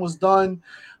presentation was done.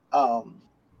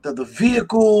 The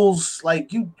vehicles,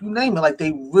 like you name it, like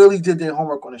they really did their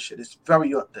homework on this shit. It's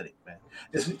very authentic, man.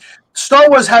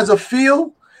 Star Wars has a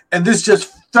feel, and this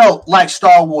just felt like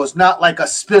Star Wars, not like a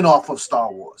spin-off of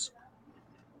Star Wars.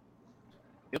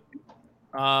 Yep.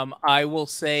 I will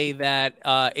say that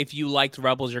if you liked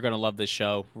Rebels, you're going to love this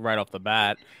show right off the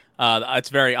bat. It's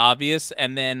very obvious.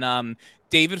 And then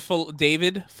David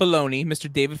Filoni,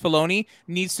 Mr. David Filoni,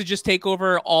 needs to just take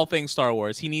over all things Star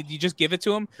Wars. You just give it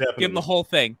to him. Definitely. Give him the whole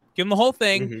thing.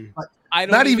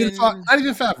 Mm-hmm. Not even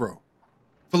Favreau.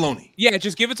 Filoni. Yeah,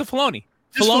 just give it to Filoni.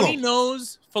 Filoni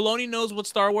knows what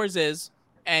Star Wars is,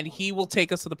 and he will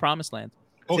take us to the promised land.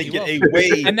 Take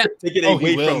it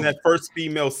away from that first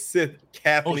female Sith,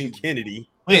 Kathleen Kennedy.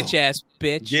 Bitch ass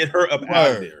bitch. Get her up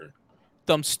out of there.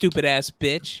 Dumb stupid ass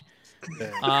bitch.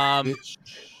 Bitch.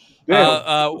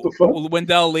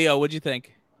 Wendell, Leo, what'd you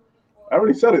think? I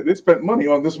already said it. They spent money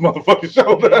on this motherfucking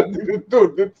show.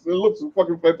 Dude, it looks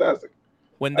fucking fantastic.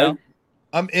 Wendell?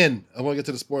 I'm in. I want to get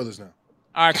to the spoilers now.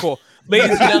 All right, cool.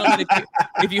 Ladies and gentlemen,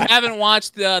 if you haven't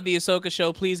watched the Ahsoka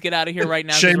show, please get out of here right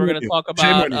now because we're going to talk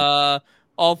about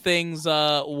all things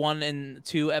 1 and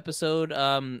 2 episode.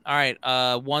 All right,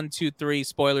 1, 2, 3,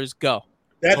 spoilers, go.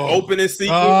 That opening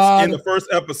sequence in the first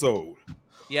episode.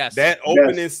 Yes. That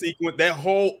opening sequence, that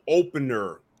whole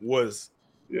opener was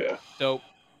dope.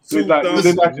 There.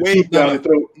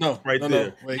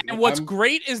 Wait, and what's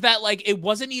great is that like it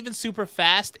wasn't even super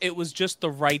fast. It was just the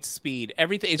right speed.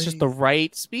 Everything. It's just the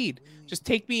right speed. Just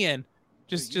take me in.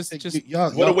 Just.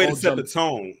 What a way to set the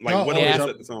tone. Like what a way to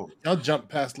set the tone. Y'all jump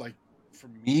past like for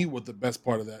me what the best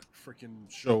part of that freaking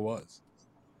show was.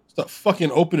 It's the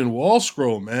fucking opening wall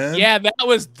scroll, man. Yeah, that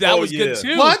was good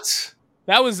too. What?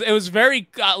 It was very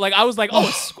like I was like,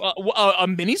 a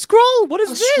mini scroll. What is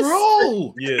this?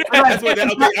 Scroll. Yeah, that's what.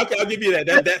 I'll give you that.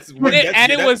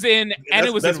 It was in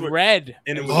red.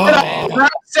 And it was. Did I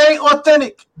not say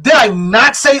authentic? Did I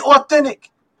not say authentic?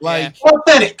 Like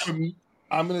authentic.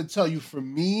 I'm gonna tell you, for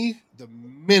me, the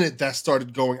minute that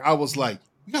started going, I was like,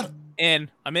 "We gotta."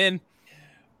 I'm in.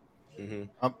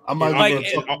 I might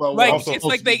it's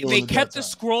like they kept the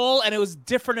scroll and it was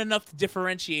different enough to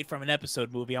differentiate from an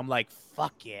episode movie. I'm like,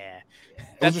 fuck yeah.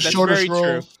 That's a shorter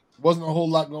scroll. Wasn't a whole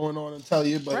lot going on to tell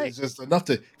you, but it's just enough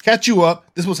to catch you up.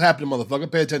 This was happening,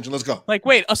 motherfucker. Pay attention. Let's go. Like,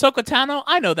 wait, Ahsoka Tano?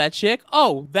 I know that chick.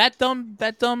 Oh, that dumb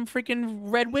freaking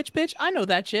red witch bitch? I know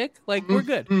that chick. Like, we're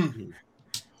good.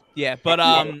 Yeah, but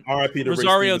R.I.P. to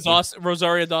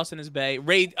Rosario Dawson is Bay.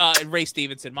 Ray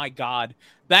Stevenson, my God,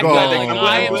 that guy.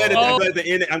 I'm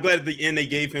glad at the end they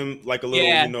gave him like a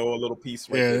little, a little piece.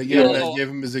 They gave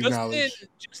him his acknowledgement.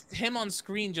 Just him on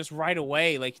screen, just right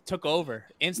away, like took over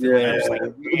instantly. I was like,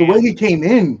 the way he came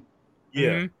in.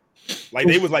 Yeah, like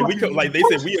they was like they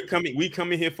said we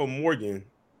coming here for Morgan.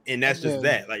 And that's just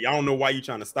that. Like, I don't know why you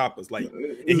trying to stop us. Like,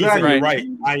 and he said, "You're right.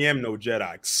 I am no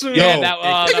Jedi." Yeah, that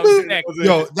was sick.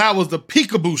 That was the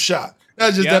peekaboo shot.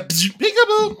 That's just that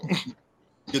peekaboo.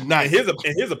 Good night.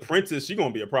 And his apprentice, she's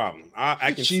gonna be a problem.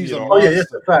 I can see it. Oh yeah,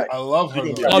 it's a fact. I love her.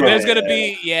 There's gonna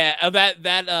be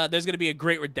there's gonna be a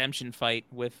great redemption fight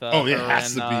with. It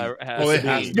has to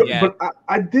be. But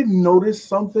I did notice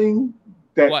something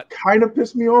that kind of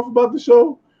pissed me off about the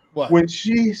show. What? When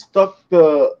she stuck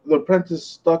the apprentice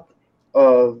stuck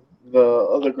the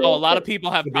other girl. Oh, a lot of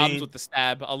people have problems with the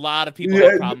stab. A lot of people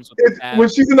have problems with the stab. When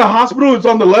she's in the hospital, it's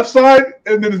on the left side,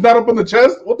 and then it's not up on the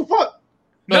chest. What the fuck?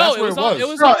 No, it was.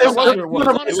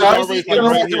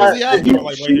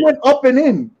 She went up and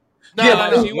in.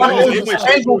 It was an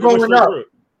angle going up.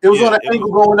 It was on an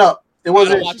angle going up. It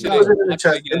wasn't in the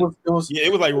chest.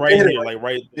 It was like right here, like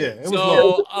right there.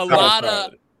 So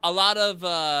a lot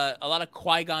of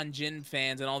Qui-Gon Jinn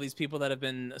fans and all these people that have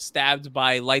been stabbed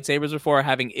by lightsabers before are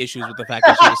having issues with the fact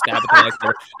that she was stabbed with a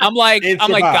lightsaber. I'm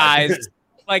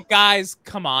like, guys,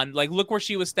 come on. Like, look where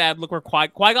she was stabbed. Look where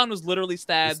Qui-Gon was literally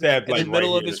stabbed in the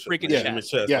middle of his freaking chest.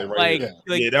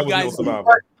 That was no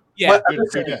survival. Yeah.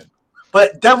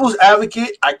 But devil's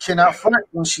advocate, I cannot front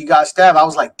when she got stabbed. I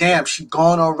was like, damn, she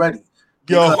gone already.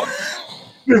 Yo.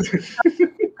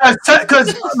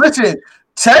 Because listen,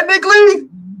 technically,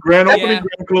 grand opening,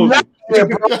 grand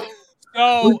closing.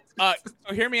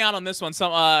 So hear me out on this one.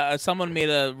 Someone made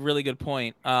a really good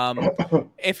point.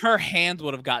 If her hand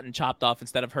would have gotten chopped off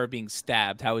instead of her being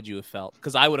stabbed, how would you have felt?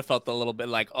 Because I would have felt a little bit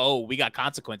like, oh, we got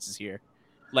consequences here.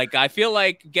 Like, I feel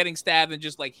like getting stabbed and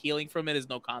just like healing from it is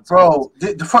no consequence.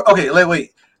 Bro, okay,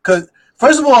 wait. Because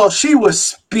first of all, she was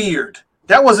speared.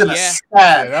 That wasn't a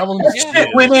stab. That shit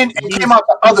went in and came out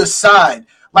the other side.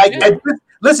 Like,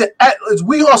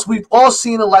 we've all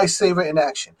seen a lightsaber in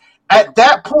action. At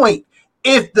that point,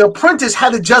 if the apprentice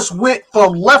had just went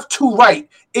from left to right,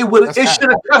 it should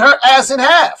have cut her ass in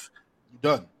half.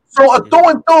 Done. So a through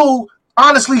and through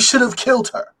honestly should have killed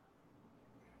her.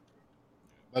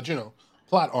 But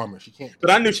plot armor, she can't.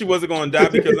 But I knew she wasn't going to die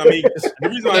because the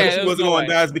reason why she wasn't going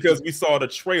to die is because we saw the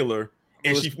trailer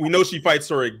and we know she fights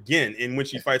her again. And when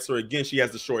she fights her again, she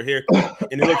has the short hair,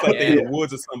 and it looks like they're in the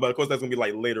woods or something. But of course, that's going to be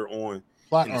like later on.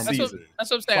 That's what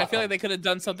I'm saying. I feel like they could have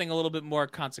done something a little bit more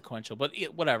consequential, but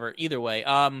whatever. Either way,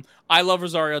 I love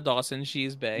Rosario Dawson.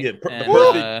 She's bae.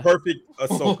 Yeah, perfect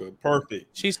Ahsoka.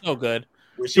 Perfect. She's so good.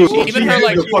 When she did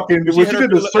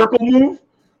the circle move.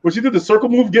 When she did the circle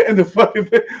move, getting the fucking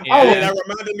thing. That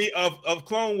reminded me of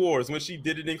Clone Wars when she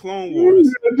did it in Clone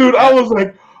Wars. Dude, I was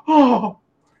like, oh,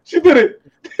 she did it.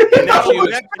 And not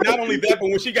only that, but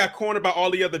when she got cornered by all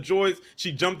the other droids,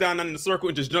 she jumped down in the circle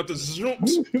and just jumped to zoom,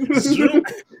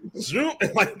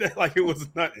 like that, like it was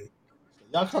nothing.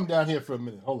 Y'all come down here for a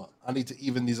minute. Hold on, I need to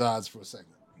even these odds for a second.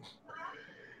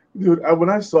 Dude, when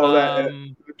I saw that,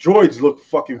 the droids look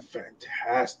fucking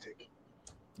fantastic.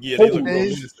 Yeah, they look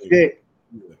shit.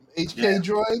 HK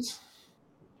droids?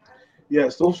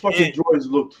 Yes, those fucking droids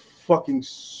looked fucking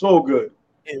so good.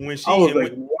 And when I was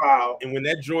like, wow. And when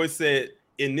that droid said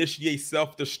initiate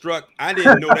self-destruct, I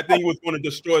didn't know that thing was going to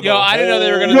destroy the whole... I didn't know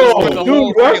they were going to destroy the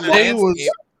whole landscape.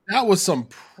 That was some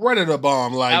predator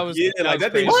bomb. That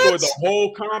thing destroyed the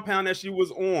whole compound that she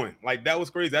was on. Like, that was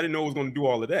crazy. I didn't know it was going to do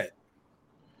all of that.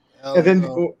 And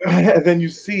then you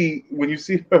see, when you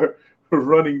see her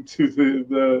running to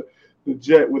the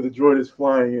jet where the droid is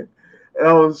flying it,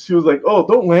 and she was like, "Oh,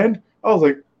 don't land." I was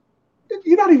like,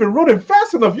 "You're not even running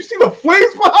fast enough. You see the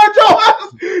flames behind your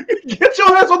ass? Get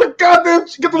your ass on the goddamn.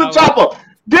 Get to the chopper.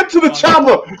 Get to the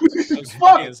chopper."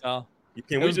 Fuck.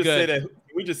 Can we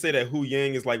just say that Hu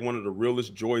Yang is like one of the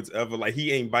realest droids ever? Like,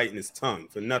 he ain't biting his tongue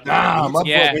for nothing.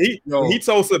 When he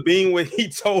told Sabine, when he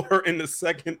told her in the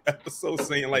second episode,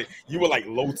 saying like, you were like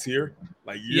low tier,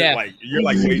 like you're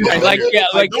like way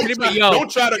down.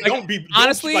 Don't be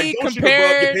honestly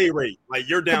compared your pay rate. Like,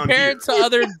 you're down compared to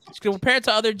other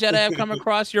Jedi I've come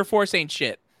across. Your force ain't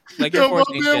shit. Like my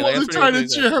man wasn't trying to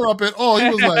cheer her up at all. He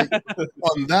was like,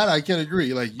 on that I can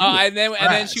agree. Like, and then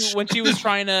when she was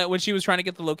trying to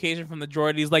get the location from the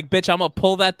droid, he's like, "Bitch, I'm gonna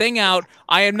pull that thing out.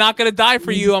 I am not gonna die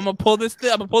for you. I'm gonna pull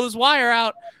this wire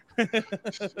out."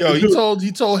 Yo,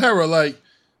 he told Hera, like,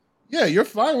 yeah, you're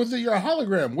fine with it. You're a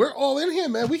hologram. We're all in here,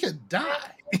 man. We could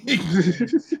die.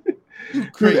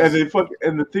 Crazy.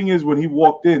 And the thing is, when he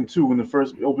walked in too, in the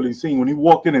first opening scene, when he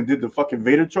walked in and did the fucking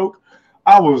Vader choke,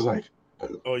 I was like,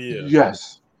 "Oh yeah,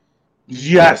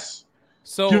 yes."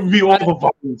 So give me all the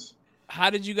buttons. How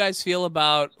did you guys feel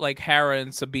about like Hera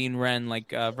and Sabine Wren,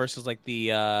 like versus like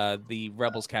the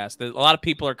Rebels cast? A lot of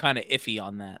people are kind of iffy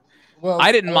on that. Well,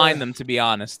 I didn't mind them, to be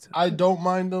honest. I don't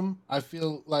mind them. I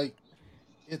feel like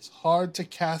it's hard to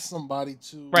cast somebody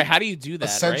to How do you do that?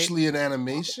 Essentially, an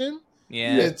animation.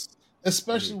 Yeah, it's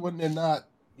especially when they're not,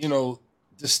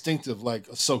 distinctive like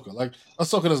Ahsoka. Like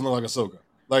Ahsoka doesn't look like Ahsoka.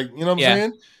 Like, you know what I'm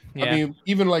saying? Yeah. I mean,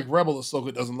 even like Rebel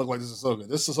Ahsoka doesn't look like this Ahsoka.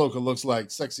 This Ahsoka looks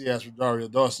like sexy ass Rosario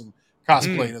Dawson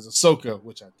cosplaying as Ahsoka,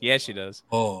 which I think. She does.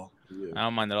 Oh, I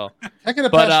don't mind at all. I get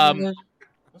a passion alert.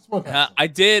 I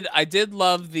did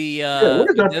love the.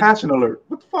 Where's that passion alert?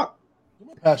 What the fuck?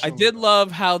 I did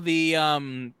love how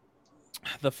the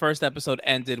first episode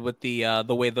ended with the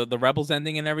way the Rebels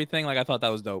ending and everything. Like, I thought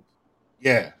that was dope.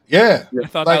 Yeah. I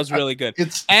thought that was really good.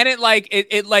 It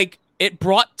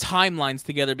brought timelines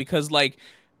together because, like,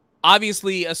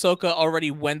 obviously Ahsoka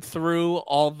already went through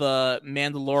all the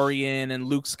Mandalorian and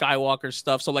Luke Skywalker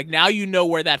stuff. So, like, now you know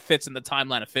where that fits in the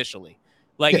timeline officially.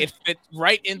 Like, it fit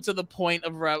right into the point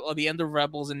of the end of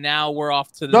Rebels, and now we're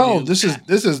off to the this is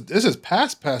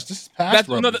past. This is past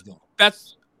Rebels.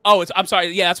 I'm sorry.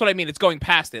 Yeah, that's what I mean. It's going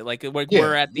past it. Like we're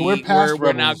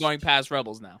now going past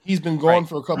Rebels now. He's been gone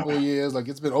for a couple of years. Like,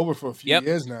 it's been over for a few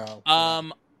years now.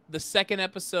 The second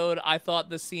episode, I thought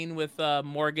the scene with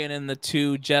Morgan and the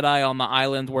two Jedi on the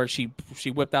island where she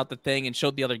whipped out the thing and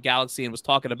showed the other galaxy and was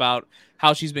talking about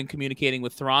how she's been communicating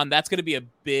with Thrawn. That's going to be a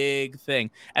big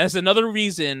thing, and it's another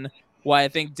reason why I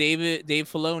think Dave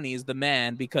Filoni is the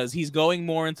man, because he's going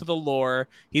more into the lore.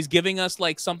 He's giving us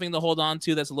like something to hold on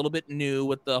to that's a little bit new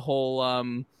with the whole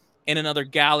in another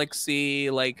galaxy.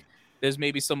 Like, there's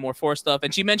maybe some more Force stuff.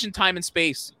 And she mentioned time and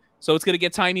space, so it's gonna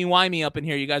get timey-wimey up in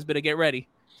here. You guys better get ready.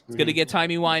 It's gonna get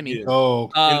timey-wimey. Yeah. Oh,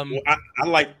 I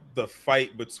like the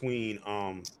fight between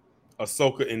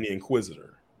Ahsoka and the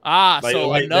Inquisitor.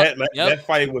 That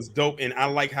fight was dope, and I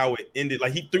like how it ended.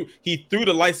 Like, he threw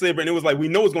the lightsaber, and it was like, we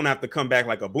know it's gonna have to come back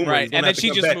like a boomerang. Right, and then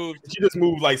she just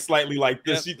moved like slightly like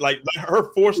this. She like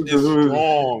her force is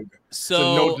strong, so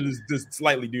to know just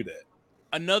slightly do that.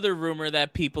 Another rumor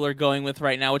that people are going with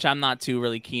right now, which I'm not too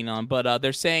really keen on, but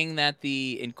they're saying that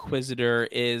the Inquisitor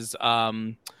is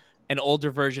an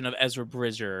older version of Ezra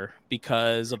Bridger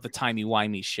because of the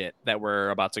timey-wimey shit that we're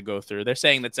about to go through. They're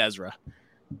saying that's Ezra.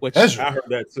 Which I heard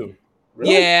that too.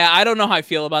 Really? Yeah, I don't know how I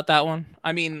feel about that one.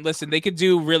 I mean, listen, they could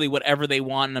do really whatever they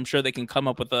want, and I'm sure they can come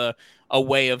up with a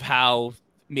way of how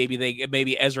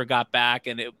maybe Ezra got back,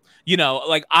 and it,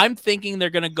 like, I'm thinking they're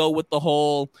gonna go with the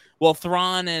whole, well,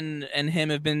 Thrawn and him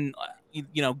have been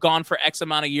gone for X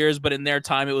amount of years, but in their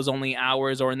time it was only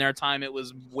hours, or in their time it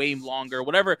was way longer.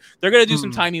 Whatever, they're gonna do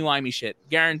some timey-wimey shit.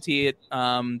 Guarantee it.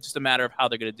 Just a matter of how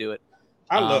they're gonna do it.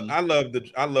 I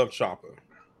love Chopper.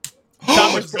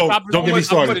 Don't get me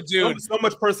started. So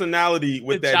much personality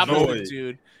with that droid,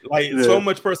 dude. Like, so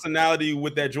much personality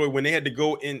with that droid. When they had to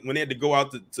go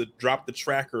out to drop the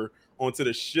tracker onto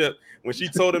the ship, when she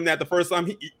told him that the first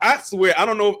time, I swear, I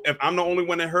don't know if I'm the only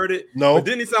one that heard it. No, but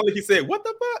didn't it sound like he said, "What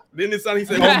the fuck"? Didn't it sound like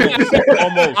he said,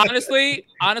 "Almost"? Honestly,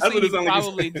 he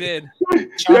probably did.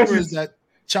 Chopper's that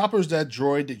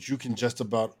droid that you can just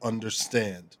about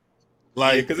understand.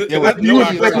 Like,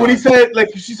 when he said, like,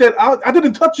 she said, I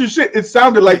didn't touch your shit. It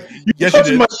sounded like you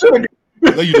touched my shit.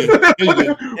 No, you did. And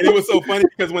it was so funny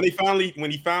because when he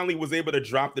finally was able to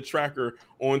drop the tracker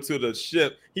onto the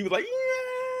ship, he was like, "Yeah."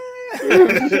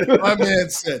 My man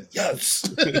said yes.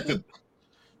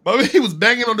 But he was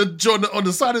banging on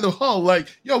the side of the hull, like,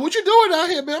 "Yo, what you doing out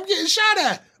here, man? I'm getting shot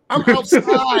at. I'm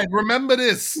outside. Remember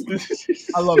this."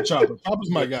 I love Chopper. Chopper's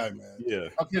my guy, man. Yeah.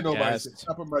 I can't nobody say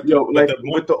Chopper my guy. Yo, like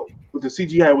with the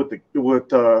CGI with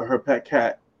her pet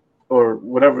cat or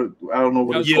whatever. I don't know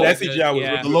what it's called. That CGI was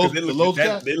the Lowe's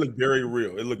cat. They look very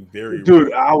real. It looked very real.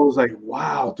 Dude, I was like,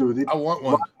 wow, dude. I want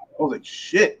one. I was like,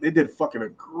 shit. They did a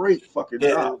great fucking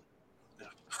job.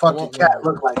 Fucking cat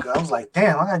looked like. I was like,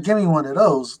 damn, I gotta give me one of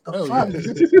those. The fuck?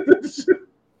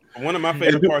 One of my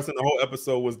favorite parts in the whole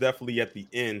episode was definitely at the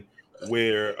end,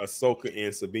 where Ahsoka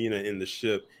and Sabina in the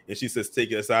ship, and she says,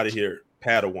 "Take us out of here,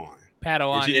 Padawan."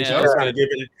 Padawan. She was trying to give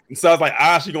it. And so I was like,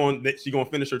 she gonna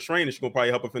finish her training. She gonna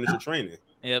probably help her finish her training.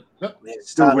 Yep.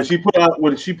 Dude, when she put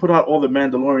out all the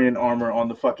Mandalorian armor on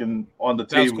the table. On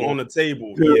the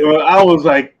table. Dude, yeah. I was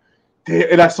like,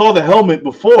 damn, and I saw the helmet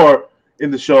before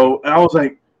in the show, and I was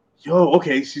like, yo,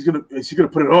 okay, is she gonna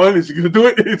put it on? Is she gonna do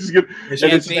it? She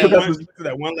put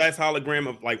that one last hologram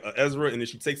of like Ezra, and then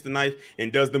she takes the knife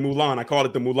and does the Mulan. I call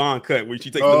it the Mulan cut, where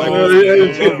she takes the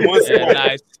knife.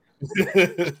 Nice.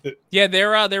 Yeah,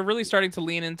 they're really starting to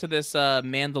lean into this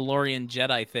Mandalorian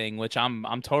Jedi thing, which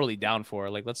I'm totally down for.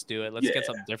 Like, let's do it. Let's get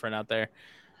something different out there.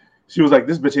 She was like,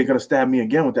 "This bitch ain't gonna stab me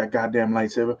again with that goddamn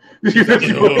lightsaber."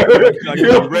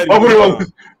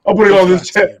 I'll put it on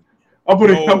this chest. I'm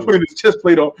putting this chest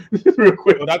plate on real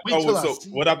quick. What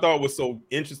I thought was so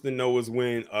interesting though was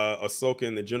when Ahsoka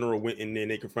and the general went in there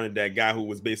and they confronted that guy who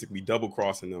was basically double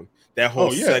crossing them. That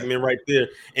whole segment right there,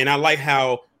 and I like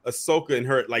how Ahsoka and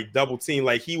her like double team.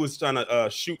 Like he was trying to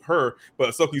shoot her, but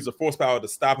Ahsoka used a force power to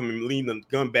stop him and lean the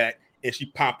gun back, and she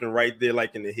popped him right there,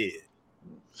 like in the head.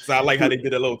 So I like how they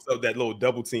did that little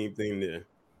double team thing there.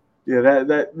 Yeah,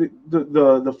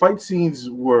 the fight scenes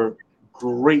were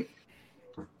great.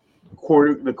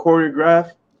 The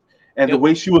choreograph and the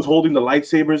way she was holding the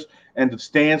lightsabers and the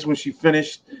stance when she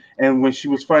finished and when she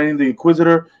was fighting the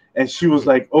Inquisitor and she was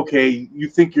like, okay, you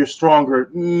think you're stronger.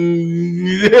 No,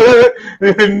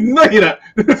 you're not.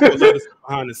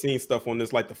 Behind the scenes stuff on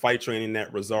this, like the fight training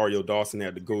that Rosario Dawson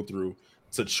had to go through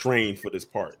to train for this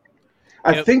part.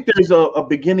 I think there's a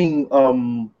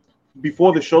beginning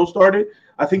before the show started.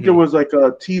 I think there was like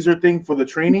a teaser thing for the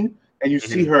training. And you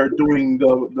see her doing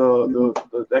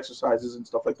the exercises and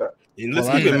stuff like that. And let's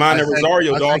keep in mind that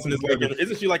Rosario Dawson is like,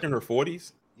 isn't she like in her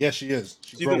 40s? Yeah, she is.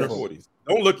 She's in her 40s.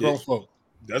 Don't look it.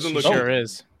 Doesn't look sure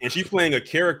is. And she's playing a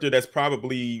character that's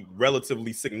probably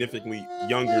relatively significantly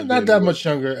younger. Not that much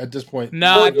younger at this point.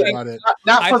 No,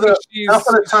 not for the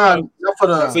time.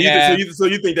 So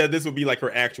you think that this would be like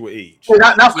her actual age?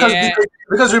 Well,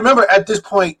 because remember at this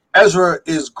point Ezra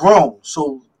is grown,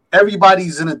 so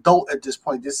everybody's an adult at this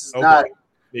point. This is not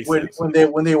when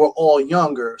they were all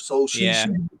younger. So she's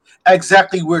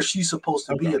exactly where she's supposed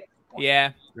to be at this point.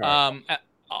 Yeah.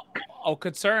 A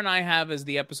concern I have is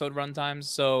the episode runtimes.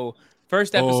 So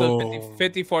first episode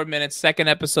 54 minutes, second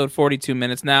episode 42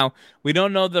 minutes. Now we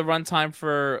don't know the runtime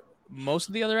for most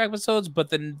of the other episodes, but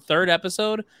the third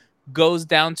episode goes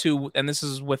down to, and this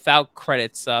is without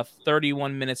credits,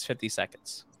 31 minutes 50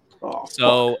 seconds.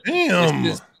 So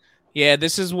damn.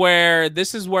 This is where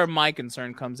my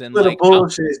concern comes in. Little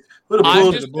bullshit.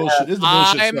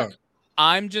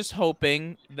 I'm just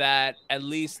hoping that at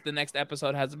least the next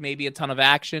episode has maybe a ton of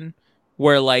action,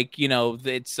 where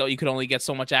it's so you could only get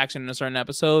so much action in a certain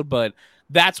episode. But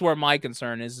that's where my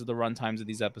concern is the runtimes of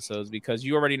these episodes, because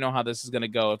you already know how this is going to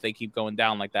go if they keep going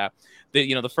down like that.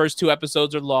 The first two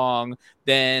episodes are long,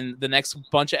 then the next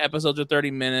bunch of episodes are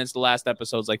 30 minutes. The last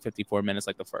episode's like 54 minutes,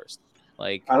 like the first.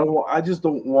 Like I just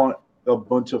don't want a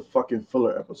bunch of fucking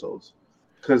filler episodes.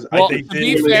 Because to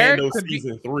be fair,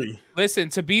 season 3. Listen,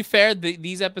 to be fair,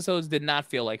 these episodes did not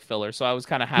feel like filler, so I was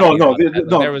kind of happy. No,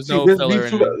 there was no filler.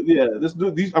 I'm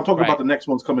talking about the next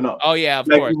ones coming up. Oh yeah, of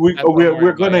course.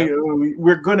 We're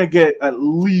gonna get at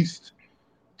least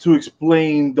to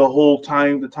explain the whole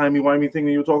the timey-wimey thing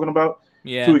that you were talking about.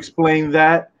 Yeah. To explain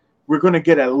that, we're gonna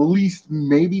get at least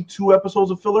maybe 2 episodes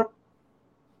of filler.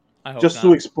 I hope just not.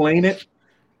 To explain it,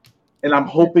 and I'm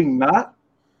hoping not.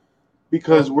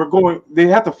 Because they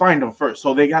have to find them first.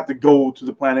 So they have to go to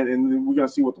the planet and we're going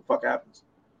to see what the fuck happens.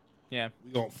 Yeah.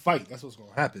 We're going to fight. That's what's going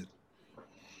to happen.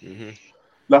 Mm-hmm.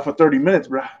 Not for 30 minutes,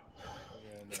 bro.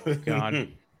 God.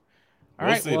 All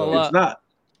right. Well, it's not.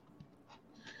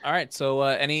 All right. So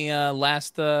any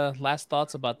last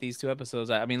thoughts about these 2 episodes?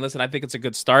 I mean, listen, I think it's a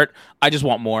good start. I just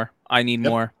want more. I need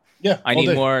more. Yeah. I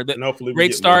need more.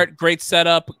 Great start. Great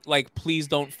setup. Like, please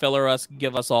don't filler us.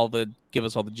 Give us all the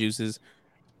juices.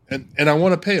 And I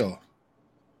want a payoff.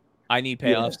 I need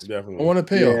payoffs. Definitely. I want a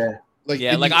payoff.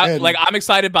 I'm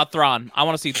excited about Thrawn. I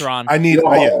want to see Thrawn. I need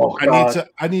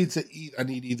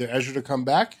either Ezra to come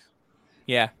back.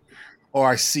 Yeah. Or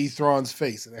I see Thrawn's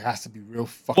face, and it has to be real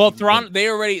fucking. Well, Thrawn, they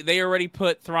already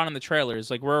put Thrawn in the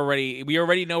trailers. Like we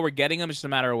already know we're getting him. It's just a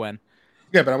matter of when.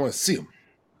 Yeah, but I want to see him.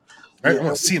 Right, I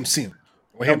want to see him.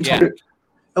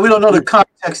 And we don't know the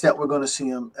context that we're going to see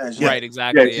him as well. Right,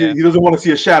 exactly. Yeah, he doesn't want to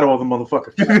see a shadow of the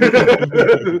motherfucker.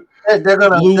 they're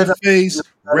gonna blue face,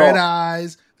 red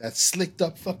eyes, that slicked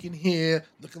up fucking hair,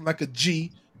 looking like a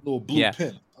G, little blue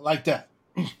pin. I like that.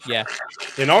 Yeah.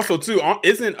 And also too,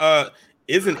 isn't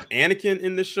Anakin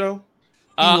in this show?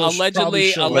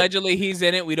 Allegedly, he's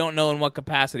in it. We don't know in what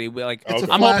capacity. We like. It's a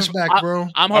flashback, bro.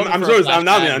 I'm sure.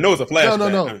 I know it's a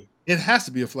flashback. No. It has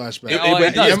to be a flashback.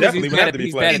 It definitely would have to be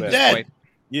a flashback.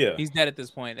 Yeah, he's dead at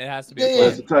this point. It has to be.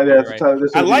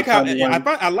 I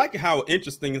like how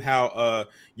interesting how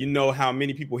how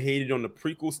many people hated on the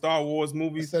prequel Star Wars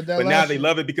movies, but now they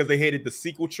love it because they hated the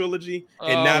sequel trilogy,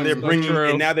 and now they're bringing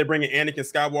Anakin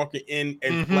Skywalker in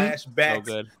and flashbacks.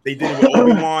 So they did it with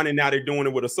Obi-Wan, and now they're doing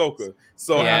it with Ahsoka.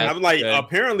 So I'm like,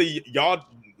 apparently y'all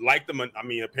like them. I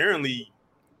mean, apparently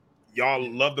y'all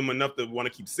love them enough to want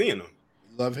to keep seeing them.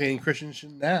 Love Hayden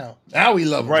Christensen now. Now we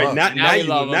love him. Right now you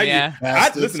love him.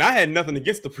 Listen, I had nothing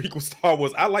against the prequel Star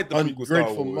Wars. I like the prequel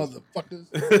Star Wars.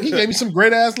 Motherfuckers. He gave me some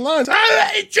great ass lines. I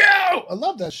hate you. I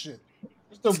love that shit.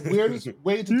 It's the weirdest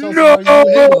way to tell somebody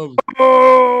you hate them.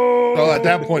 So at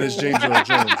that point, it's James Earl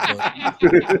Jones.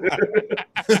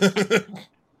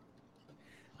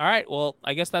 All right. Well,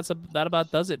 I guess that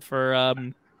about does it for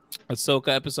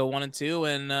Ahsoka episode 1 and 2,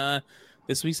 and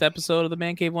this week's episode of the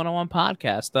Man Cave 101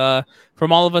 podcast.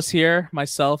 From all of us here,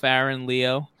 myself, Aaron,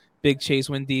 Leo, Big Chase,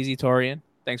 Windeezy, Torian,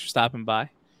 thanks for stopping by.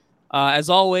 As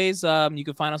always, you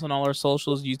can find us on all our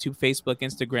socials: YouTube, Facebook,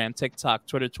 Instagram, TikTok,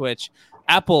 Twitter, Twitch,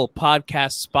 Apple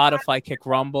Podcasts, Spotify, Kick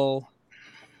Rumble.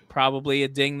 Probably a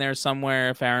ding there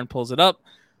somewhere if Aaron pulls it up.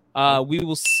 We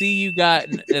will see you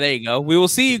guys. There you go. We will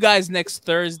see you guys next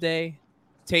Thursday.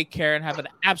 Take care and have an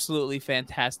absolutely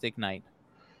fantastic night.